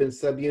 carbon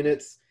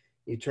subunits,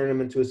 you turn them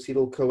into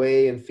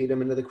acetyl-CoA and feed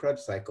them into the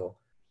Krebs cycle.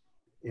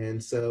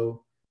 And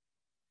so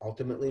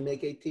ultimately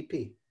make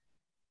ATP,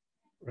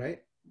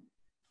 right?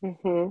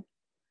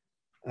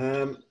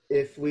 Mm-hmm.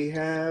 If we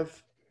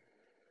have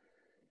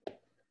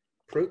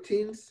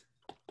proteins,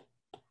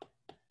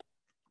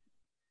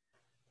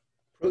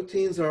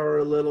 proteins are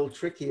a little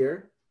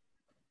trickier.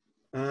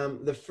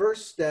 The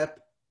first step,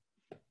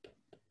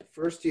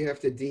 first you have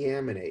to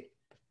deaminate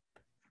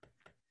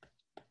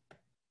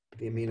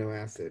the amino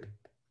acid.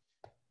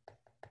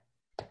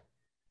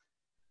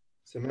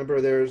 So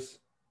remember there's,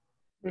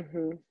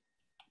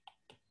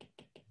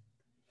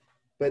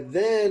 but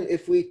then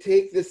if we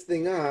take this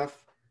thing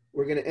off,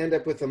 we're going to end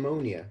up with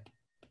ammonia,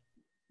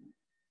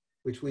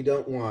 which we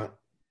don't want,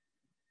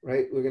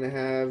 right? We're going to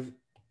have,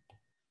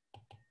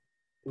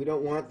 we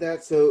don't want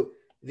that. So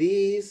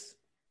these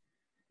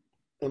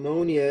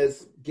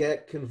ammonias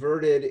get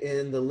converted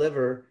in the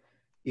liver.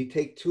 You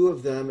take 2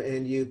 of them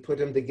and you put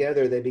them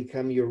together, they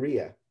become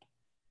urea.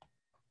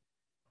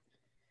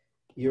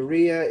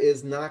 Urea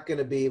is not going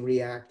to be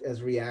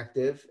as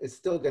reactive. It's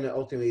still going to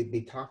ultimately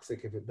be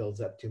toxic if it builds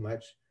up too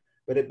much,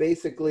 but it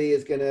basically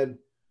is going to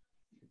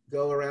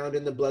go around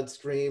in the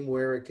bloodstream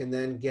where it can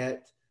then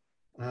get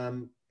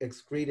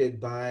excreted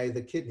by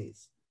the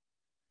kidneys.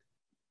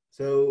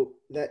 So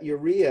that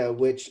urea,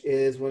 which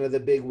is one of the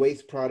big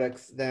waste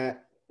products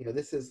that, you know,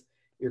 this is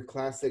your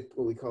classic,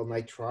 what we call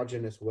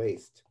nitrogenous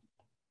waste.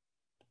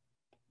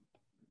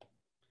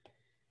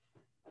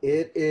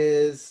 It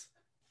is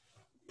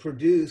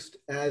produced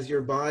as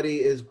your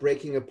body is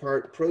breaking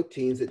apart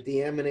proteins. It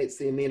deaminates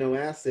the amino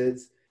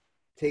acids,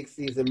 takes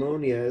these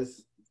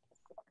ammonias,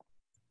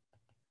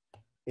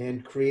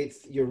 and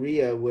creates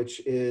urea,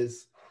 which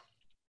is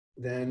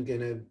then going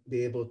to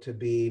be able to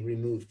be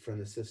removed from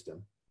the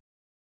system.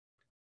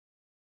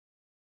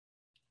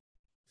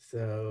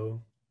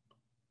 So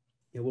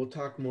yeah, we'll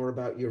talk more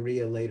about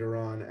urea later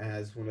on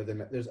as one of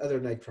the, there's other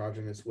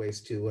nitrogenous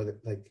waste too, whether,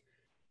 like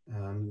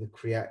the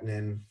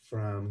creatinine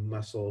from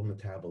muscle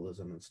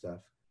metabolism and stuff.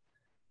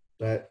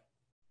 But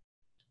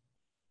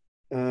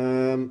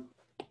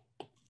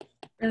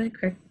really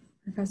quick,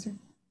 Professor.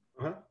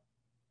 Uh-huh.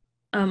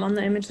 On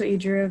the image that you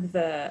drew of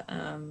the,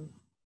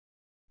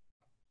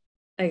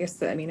 I guess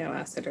the amino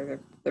acid or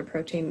the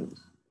protein,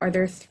 are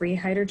there 3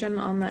 hydrogen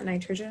on that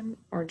nitrogen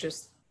or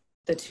just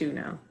the 2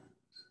 now?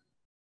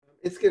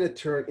 It's going to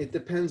turn, it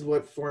depends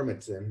what form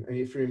it's in. I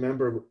mean, if you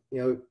remember,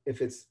 you know,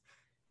 if it's,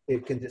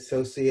 it can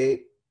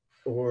dissociate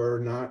or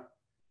not.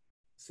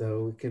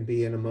 So it can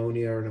be an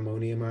ammonia or an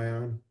ammonium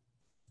ion.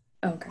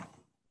 Okay.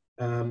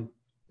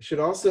 Should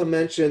also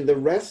mention the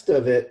rest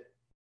of it.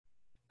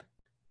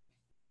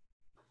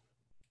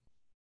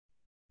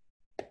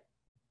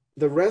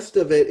 The rest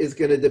of it is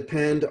going to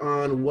depend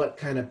on what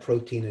kind of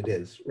protein it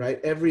is, right?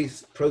 Every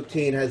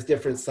protein has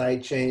different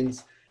side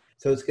chains.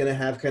 So it's going to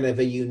have kind of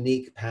a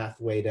unique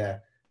pathway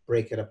to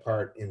break it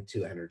apart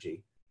into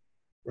energy,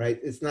 right?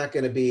 It's not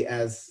going to be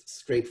as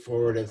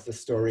straightforward as the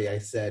story I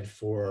said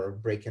for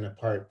breaking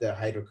apart the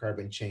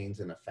hydrocarbon chains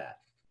in a fat.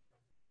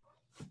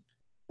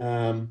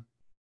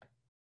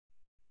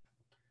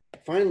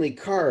 Finally,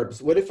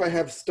 carbs. What if I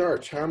have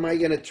starch? How am I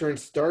going to turn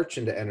starch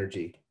into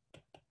energy?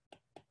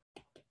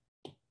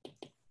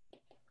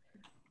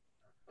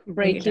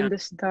 Breaking the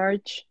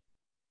starch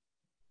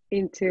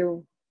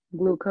into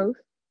glucose.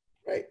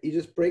 Right, you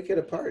just break it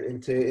apart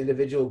into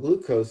individual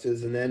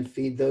glucoses and then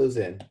feed those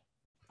in,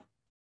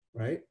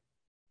 right?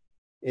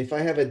 If I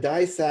have a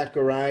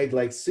disaccharide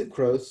like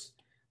sucrose,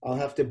 I'll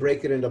have to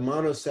break it into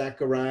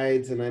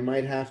monosaccharides, and I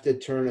might have to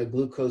turn a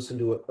glucose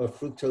into a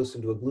fructose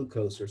into a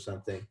glucose or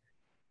something.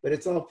 But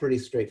it's all pretty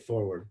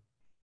straightforward.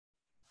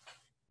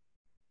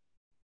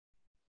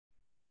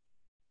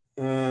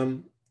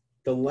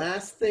 The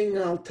last thing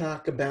I'll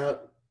talk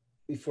about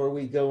before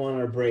we go on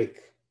our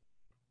break.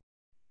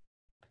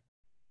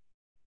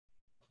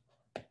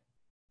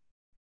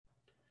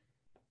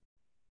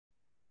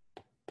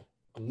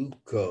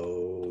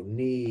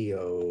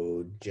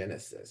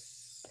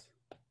 Gluconeogenesis,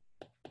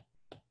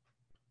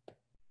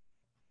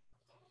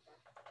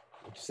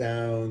 which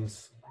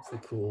sounds, it's a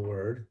cool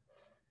word.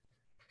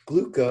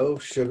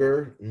 Gluco,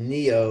 sugar,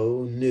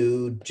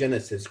 new,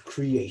 genesis,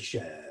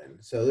 creation.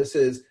 So this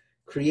is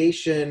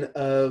creation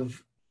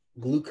of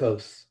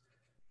glucose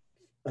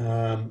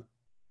from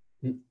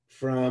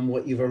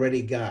what you've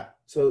already got.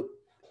 So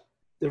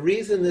the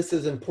reason this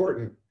is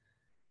important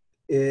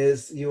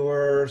is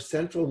your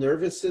central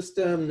nervous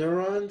system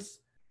neurons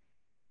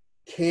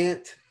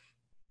can't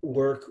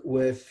work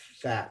with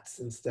fats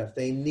and stuff.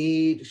 They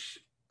need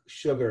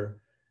sugar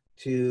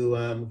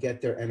to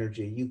get their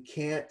energy. You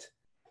can't,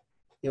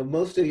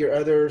 most of your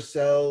other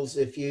cells,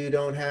 if you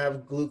don't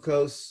have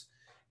glucose,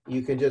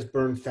 you can just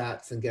burn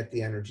fats and get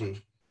the energy.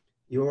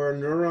 Your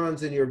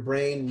neurons in your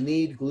brain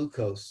need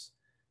glucose.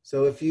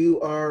 So if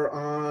you are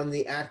on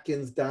the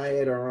Atkins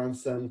diet or on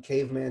some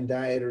caveman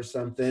diet or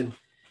something,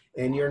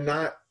 and you're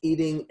not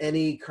eating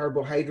any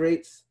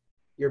carbohydrates,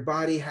 your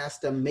body has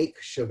to make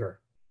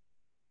sugar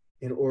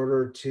in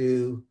order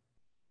to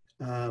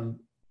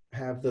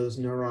have those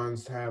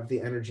neurons have the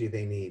energy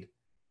they need.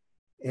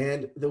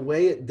 And the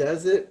way it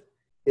does it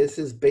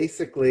is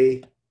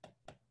basically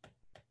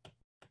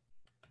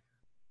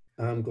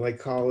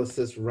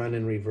glycolysis run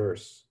in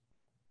reverse.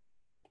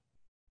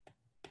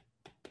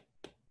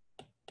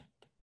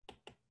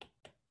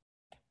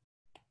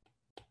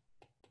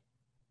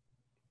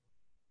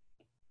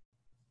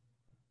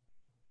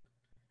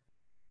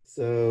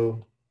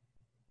 So,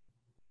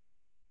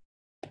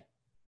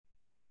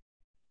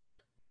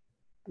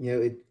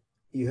 you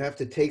have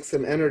to take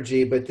some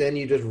energy, but then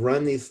you just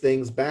run these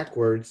things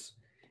backwards,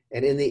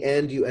 and in the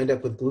end, you end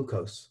up with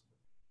glucose.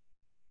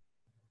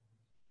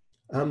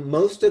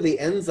 Most of the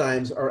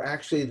enzymes are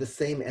actually the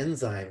same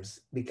enzymes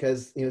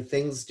because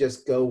things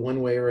just go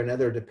one way or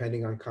another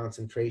depending on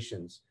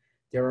concentrations.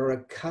 There are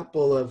a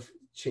couple of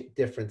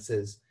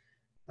differences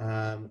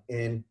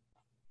in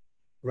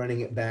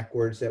running it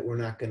backwards that we're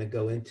not going to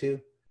go into.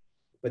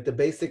 But the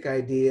basic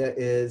idea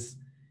is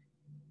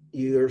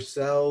your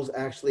cells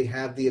actually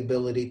have the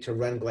ability to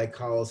run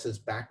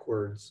glycolysis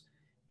backwards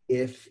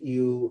if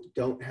you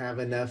don't have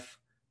enough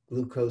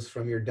glucose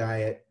from your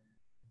diet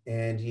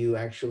and you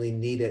actually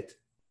need it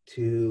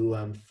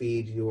to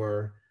feed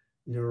your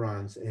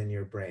neurons in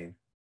your brain.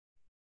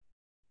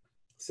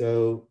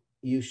 So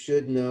you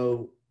should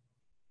know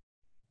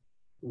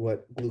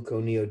what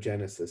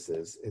gluconeogenesis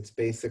is. It's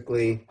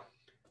basically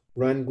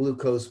run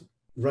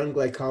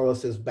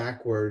glycolysis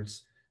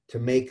backwards to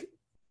make,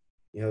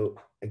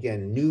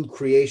 again, new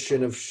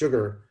creation of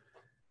sugar,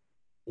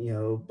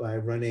 by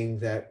running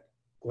that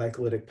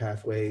glycolytic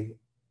pathway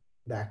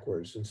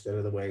backwards instead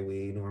of the way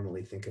we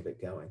normally think of it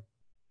going.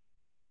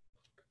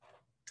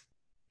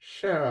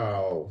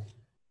 So,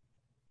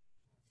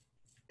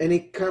 any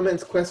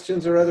comments,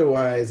 questions, or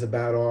otherwise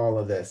about all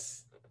of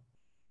this?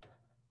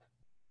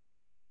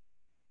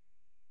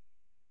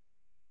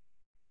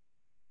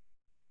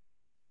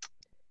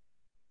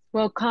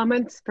 Well,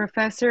 comments,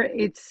 Professor.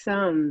 It's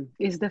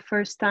the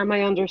first time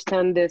I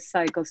understand this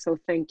cycle, so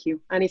thank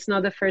you. And it's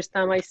not the first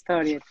time I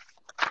studied.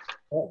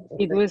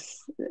 It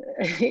was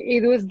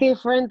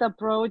different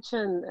approach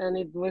and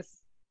it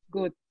was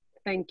good.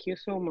 Thank you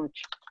so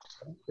much.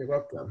 You're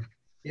welcome.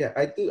 Yeah,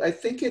 I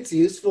think it's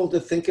useful to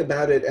think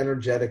about it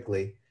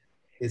energetically.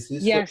 It's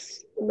useful.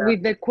 Yes,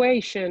 with the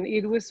equation,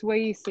 it was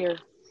way easier.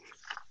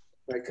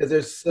 Right, because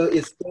it's so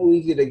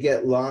easy to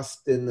get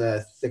lost in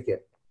the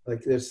thicket.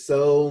 Like there's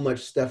so much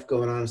stuff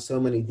going on, so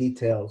many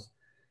details.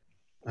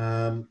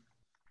 And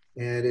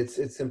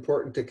it's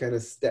important to kind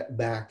of step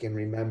back and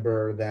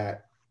remember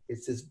that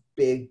it's this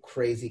big,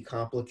 crazy,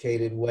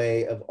 complicated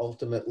way of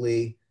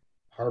ultimately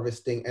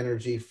harvesting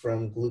energy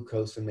from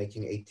glucose and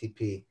making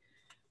ATP,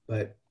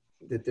 but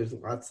that there's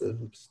lots of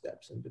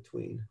steps in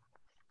between.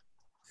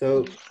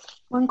 So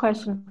one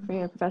question for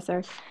you,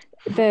 Professor.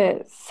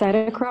 The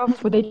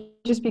cytochromes, would they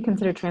just be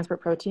considered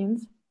transport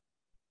proteins?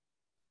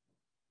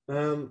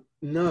 No,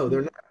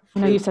 they're not. I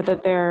know you said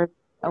that they're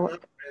not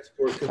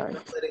transport,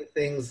 because letting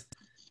things,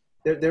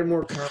 they're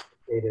more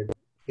complicated.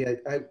 Yeah,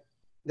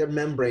 they're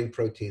membrane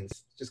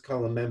proteins. Just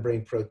call them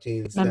membrane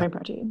proteins. Membrane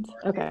proteins.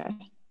 Okay.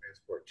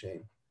 Transport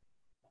chain.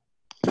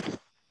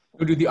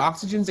 So do the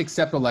oxygens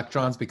accept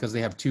electrons because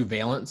they have two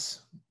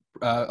valence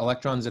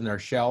electrons in their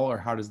shell, or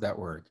how does that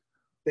work?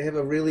 They have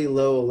a really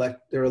low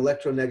their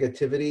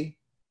electronegativity,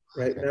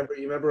 right?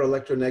 Okay. You remember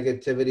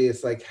electronegativity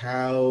is like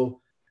how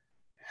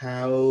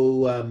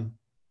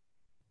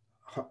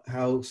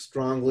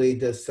strongly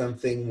does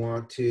something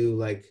want to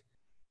like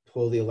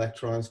pull the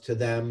electrons to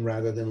them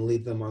rather than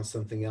leave them on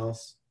something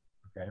else.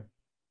 Okay.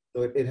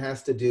 So it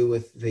has to do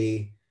with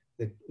the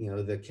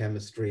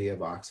chemistry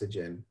of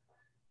oxygen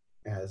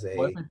as a.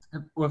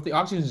 Well, if the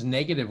oxygen is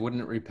negative,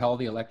 wouldn't it repel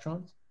the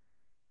electrons?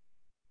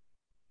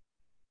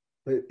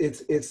 But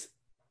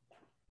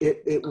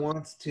it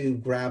wants to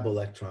grab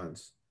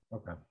electrons.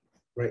 Okay.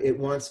 Right. It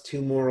wants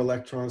 2 more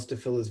electrons to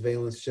fill its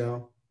valence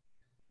shell,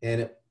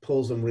 and it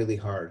pulls them really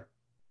hard.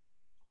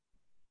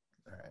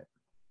 All right.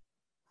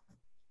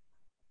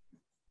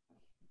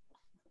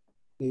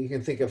 You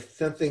can think of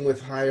something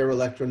with higher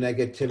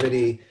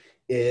electronegativity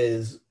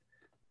is,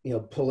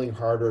 pulling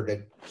harder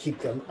to keep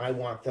them. I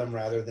want them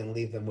rather than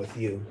leave them with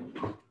you.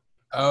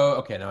 Oh,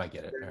 okay. Now I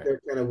get it. All right.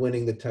 They're kind of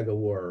winning the tug of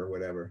war or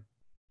whatever.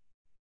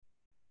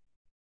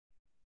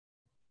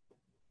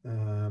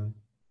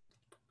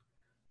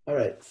 All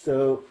right,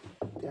 so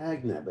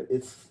dagnabbit,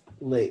 it's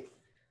late.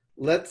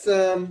 Let's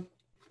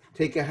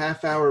take a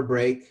half-hour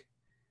break.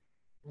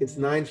 It's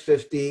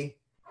 9:50.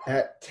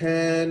 At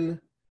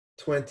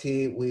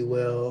 10:20, we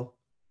will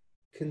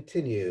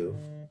continue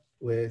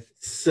with.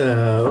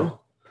 So,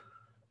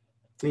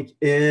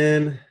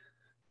 in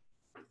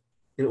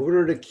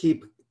order to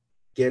keep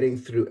getting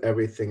through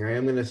everything,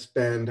 I'm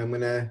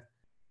going to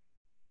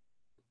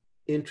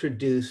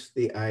introduce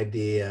the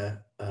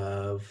idea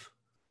of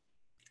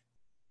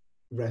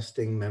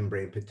resting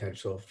membrane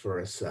potential for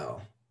a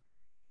cell.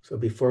 So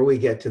before we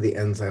get to the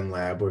enzyme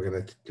lab, we're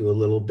going to do a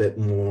little bit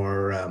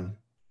more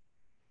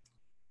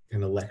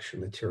kind of lecture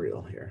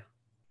material here.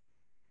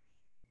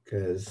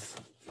 Because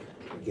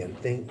again,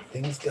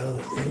 things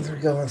are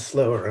going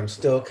slower. I'm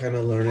still kind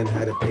of learning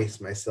how to pace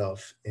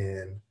myself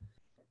in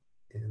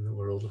the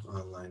world of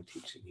online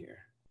teaching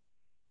here.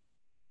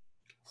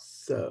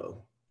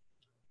 So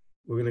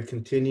we're going to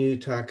continue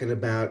talking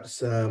about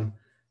some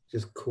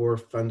just core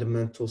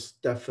fundamental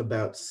stuff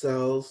about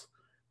cells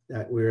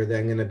that we're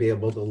then going to be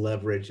able to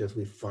leverage as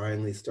we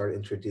finally start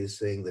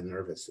introducing the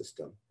nervous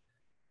system.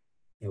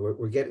 And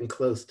we're getting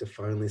close to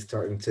finally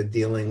starting to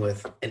dealing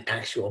with an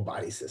actual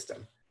body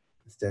system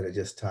instead of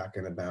just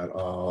talking about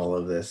all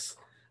of this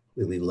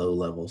really low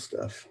level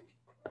stuff.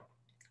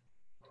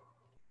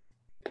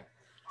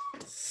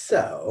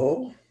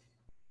 So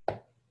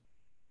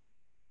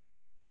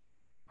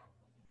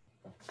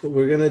what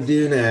we're going to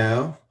do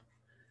now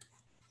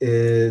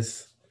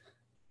is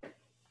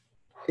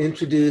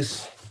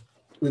introduce,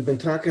 we've been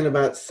talking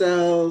about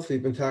cells,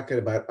 we've been talking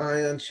about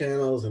ion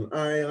channels and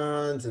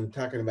ions and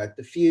talking about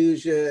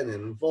diffusion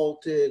and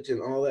voltage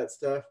and all that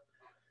stuff.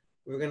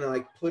 We're going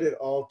to put it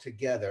all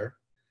together.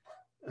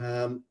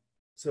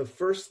 So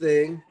first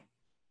thing,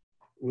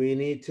 we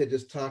need to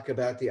just talk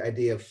about the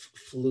idea of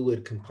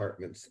fluid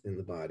compartments in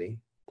the body.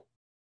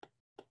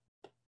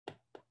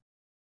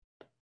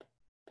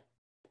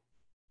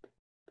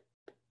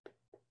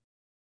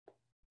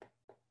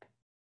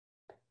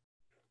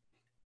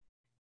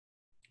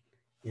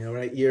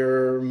 Right,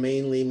 you're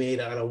mainly made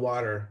out of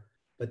water,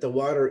 but the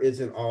water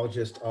isn't all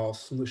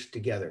smooshed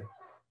together.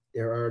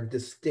 There are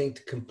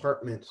distinct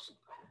compartments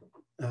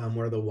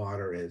where the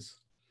water is.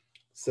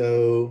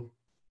 So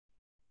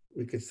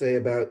we could say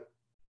about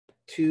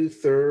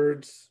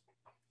 2/3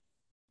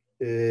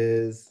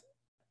 is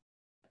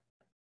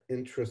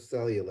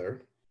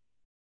intracellular.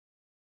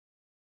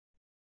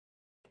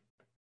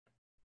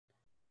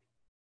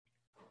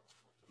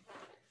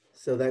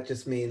 So that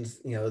just means,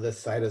 the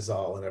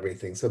cytosol and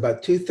everything. So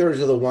about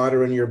 2/3 of the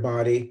water in your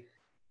body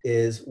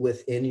is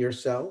within your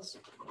cells.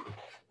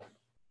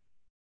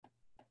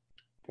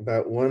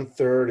 About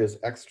 1/3 is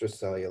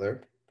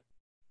extracellular.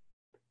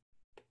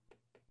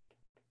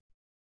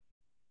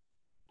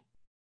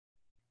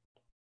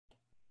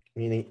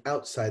 Meaning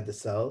outside the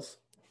cells.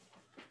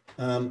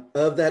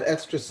 Of that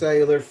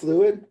extracellular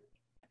fluid,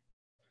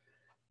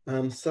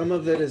 some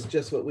of it is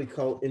just what we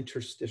call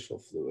interstitial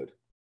fluid.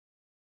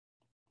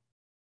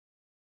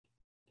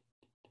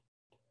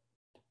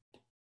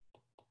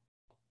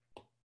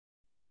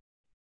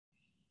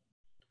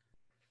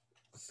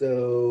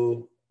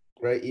 So,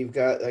 right, you've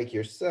got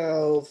your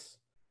cells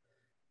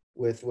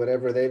with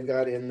whatever they've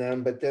got in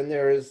them, but then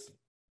there is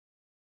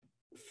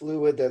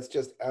fluid that's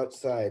just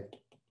outside,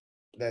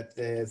 that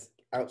is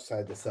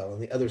outside the cell on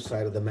the other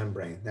side of the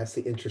membrane. That's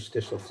the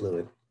interstitial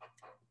fluid.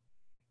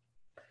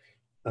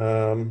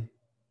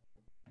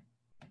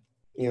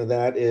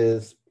 That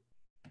is,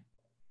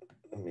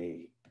 let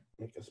me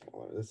make it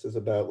smaller. This is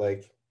about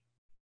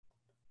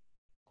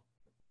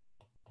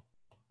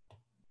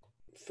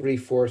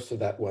 3/4 of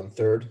that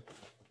 1/3.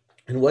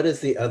 And what is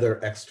the other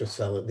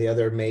extracellular, the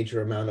other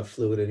major amount of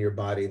fluid in your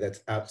body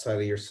that's outside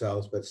of your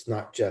cells, but it's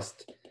not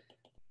just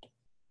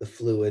the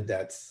fluid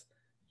that's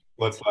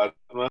blood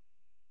plasma?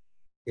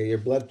 Yeah, your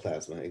blood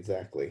plasma,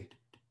 exactly.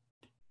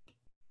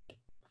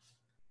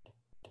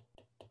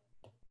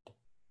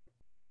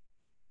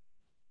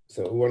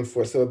 So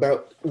 1/4, so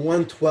about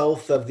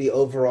 1/12 of the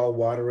overall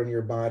water in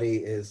your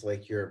body is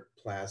your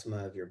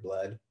plasma of your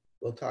blood.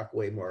 We'll talk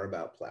way more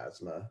about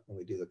plasma when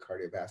we do the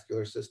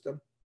cardiovascular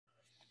system.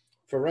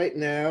 For right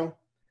now,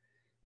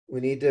 we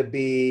need to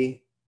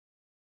be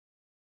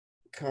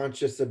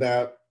conscious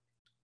about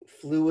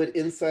fluid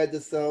inside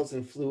the cells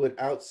and fluid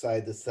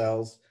outside the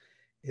cells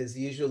is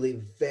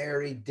usually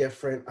very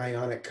different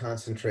ionic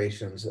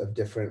concentrations of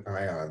different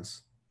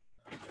ions.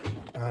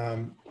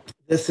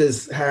 This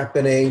is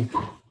happening.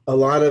 A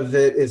lot of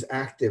it is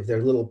active. There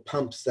are little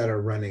pumps that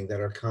are running that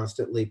are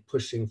constantly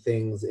pushing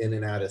things in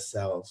and out of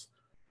cells.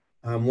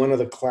 One of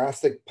the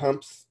classic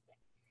pumps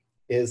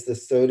is the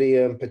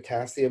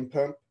sodium-potassium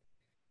pump.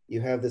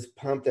 You have this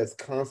pump that's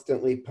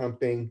constantly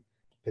pumping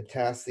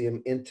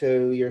potassium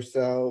into your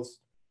cells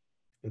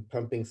and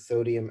pumping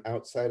sodium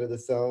outside of the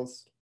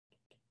cells.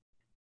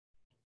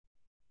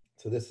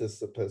 So this is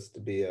supposed to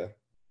be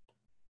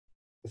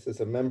this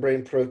is a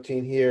membrane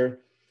protein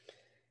here,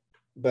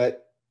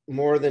 but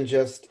more than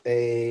just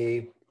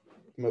a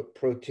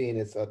protein,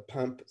 it's a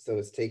pump. So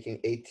it's taking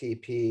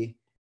ATP,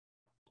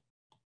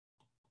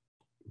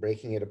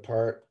 breaking it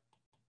apart.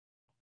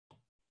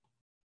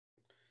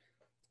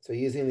 So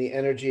using the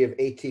energy of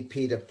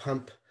ATP to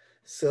pump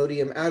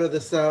sodium out of the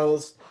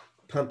cells,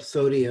 pump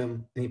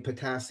sodium and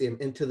potassium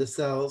into the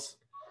cells.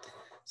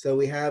 So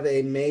we have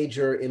a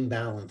major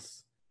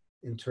imbalance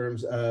in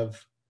terms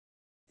of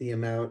the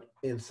amount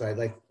inside.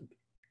 Like,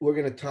 we're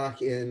going to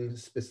talk in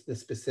the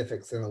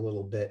specifics in a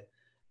little bit.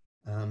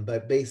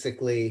 But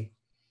basically,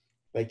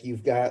 like,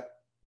 you've got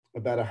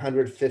about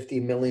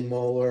 150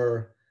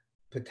 millimolar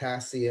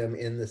potassium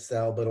in the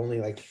cell, but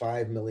only like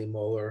 5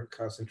 millimolar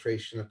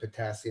concentration of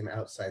potassium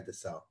outside the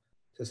cell.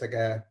 So it's like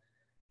a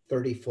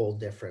 30-fold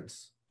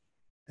difference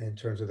in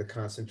terms of the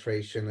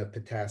concentration of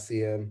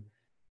potassium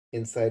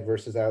inside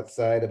versus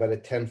outside, about a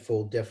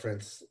 10-fold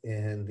difference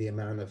in the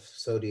amount of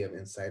sodium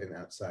inside and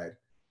outside.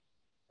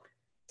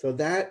 So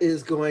that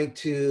is going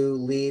to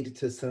lead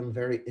to some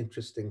very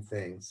interesting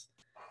things.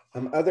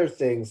 Other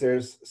things,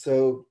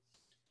 so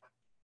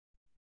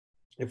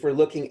if we're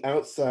looking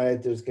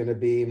outside, there's going to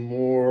be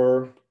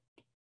more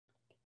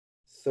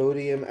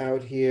sodium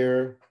out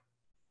here.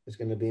 There's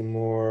going to be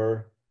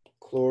more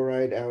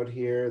chloride out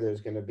here.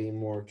 There's going to be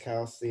more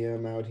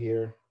calcium out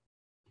here.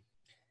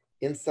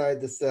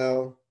 Inside the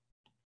cell,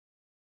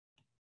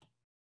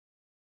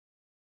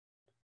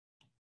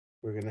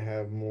 we're going to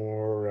have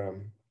more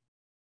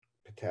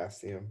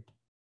potassium.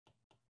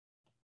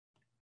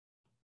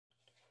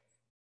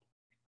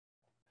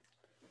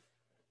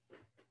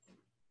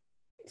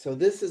 So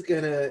this is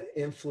going to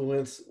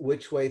influence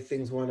which way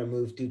things want to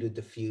move due to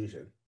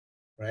diffusion,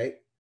 right?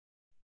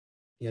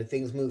 You know,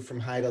 things move from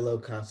high to low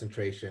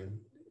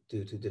concentration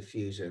due to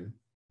diffusion.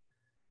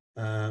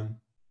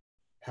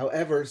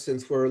 However,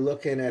 since we're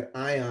looking at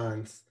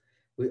ions,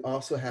 we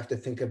also have to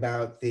think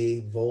about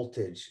the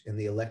voltage in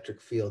the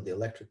electric field, the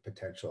electric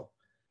potential.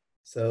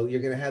 So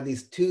you're going to have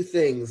these two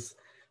things,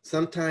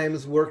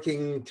 sometimes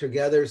working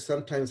together,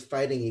 sometimes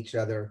fighting each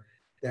other,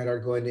 that are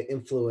going to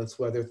influence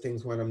whether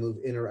things want to move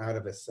in or out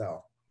of a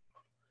cell.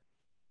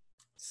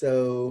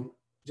 So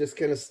just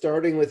kind of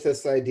starting with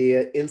this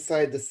idea,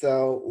 inside the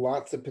cell,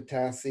 lots of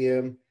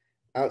potassium,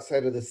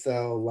 outside of the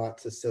cell,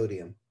 lots of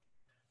sodium.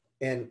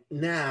 And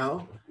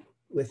now,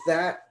 with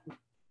that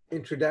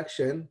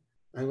introduction,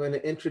 I'm going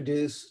to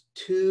introduce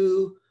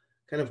two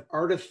kind of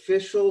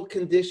artificial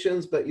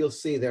conditions, but you'll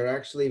see they're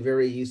actually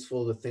very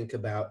useful to think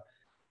about.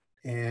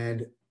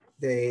 And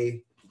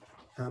they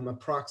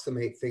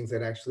approximate things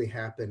that actually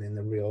happen in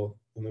the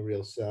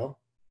real cell.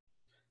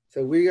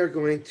 So we are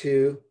going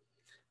to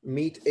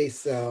meet a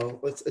cell.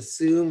 Let's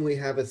assume we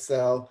have a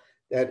cell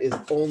that is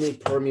only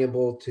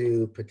permeable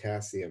to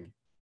potassium.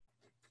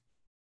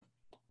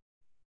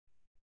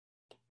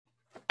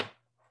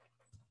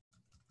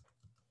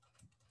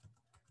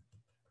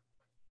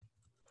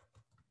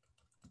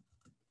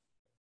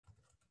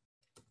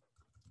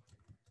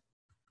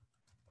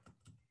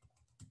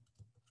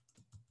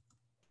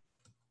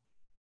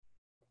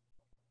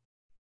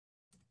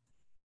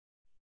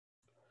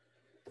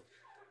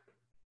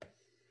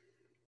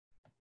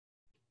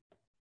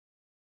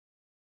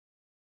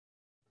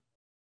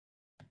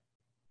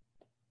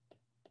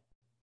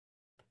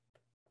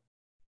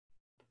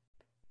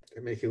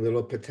 They're making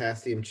little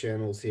potassium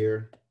channels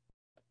here.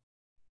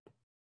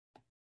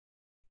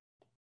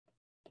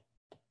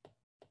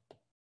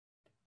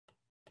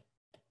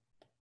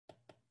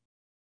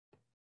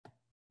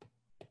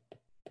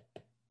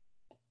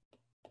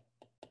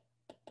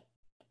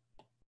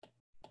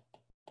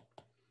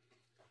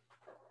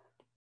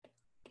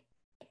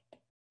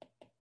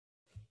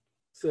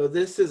 So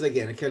this is,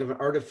 again, a kind of an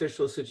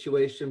artificial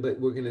situation, but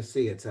we're going to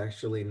see it's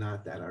actually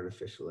not that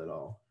artificial at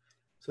all.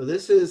 So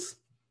this is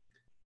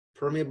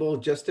permeable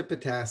just to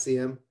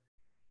potassium.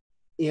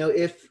 You know,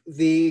 if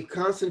the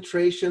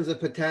concentrations of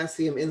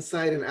potassium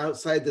inside and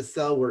outside the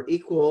cell were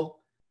equal,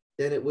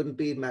 then it wouldn't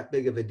be that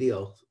big of a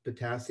deal.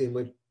 Potassium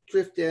would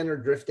drift in or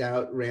drift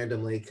out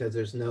randomly because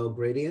there's no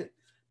gradient,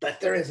 but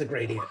there is a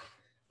gradient.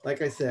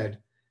 Like I said,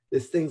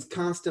 this thing's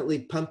constantly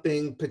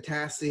pumping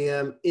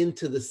potassium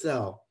into the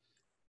cell.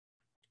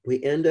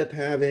 We end up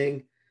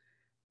having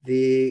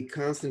the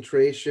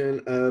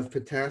concentration of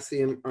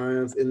potassium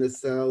ions in the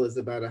cell is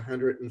about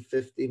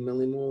 150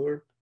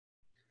 millimolar.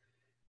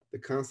 The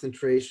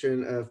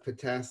concentration of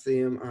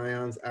potassium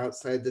ions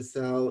outside the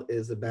cell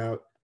is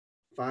about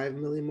 5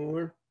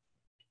 millimolar.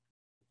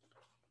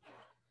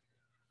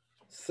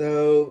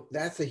 So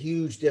that's a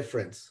huge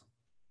difference.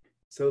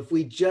 So if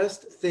we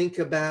just think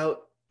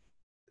about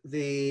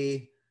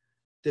the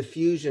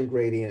diffusion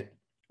gradient,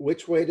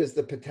 which way does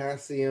the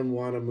potassium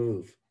want to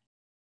move?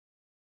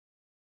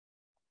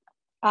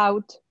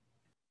 Out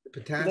The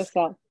the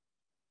cell.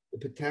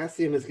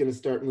 potassium is going to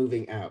start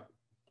moving out.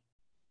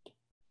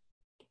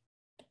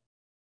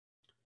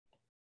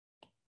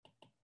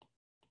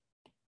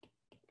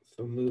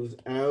 So moves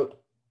out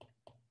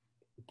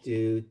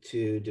due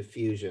to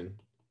diffusion.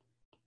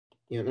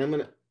 You know,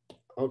 and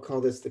I'll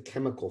call this the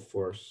chemical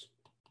force,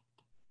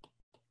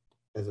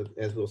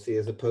 as we'll see,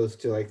 as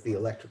opposed to like the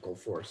electrical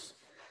force.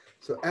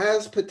 So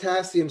as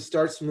potassium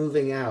starts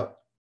moving out,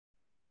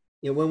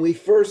 you know, when we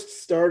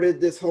first started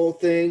this whole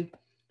thing,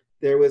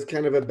 there was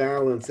kind of a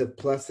balance of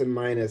plus and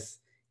minus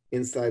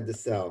inside the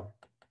cell.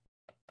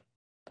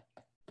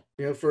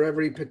 You know, for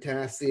every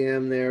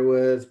potassium, there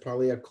was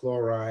probably a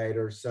chloride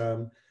or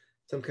some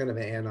kind of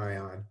an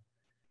anion.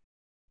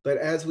 But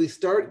as we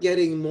start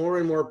getting more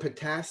and more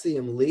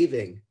potassium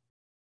leaving,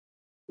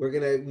 we're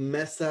going to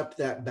mess up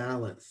that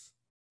balance.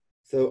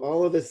 So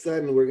all of a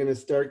sudden, we're going to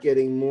start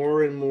getting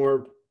more and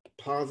more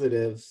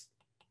positives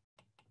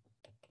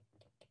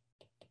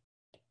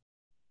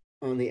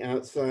on the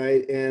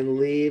outside and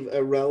leave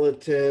a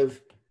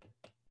relative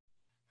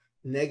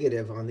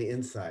negative on the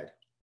inside,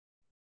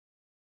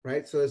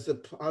 right? So as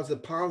the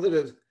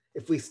positives,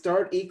 if we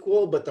start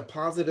equal, but the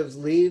positives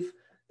leave,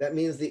 that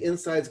means the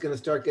inside is going to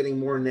start getting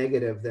more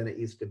negative than it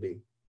used to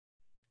be.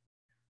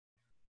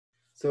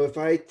 So if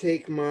I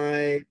take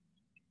my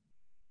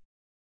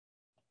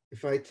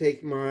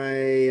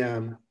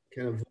kind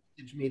of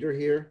voltage meter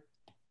here,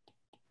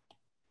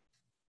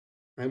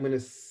 I'm going to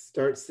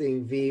start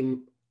seeing the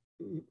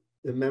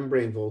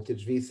membrane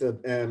voltage, V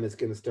sub M, is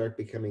going to start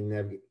becoming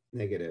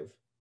negative.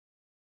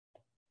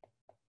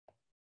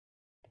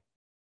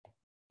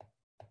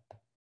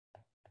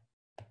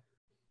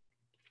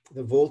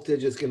 The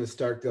voltage is going to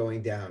start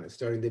going down. It's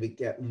starting to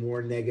get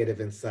more negative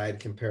inside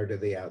compared to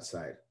the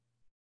outside.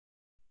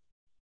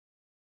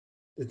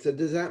 So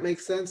does that make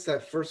sense?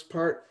 That first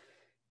part,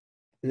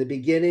 in the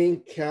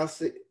beginning,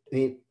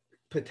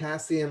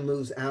 potassium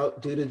moves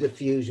out due to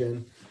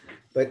diffusion,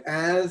 but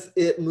as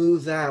it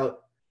moves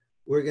out,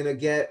 we're going to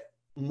get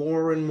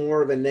more and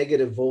more of a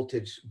negative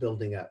voltage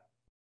building up.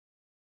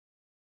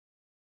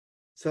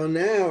 So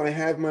now I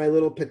have my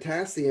little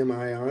potassium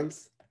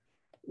ions.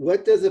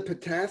 What does a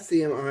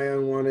potassium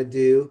ion want to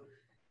do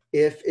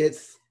if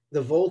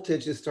the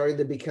voltage is starting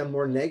to become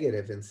more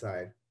negative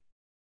inside?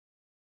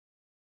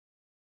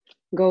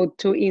 Go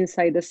to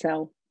inside the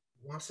cell.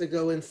 It wants to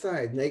go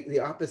inside. The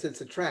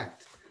opposites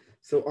attract.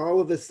 So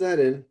all of a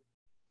sudden,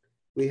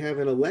 we have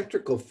an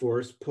electrical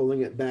force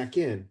pulling it back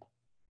in.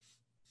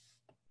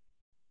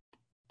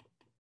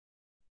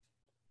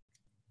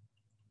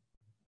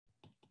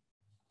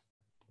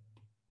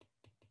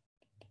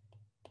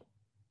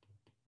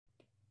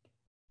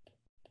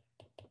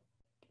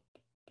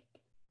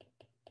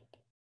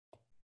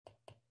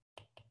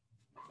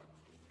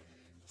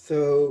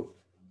 So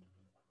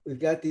we've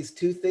got these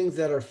two things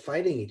that are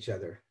fighting each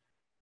other.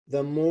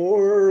 The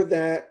more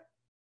that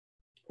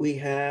we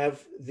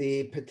have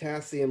the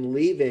potassium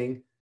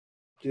leaving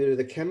due to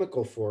the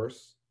chemical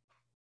force,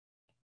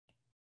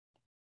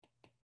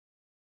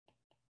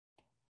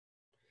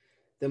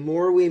 the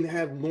more we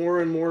have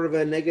more and more of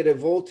a negative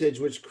voltage,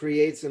 which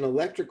creates an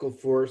electrical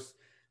force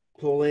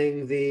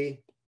pulling the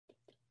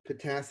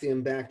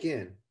potassium back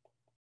in.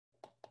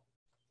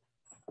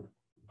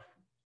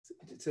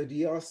 So do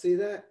you all see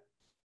that?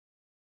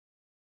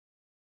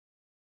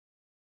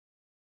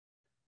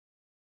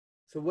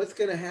 So what's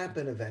going to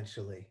happen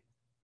eventually?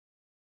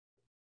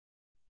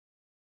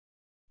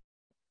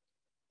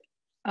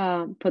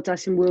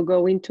 Potassium will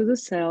go into the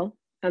cell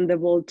and the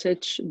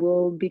voltage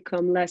will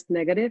become less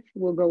negative,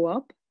 will go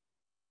up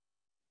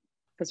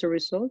as a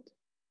result.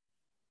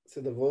 So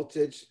the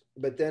voltage,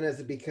 but then as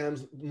it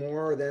becomes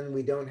more, then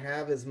we don't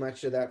have as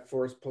much of that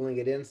force pulling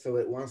it in, so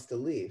it wants to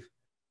leave.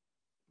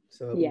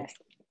 So yes,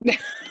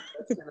 that's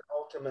going to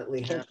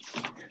ultimately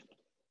happen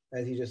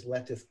as you just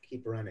let this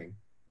keep running.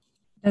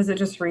 Does it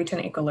just reach an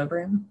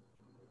equilibrium?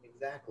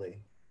 Exactly.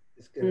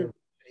 It's going to reach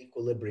an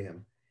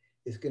equilibrium.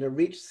 It's going to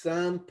reach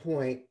some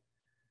point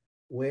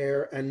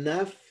where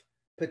enough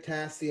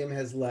potassium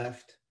has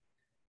left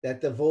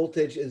that the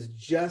voltage is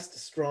just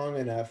strong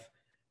enough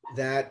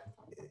that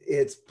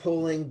it's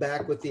pulling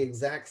back with the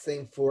exact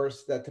same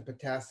force that the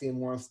potassium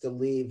wants to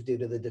leave due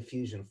to the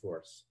diffusion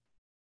force.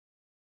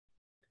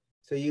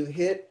 So you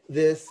hit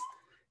this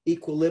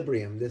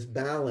equilibrium, this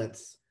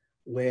balance,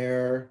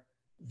 where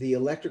the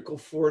electrical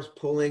force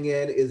pulling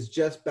in is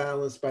just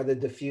balanced by the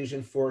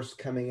diffusion force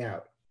coming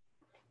out.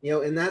 You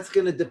know, and that's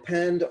going to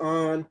depend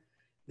on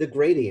the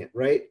gradient,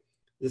 right?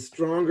 The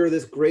stronger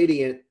this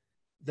gradient,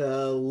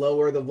 the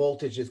lower the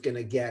voltage is going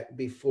to get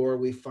before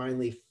we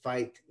finally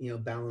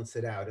balance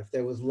it out. If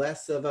there was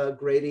less of a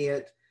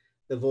gradient,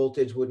 the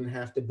voltage wouldn't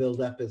have to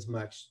build up as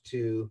much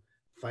to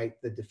fight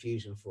the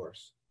diffusion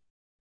force.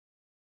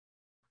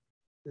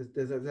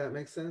 Does that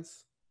make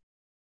sense?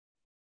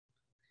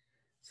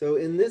 So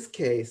in this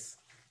case,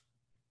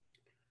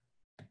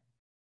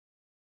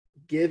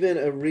 given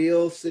a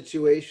real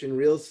situation,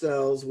 real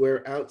cells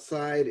where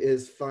outside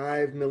is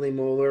 5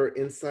 millimolar,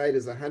 inside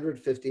is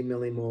 150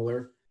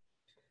 millimolar,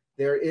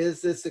 there is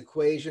this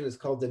equation, it's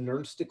called the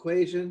Nernst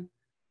equation.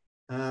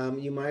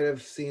 You might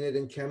have seen it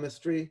in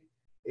chemistry.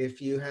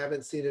 If you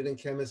haven't seen it in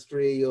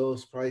chemistry, you'll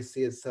probably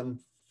see it some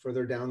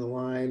further down the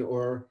line,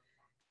 or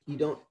you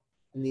don't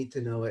need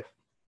to know it,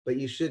 but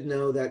you should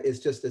know that it's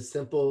just a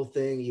simple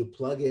thing. You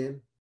plug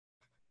in,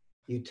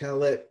 you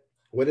tell it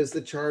what is the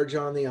charge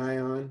on the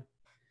ion,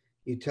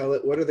 you tell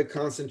it what are the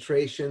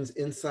concentrations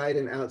inside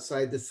and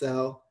outside the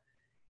cell,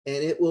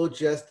 and it will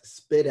just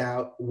spit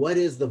out what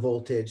is the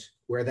voltage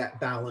where that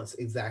balance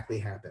exactly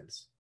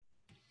happens.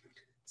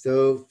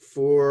 So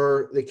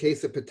for the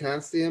case of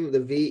potassium,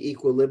 the V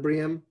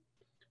equilibrium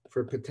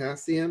for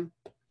potassium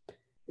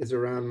is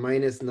around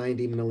minus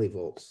 90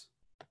 millivolts.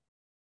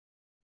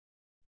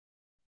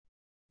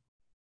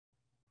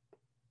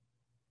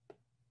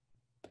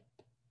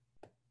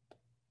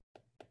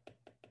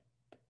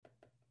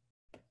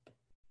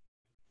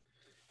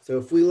 So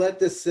if we let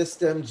this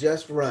system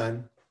just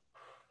run,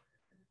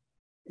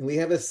 and we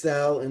have a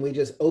cell and we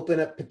just open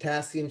up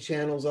potassium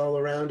channels all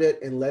around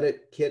it and let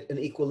it hit an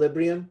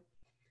equilibrium,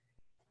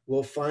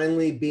 we'll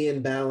finally be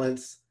in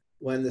balance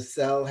when the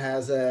cell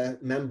has a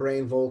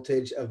membrane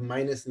voltage of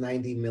minus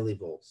 90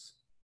 millivolts.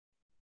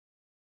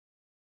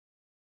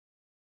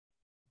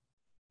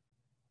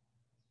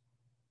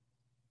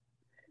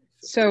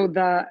 So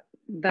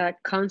the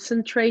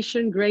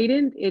concentration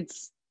gradient,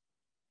 it's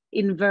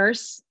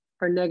inverse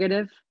or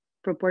negative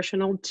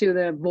proportional to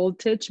the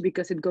voltage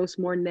because it goes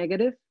more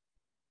negative.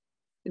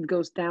 It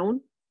goes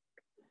down.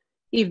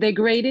 If the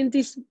gradient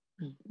is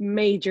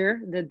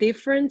major, the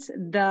difference,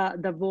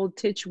 the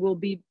voltage will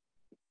be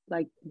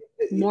like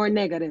more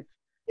negative.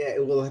 Yeah,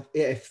 it will.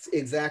 Yeah,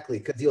 exactly,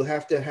 because you'll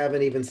have to have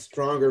an even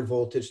stronger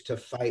voltage to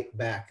fight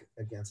back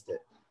against it.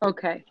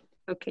 Okay.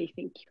 Okay,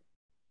 thank you.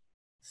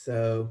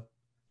 So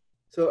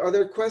are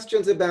there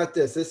questions about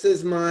this? This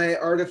is my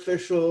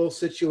artificial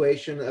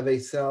situation of a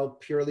cell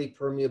purely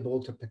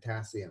permeable to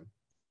potassium.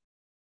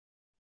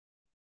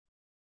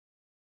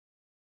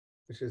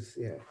 Which is,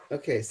 yeah.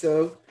 Okay,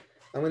 so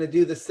I'm going to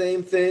do the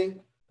same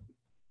thing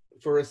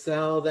for a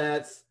cell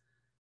that's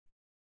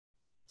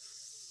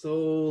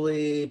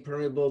solely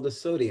permeable to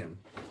sodium.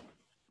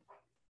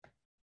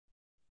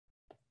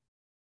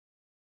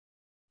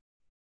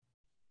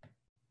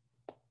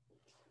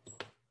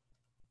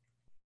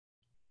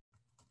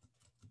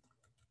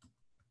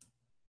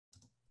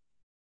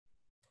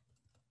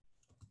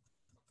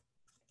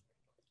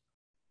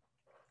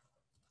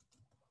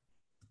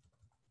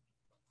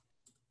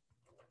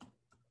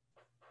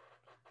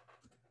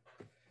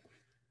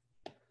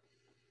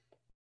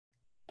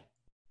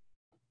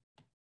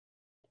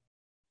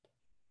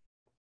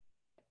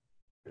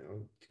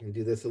 You can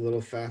do this a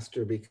little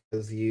faster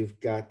because you've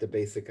got the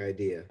basic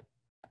idea.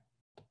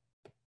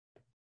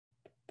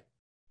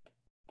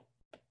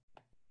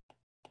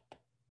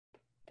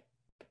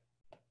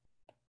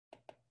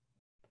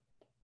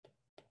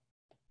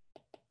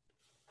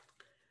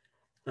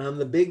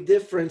 The big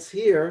difference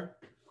here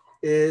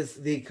is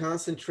the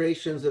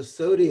concentrations of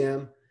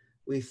sodium,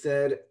 we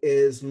said,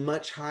 is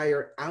much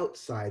higher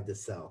outside the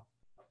cell.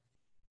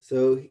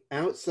 So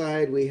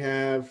outside we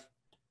have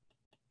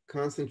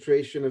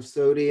concentration of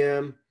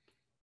sodium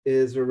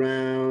is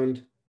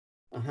around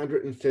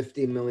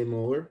 150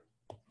 millimolar.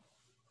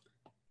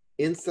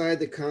 Inside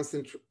the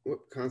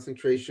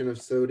concentration of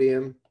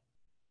sodium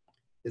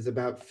is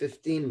about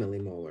 15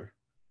 millimolar.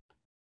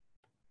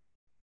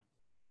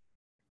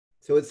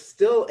 So it's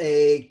still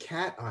a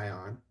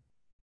cation,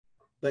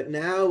 but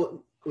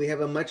now we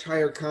have a much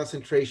higher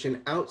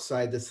concentration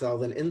outside the cell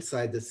than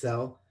inside the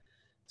cell.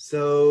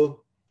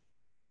 So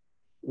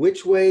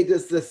which way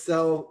does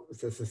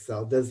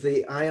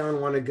the ion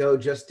want to go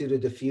just due to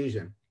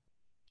diffusion?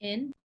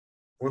 In.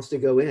 Wants to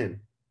go in.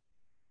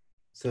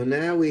 So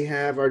now we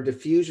have our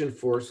diffusion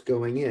force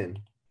going in.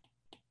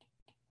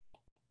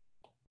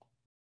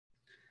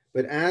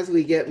 But as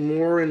we get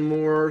more and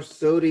more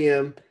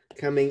sodium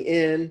coming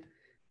in,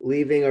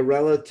 leaving a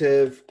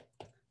relative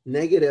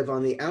negative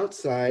on the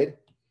outside,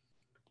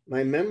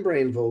 my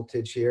membrane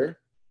voltage here,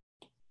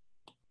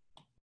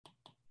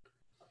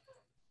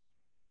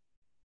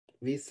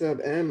 V sub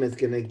m is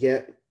going to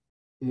get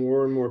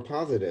more and more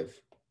positive.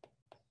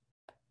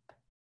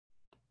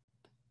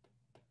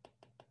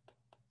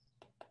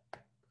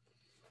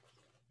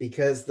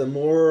 Because the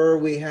more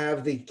we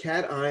have the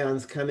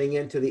cations coming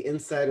into the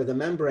inside of the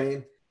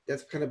membrane,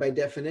 that's kind of by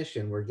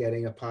definition, we're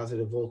getting a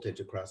positive voltage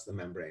across the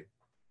membrane.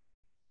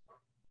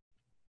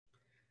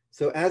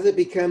 So as it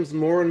becomes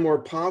more and more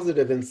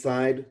positive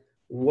inside,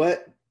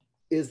 what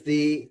is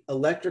the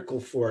electrical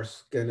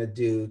force going to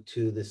do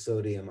to the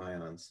sodium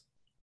ions?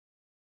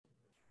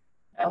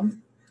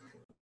 Going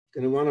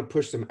to want to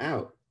push them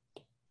out.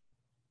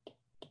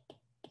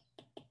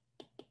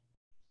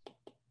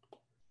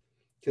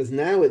 because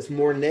now it's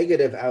more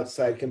negative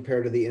outside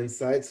compared to the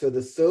inside. So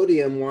the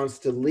sodium wants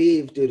to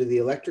leave due to the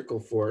electrical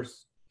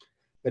force,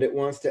 but it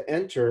wants to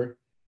enter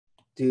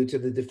due to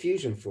the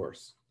diffusion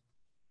force.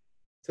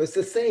 So it's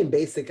the same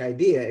basic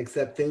idea,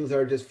 except things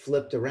are just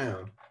flipped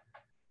around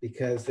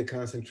because the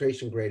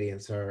concentration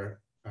gradients are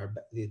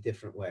the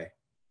different way.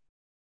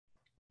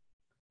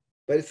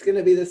 But it's going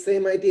to be the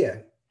same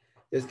idea.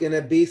 There's going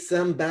to be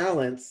some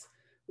balance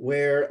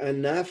where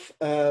enough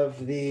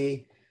of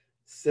the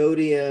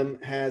sodium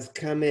has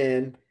come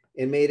in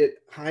and made it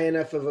high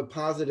enough of a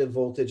positive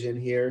voltage in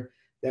here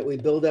that we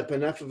build up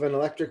enough of an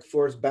electric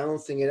force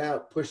balancing it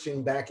out,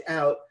 pushing back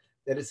out,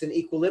 that it's in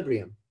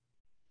equilibrium.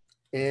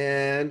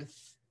 And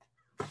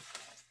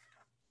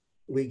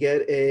we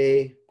get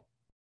a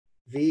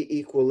V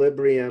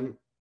equilibrium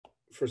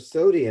for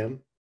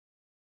sodium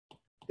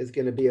is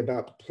going to be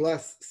about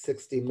plus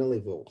 60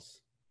 millivolts.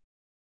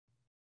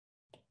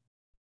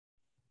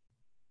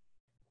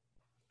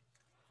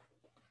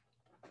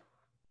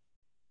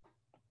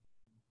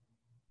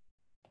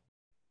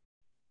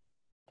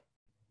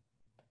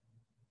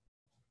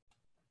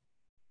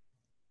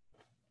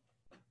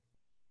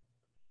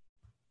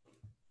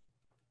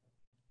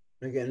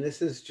 Again,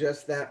 this is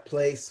just that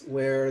place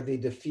where the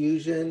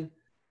diffusion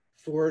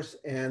force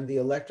and the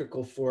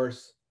electrical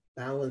force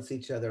balance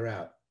each other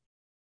out.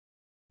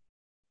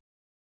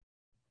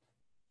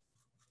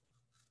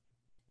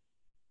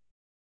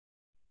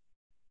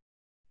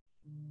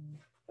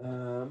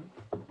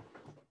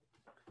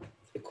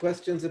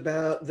 Questions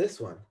about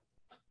this one?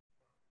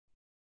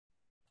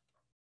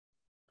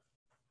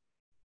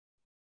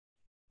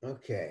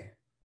 Okay,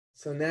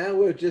 so now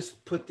we'll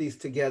just put these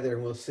together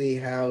and we'll see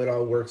how it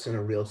all works in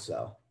a real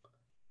cell.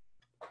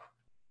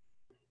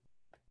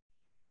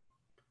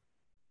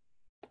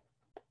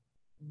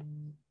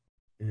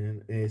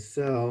 In a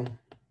cell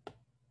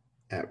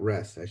at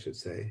rest, I should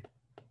say.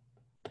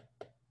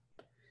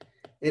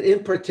 And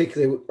in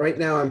particular, right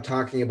now I'm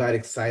talking about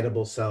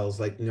excitable cells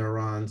like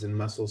neurons and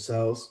muscle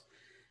cells.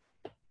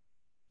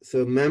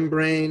 So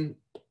membrane,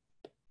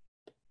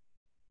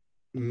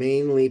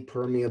 mainly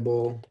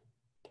permeable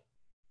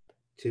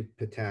to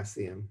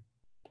potassium.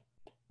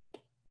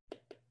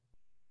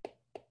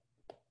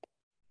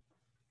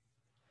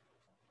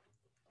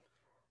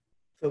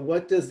 So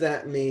what does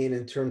that mean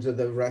in terms of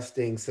the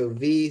resting? So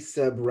V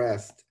sub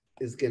rest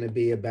is going to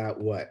be about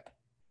what?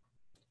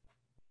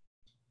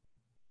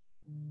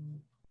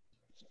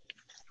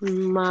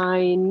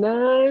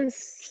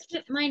 Minus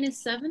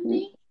Minus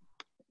 70?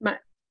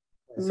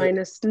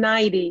 minus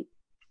 90,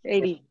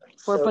 80.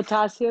 For So,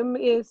 potassium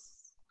is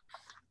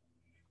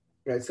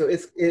right, so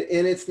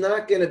it's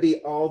not going to be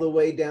all the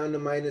way down to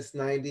minus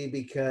 90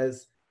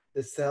 because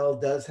the cell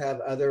does have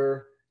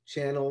other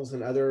channels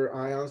and other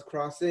ions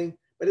crossing,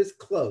 but it's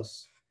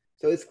close.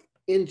 So it's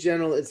in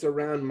general, it's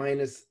around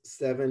minus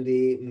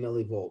 70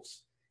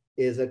 millivolts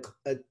is a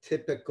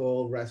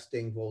typical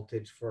resting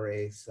voltage for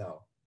a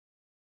cell.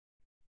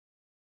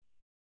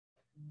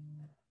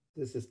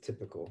 This is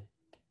typical.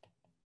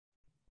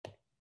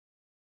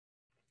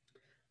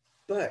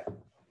 But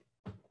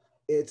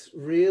it's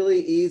really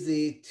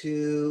easy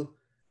to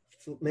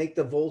make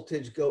the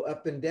voltage go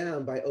up and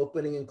down by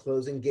opening and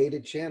closing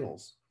gated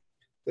channels.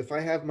 If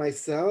I have my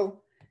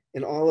cell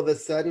and all of a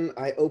sudden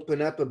I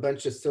open up a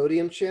bunch of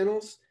sodium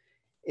channels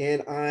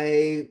and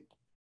I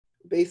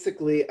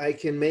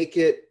can make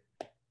it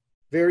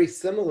very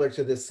similar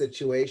to this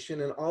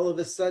situation, and all of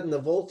a sudden the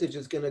voltage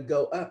is going to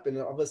go up and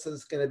all of a sudden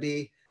it's going to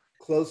be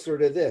closer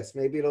to this.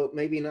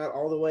 Maybe not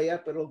all the way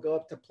up, but it'll go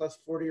up to plus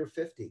 40 or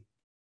 50.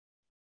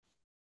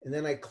 And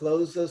then I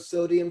close those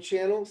sodium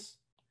channels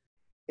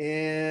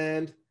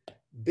and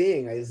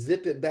bing, I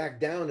zip it back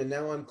down and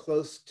now I'm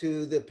close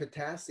to the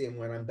potassium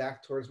when I'm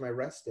back towards my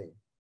resting.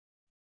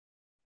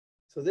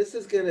 So this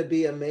is going to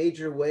be a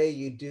major way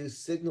you do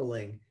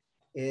signaling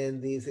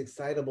in these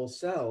excitable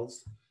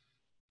cells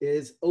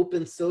is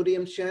open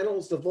sodium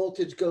channels, the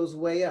voltage goes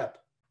way up.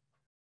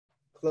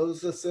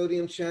 Close the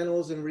sodium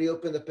channels and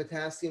reopen the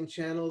potassium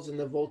channels and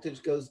the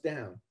voltage goes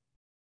down.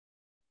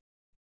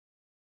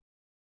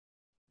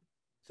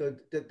 So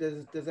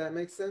does that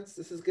make sense?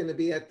 This is going to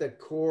be at the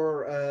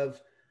core of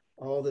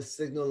all the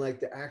signal, like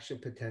the action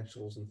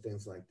potentials and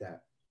things like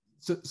that.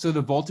 So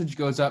the voltage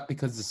goes up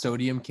because the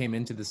sodium came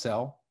into the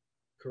cell?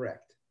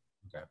 Correct.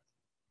 Okay.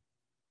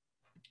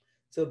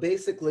 So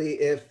basically,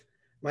 if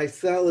my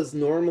cell is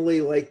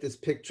normally like this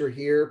picture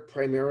here,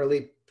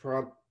 primarily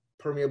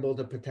permeable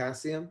to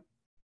potassium,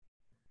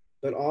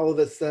 but all of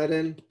a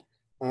sudden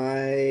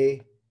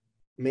I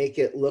make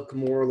it look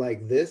more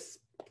like this,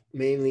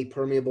 mainly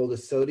permeable to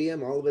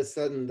sodium, all of a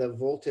sudden the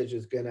voltage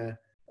is going to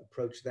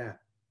approach that.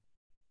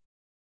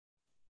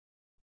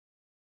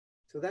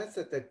 So that's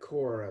at the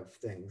core of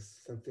things,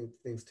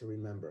 things to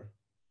remember.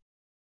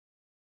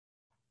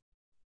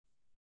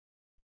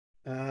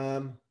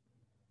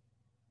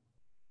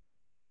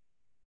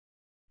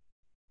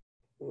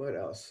 What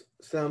else?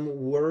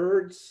 Some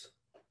words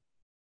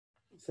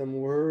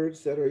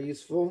that are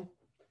useful.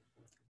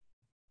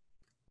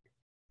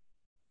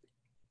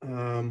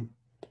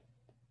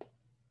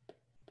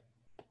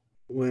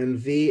 when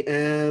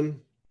VM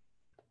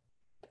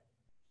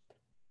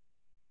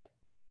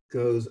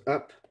goes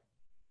up,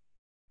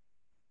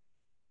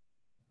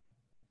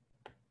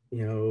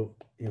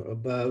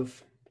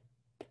 above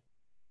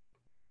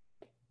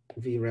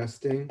V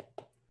resting,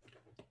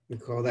 we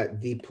call that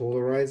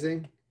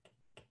depolarizing.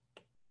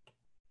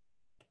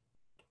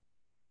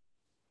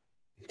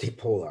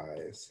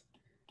 Depolarize.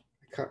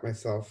 I caught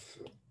myself.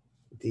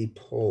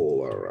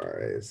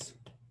 Depolarize.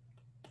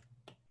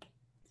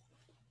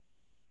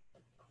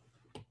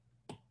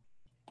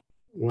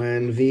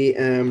 When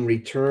VM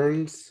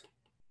returns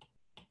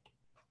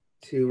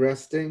to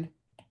resting,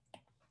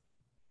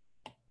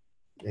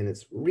 then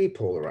it's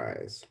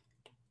repolarize.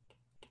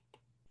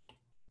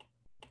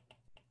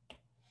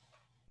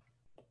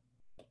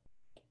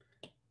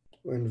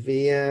 When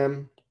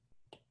VM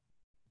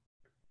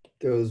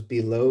goes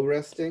below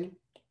resting,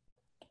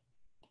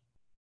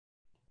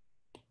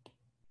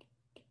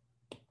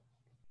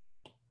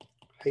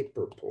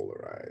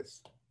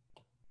 hyperpolarize.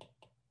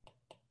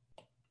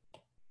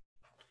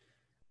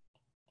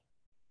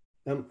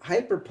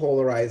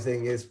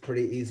 Hyperpolarizing is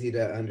pretty easy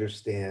to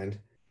understand.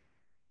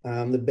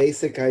 The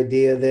basic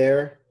idea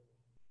there,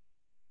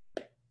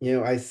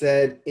 I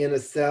said in a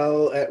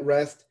cell at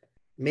rest,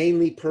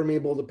 mainly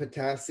permeable to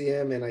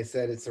potassium, and I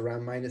said it's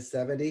around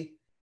 -70.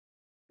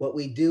 What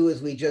we do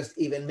is we just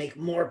even make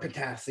more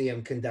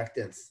potassium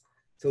conductance.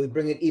 So we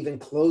bring it even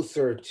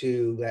closer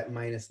to that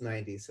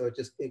 -90. So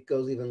it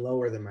goes even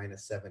lower than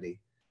 -70.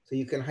 So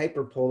you can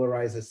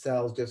hyperpolarize a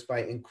cell just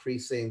by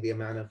increasing the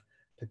amount of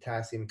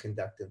potassium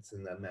conductance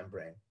in the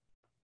membrane.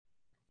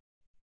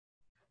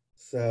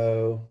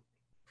 So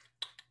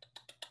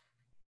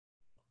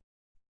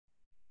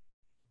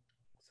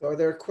are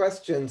there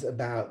questions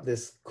about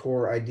this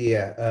core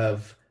idea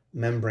of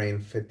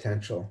membrane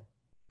potential?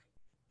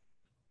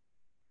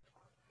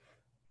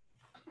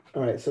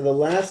 All right, so the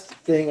last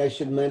thing I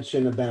should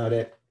mention about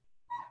it,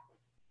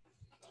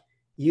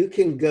 you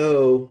can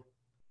go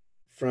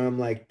from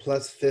like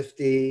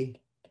 +50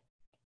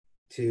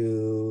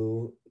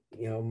 to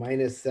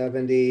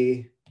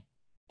 -70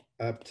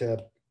 up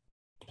to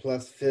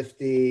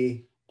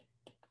 +50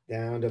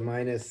 down to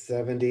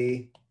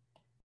 -70,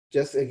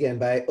 just again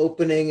by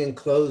opening and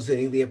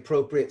closing the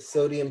appropriate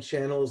sodium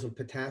channels and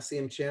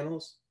potassium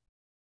channels.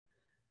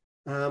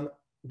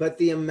 But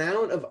the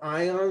amount of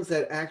ions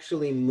that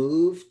actually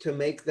move to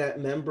make that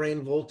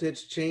membrane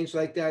voltage change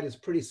like that is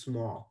pretty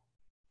small.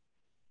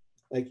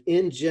 Like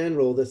in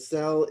general, the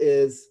cell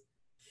is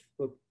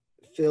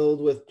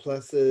filled with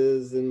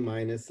pluses and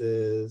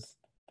minuses.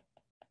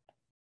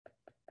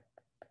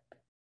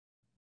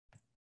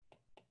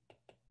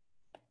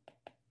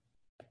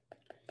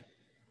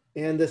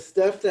 And the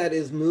stuff that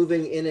is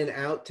moving in and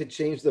out to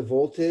change the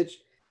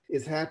voltage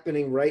is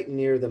happening right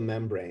near the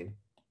membrane.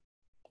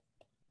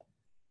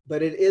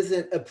 But it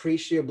isn't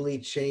appreciably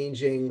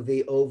changing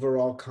the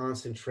overall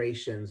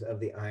concentrations of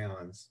the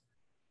ions,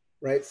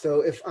 right?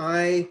 So if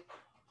I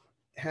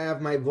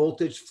have my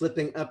voltage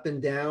flipping up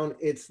and down,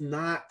 it's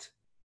not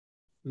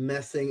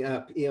messing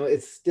up,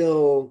 it's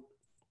still,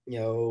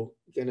 going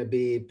to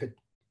be,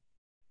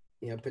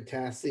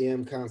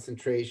 potassium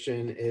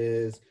concentration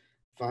is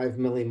 5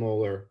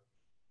 millimolar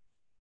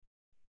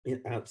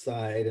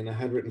outside and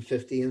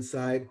 150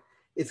 inside.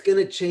 It's going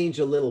to change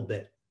a little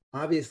bit.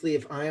 Obviously,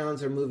 if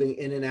ions are moving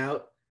in and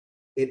out,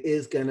 it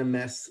is going to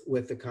mess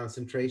with the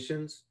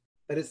concentrations,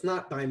 but it's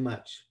not by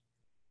much.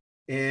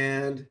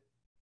 And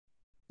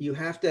you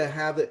have to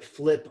have it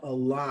flip a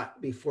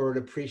lot before it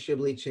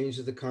appreciably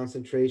changes the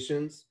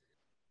concentrations.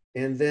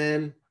 And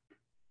then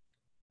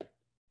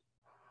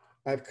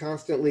I've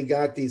constantly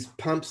got these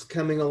pumps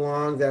coming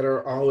along that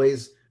are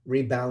always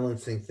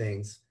rebalancing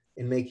things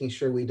and making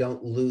sure we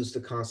don't lose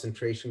the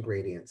concentration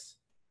gradients.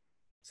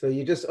 So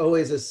you just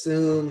always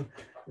assume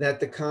that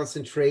the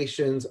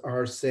concentrations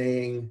are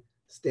staying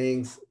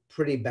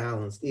pretty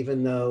balanced,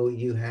 even though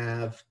you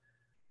have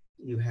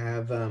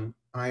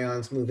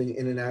ions moving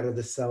in and out of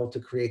the cell to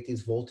create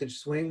these voltage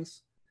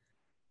swings.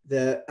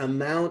 The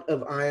amount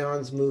of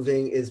ions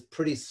moving is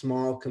pretty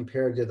small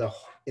compared to the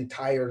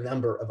entire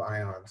number of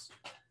ions.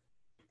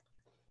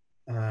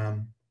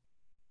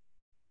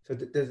 So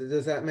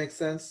does that make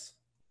sense?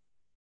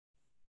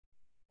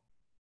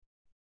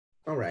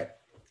 All right.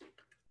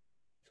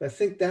 So I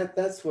think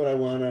that's what I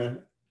want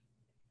to,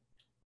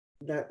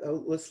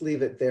 let's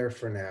leave it there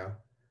for now.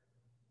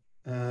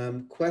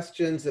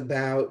 Questions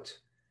about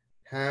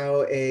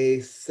how a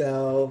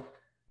cell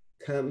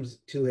comes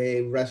to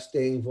a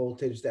resting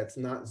voltage that's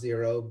not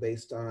zero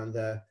based on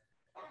the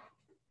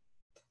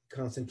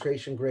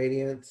concentration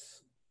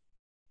gradients,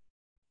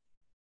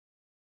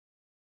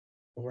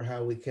 or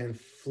how we can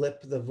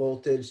flip the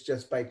voltage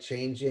just by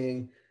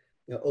changing,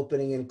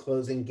 opening and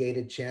closing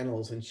gated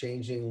channels and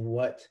changing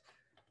what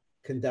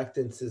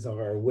conductances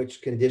are,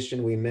 which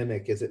condition we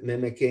mimic. Is it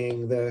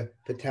mimicking the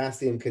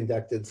potassium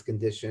conductance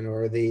condition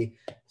or the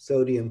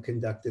sodium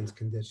conductance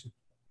condition?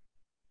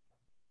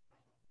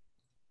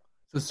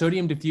 So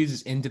sodium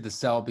diffuses into the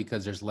cell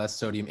because there's less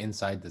sodium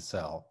inside the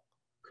cell.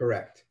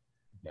 Correct.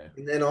 Okay.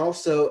 And then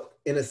also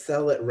in a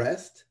cell at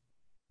rest,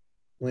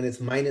 when it's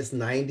minus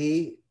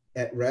 90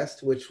 at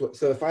rest,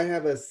 so if I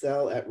have a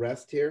cell at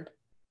rest here,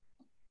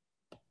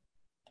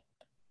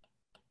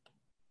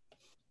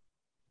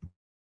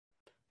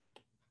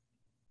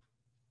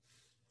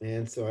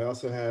 and so I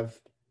also have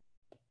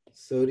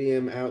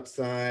sodium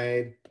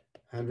outside,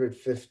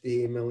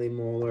 150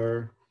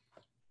 millimolar,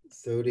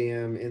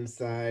 sodium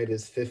inside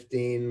is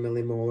 15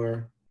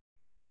 millimolar.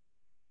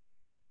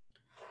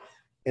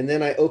 And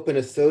then I open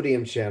a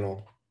sodium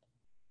channel.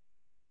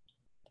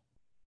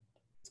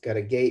 It's got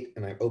a gate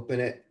and I open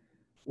it.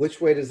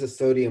 Which way does the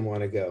sodium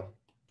want to go?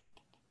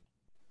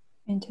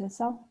 Into the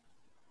cell?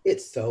 It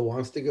so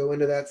wants to go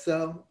into that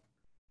cell,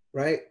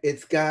 right?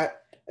 It's got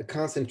a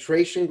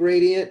concentration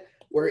gradient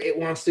where it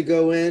wants to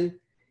go in.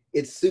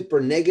 It's super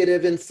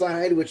negative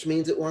inside, which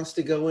means it wants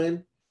to go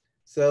in.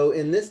 So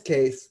in this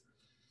case,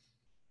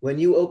 when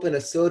you open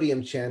a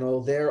sodium channel,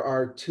 there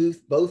are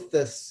both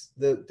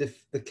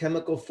the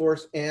chemical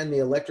force and the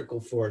electrical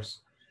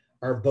force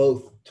are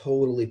both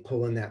totally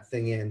pulling that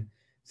thing in.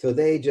 So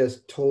they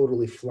just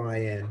totally fly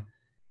in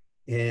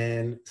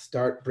and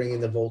start bringing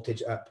the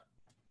voltage up.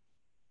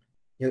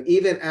 You know,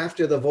 even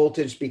after the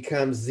voltage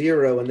becomes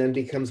 0 and then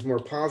becomes more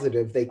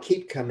positive, they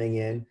keep coming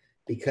in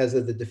because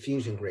of the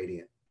diffusion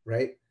gradient,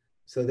 right?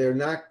 So they're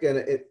not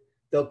gonna,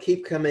 they'll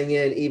keep coming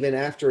in even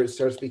after it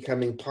starts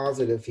becoming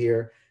positive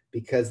here,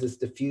 because this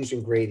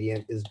diffusion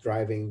gradient is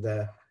driving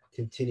the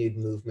continued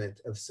movement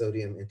of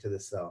sodium into the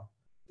cell.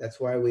 That's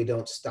why we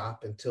don't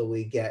stop until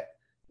we get,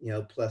 you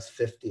know, plus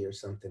 50 or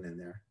something in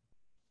there.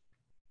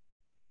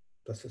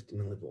 Plus 50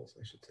 millivolts,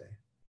 I should say.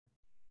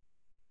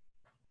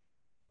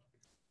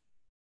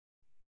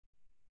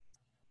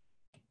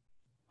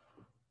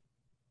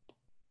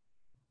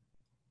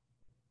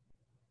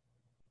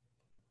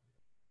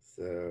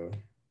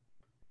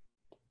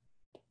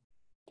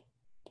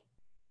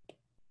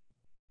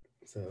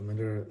 So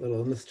under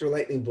little Mr.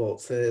 Lightning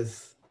Bolt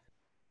says,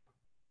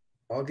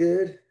 all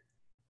good?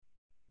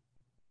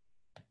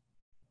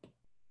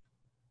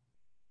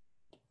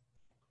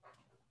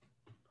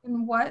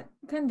 And what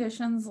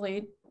conditions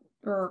lead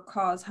or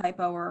cause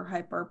hypo or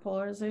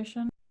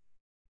hyperpolarization?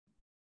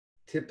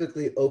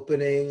 Typically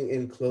opening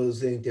and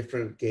closing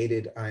different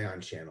gated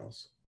ion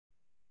channels.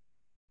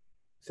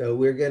 So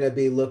we're going to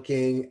be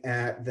looking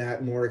at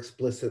that more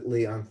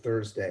explicitly on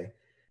Thursday.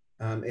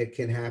 It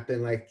can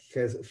happen like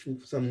because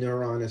some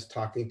neuron is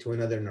talking to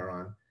another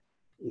neuron.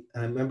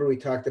 Remember we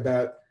talked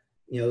about,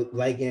 you know,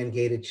 ligand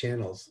gated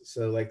channels.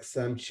 So like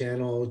some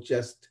channel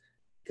just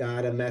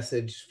got a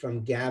message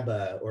from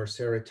GABA or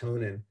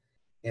serotonin,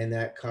 and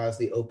that caused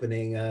the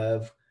opening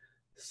of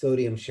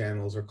sodium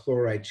channels or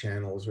chloride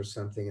channels or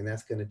something, and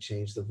that's going to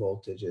change the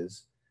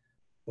voltages.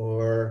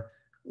 Or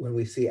when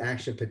we see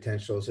action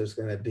potentials, there's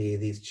going to be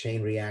these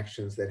chain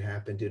reactions that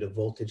happen due to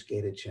voltage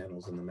gated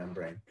channels in the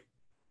membrane.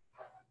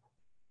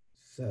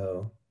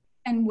 So,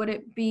 and would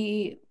it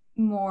be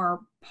more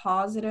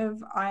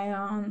positive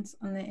ions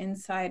on the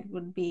inside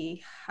would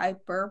be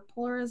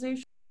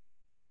hyperpolarization?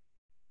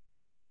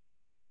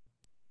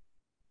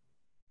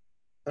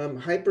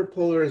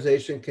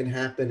 Hyperpolarization can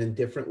happen in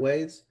different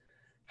ways.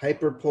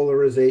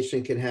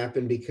 Hyperpolarization can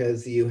happen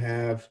because you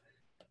have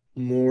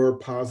more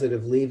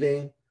positive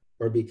leaving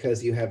or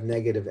because you have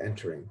negative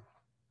entering,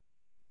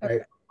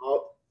 right?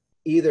 Okay.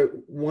 Either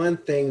one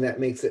thing that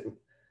makes it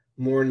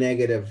more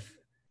negative.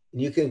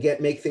 You can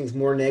make things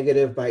more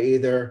negative by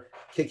either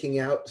kicking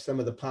out some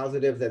of the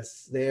positive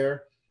that's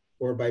there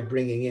or by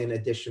bringing in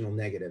additional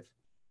negative.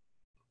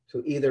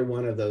 So either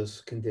one of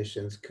those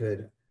conditions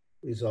could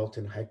result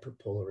in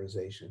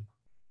hyperpolarization.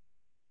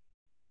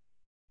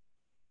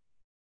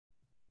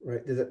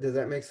 Right, does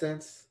that make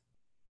sense?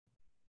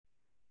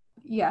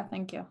 Yeah,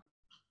 thank you.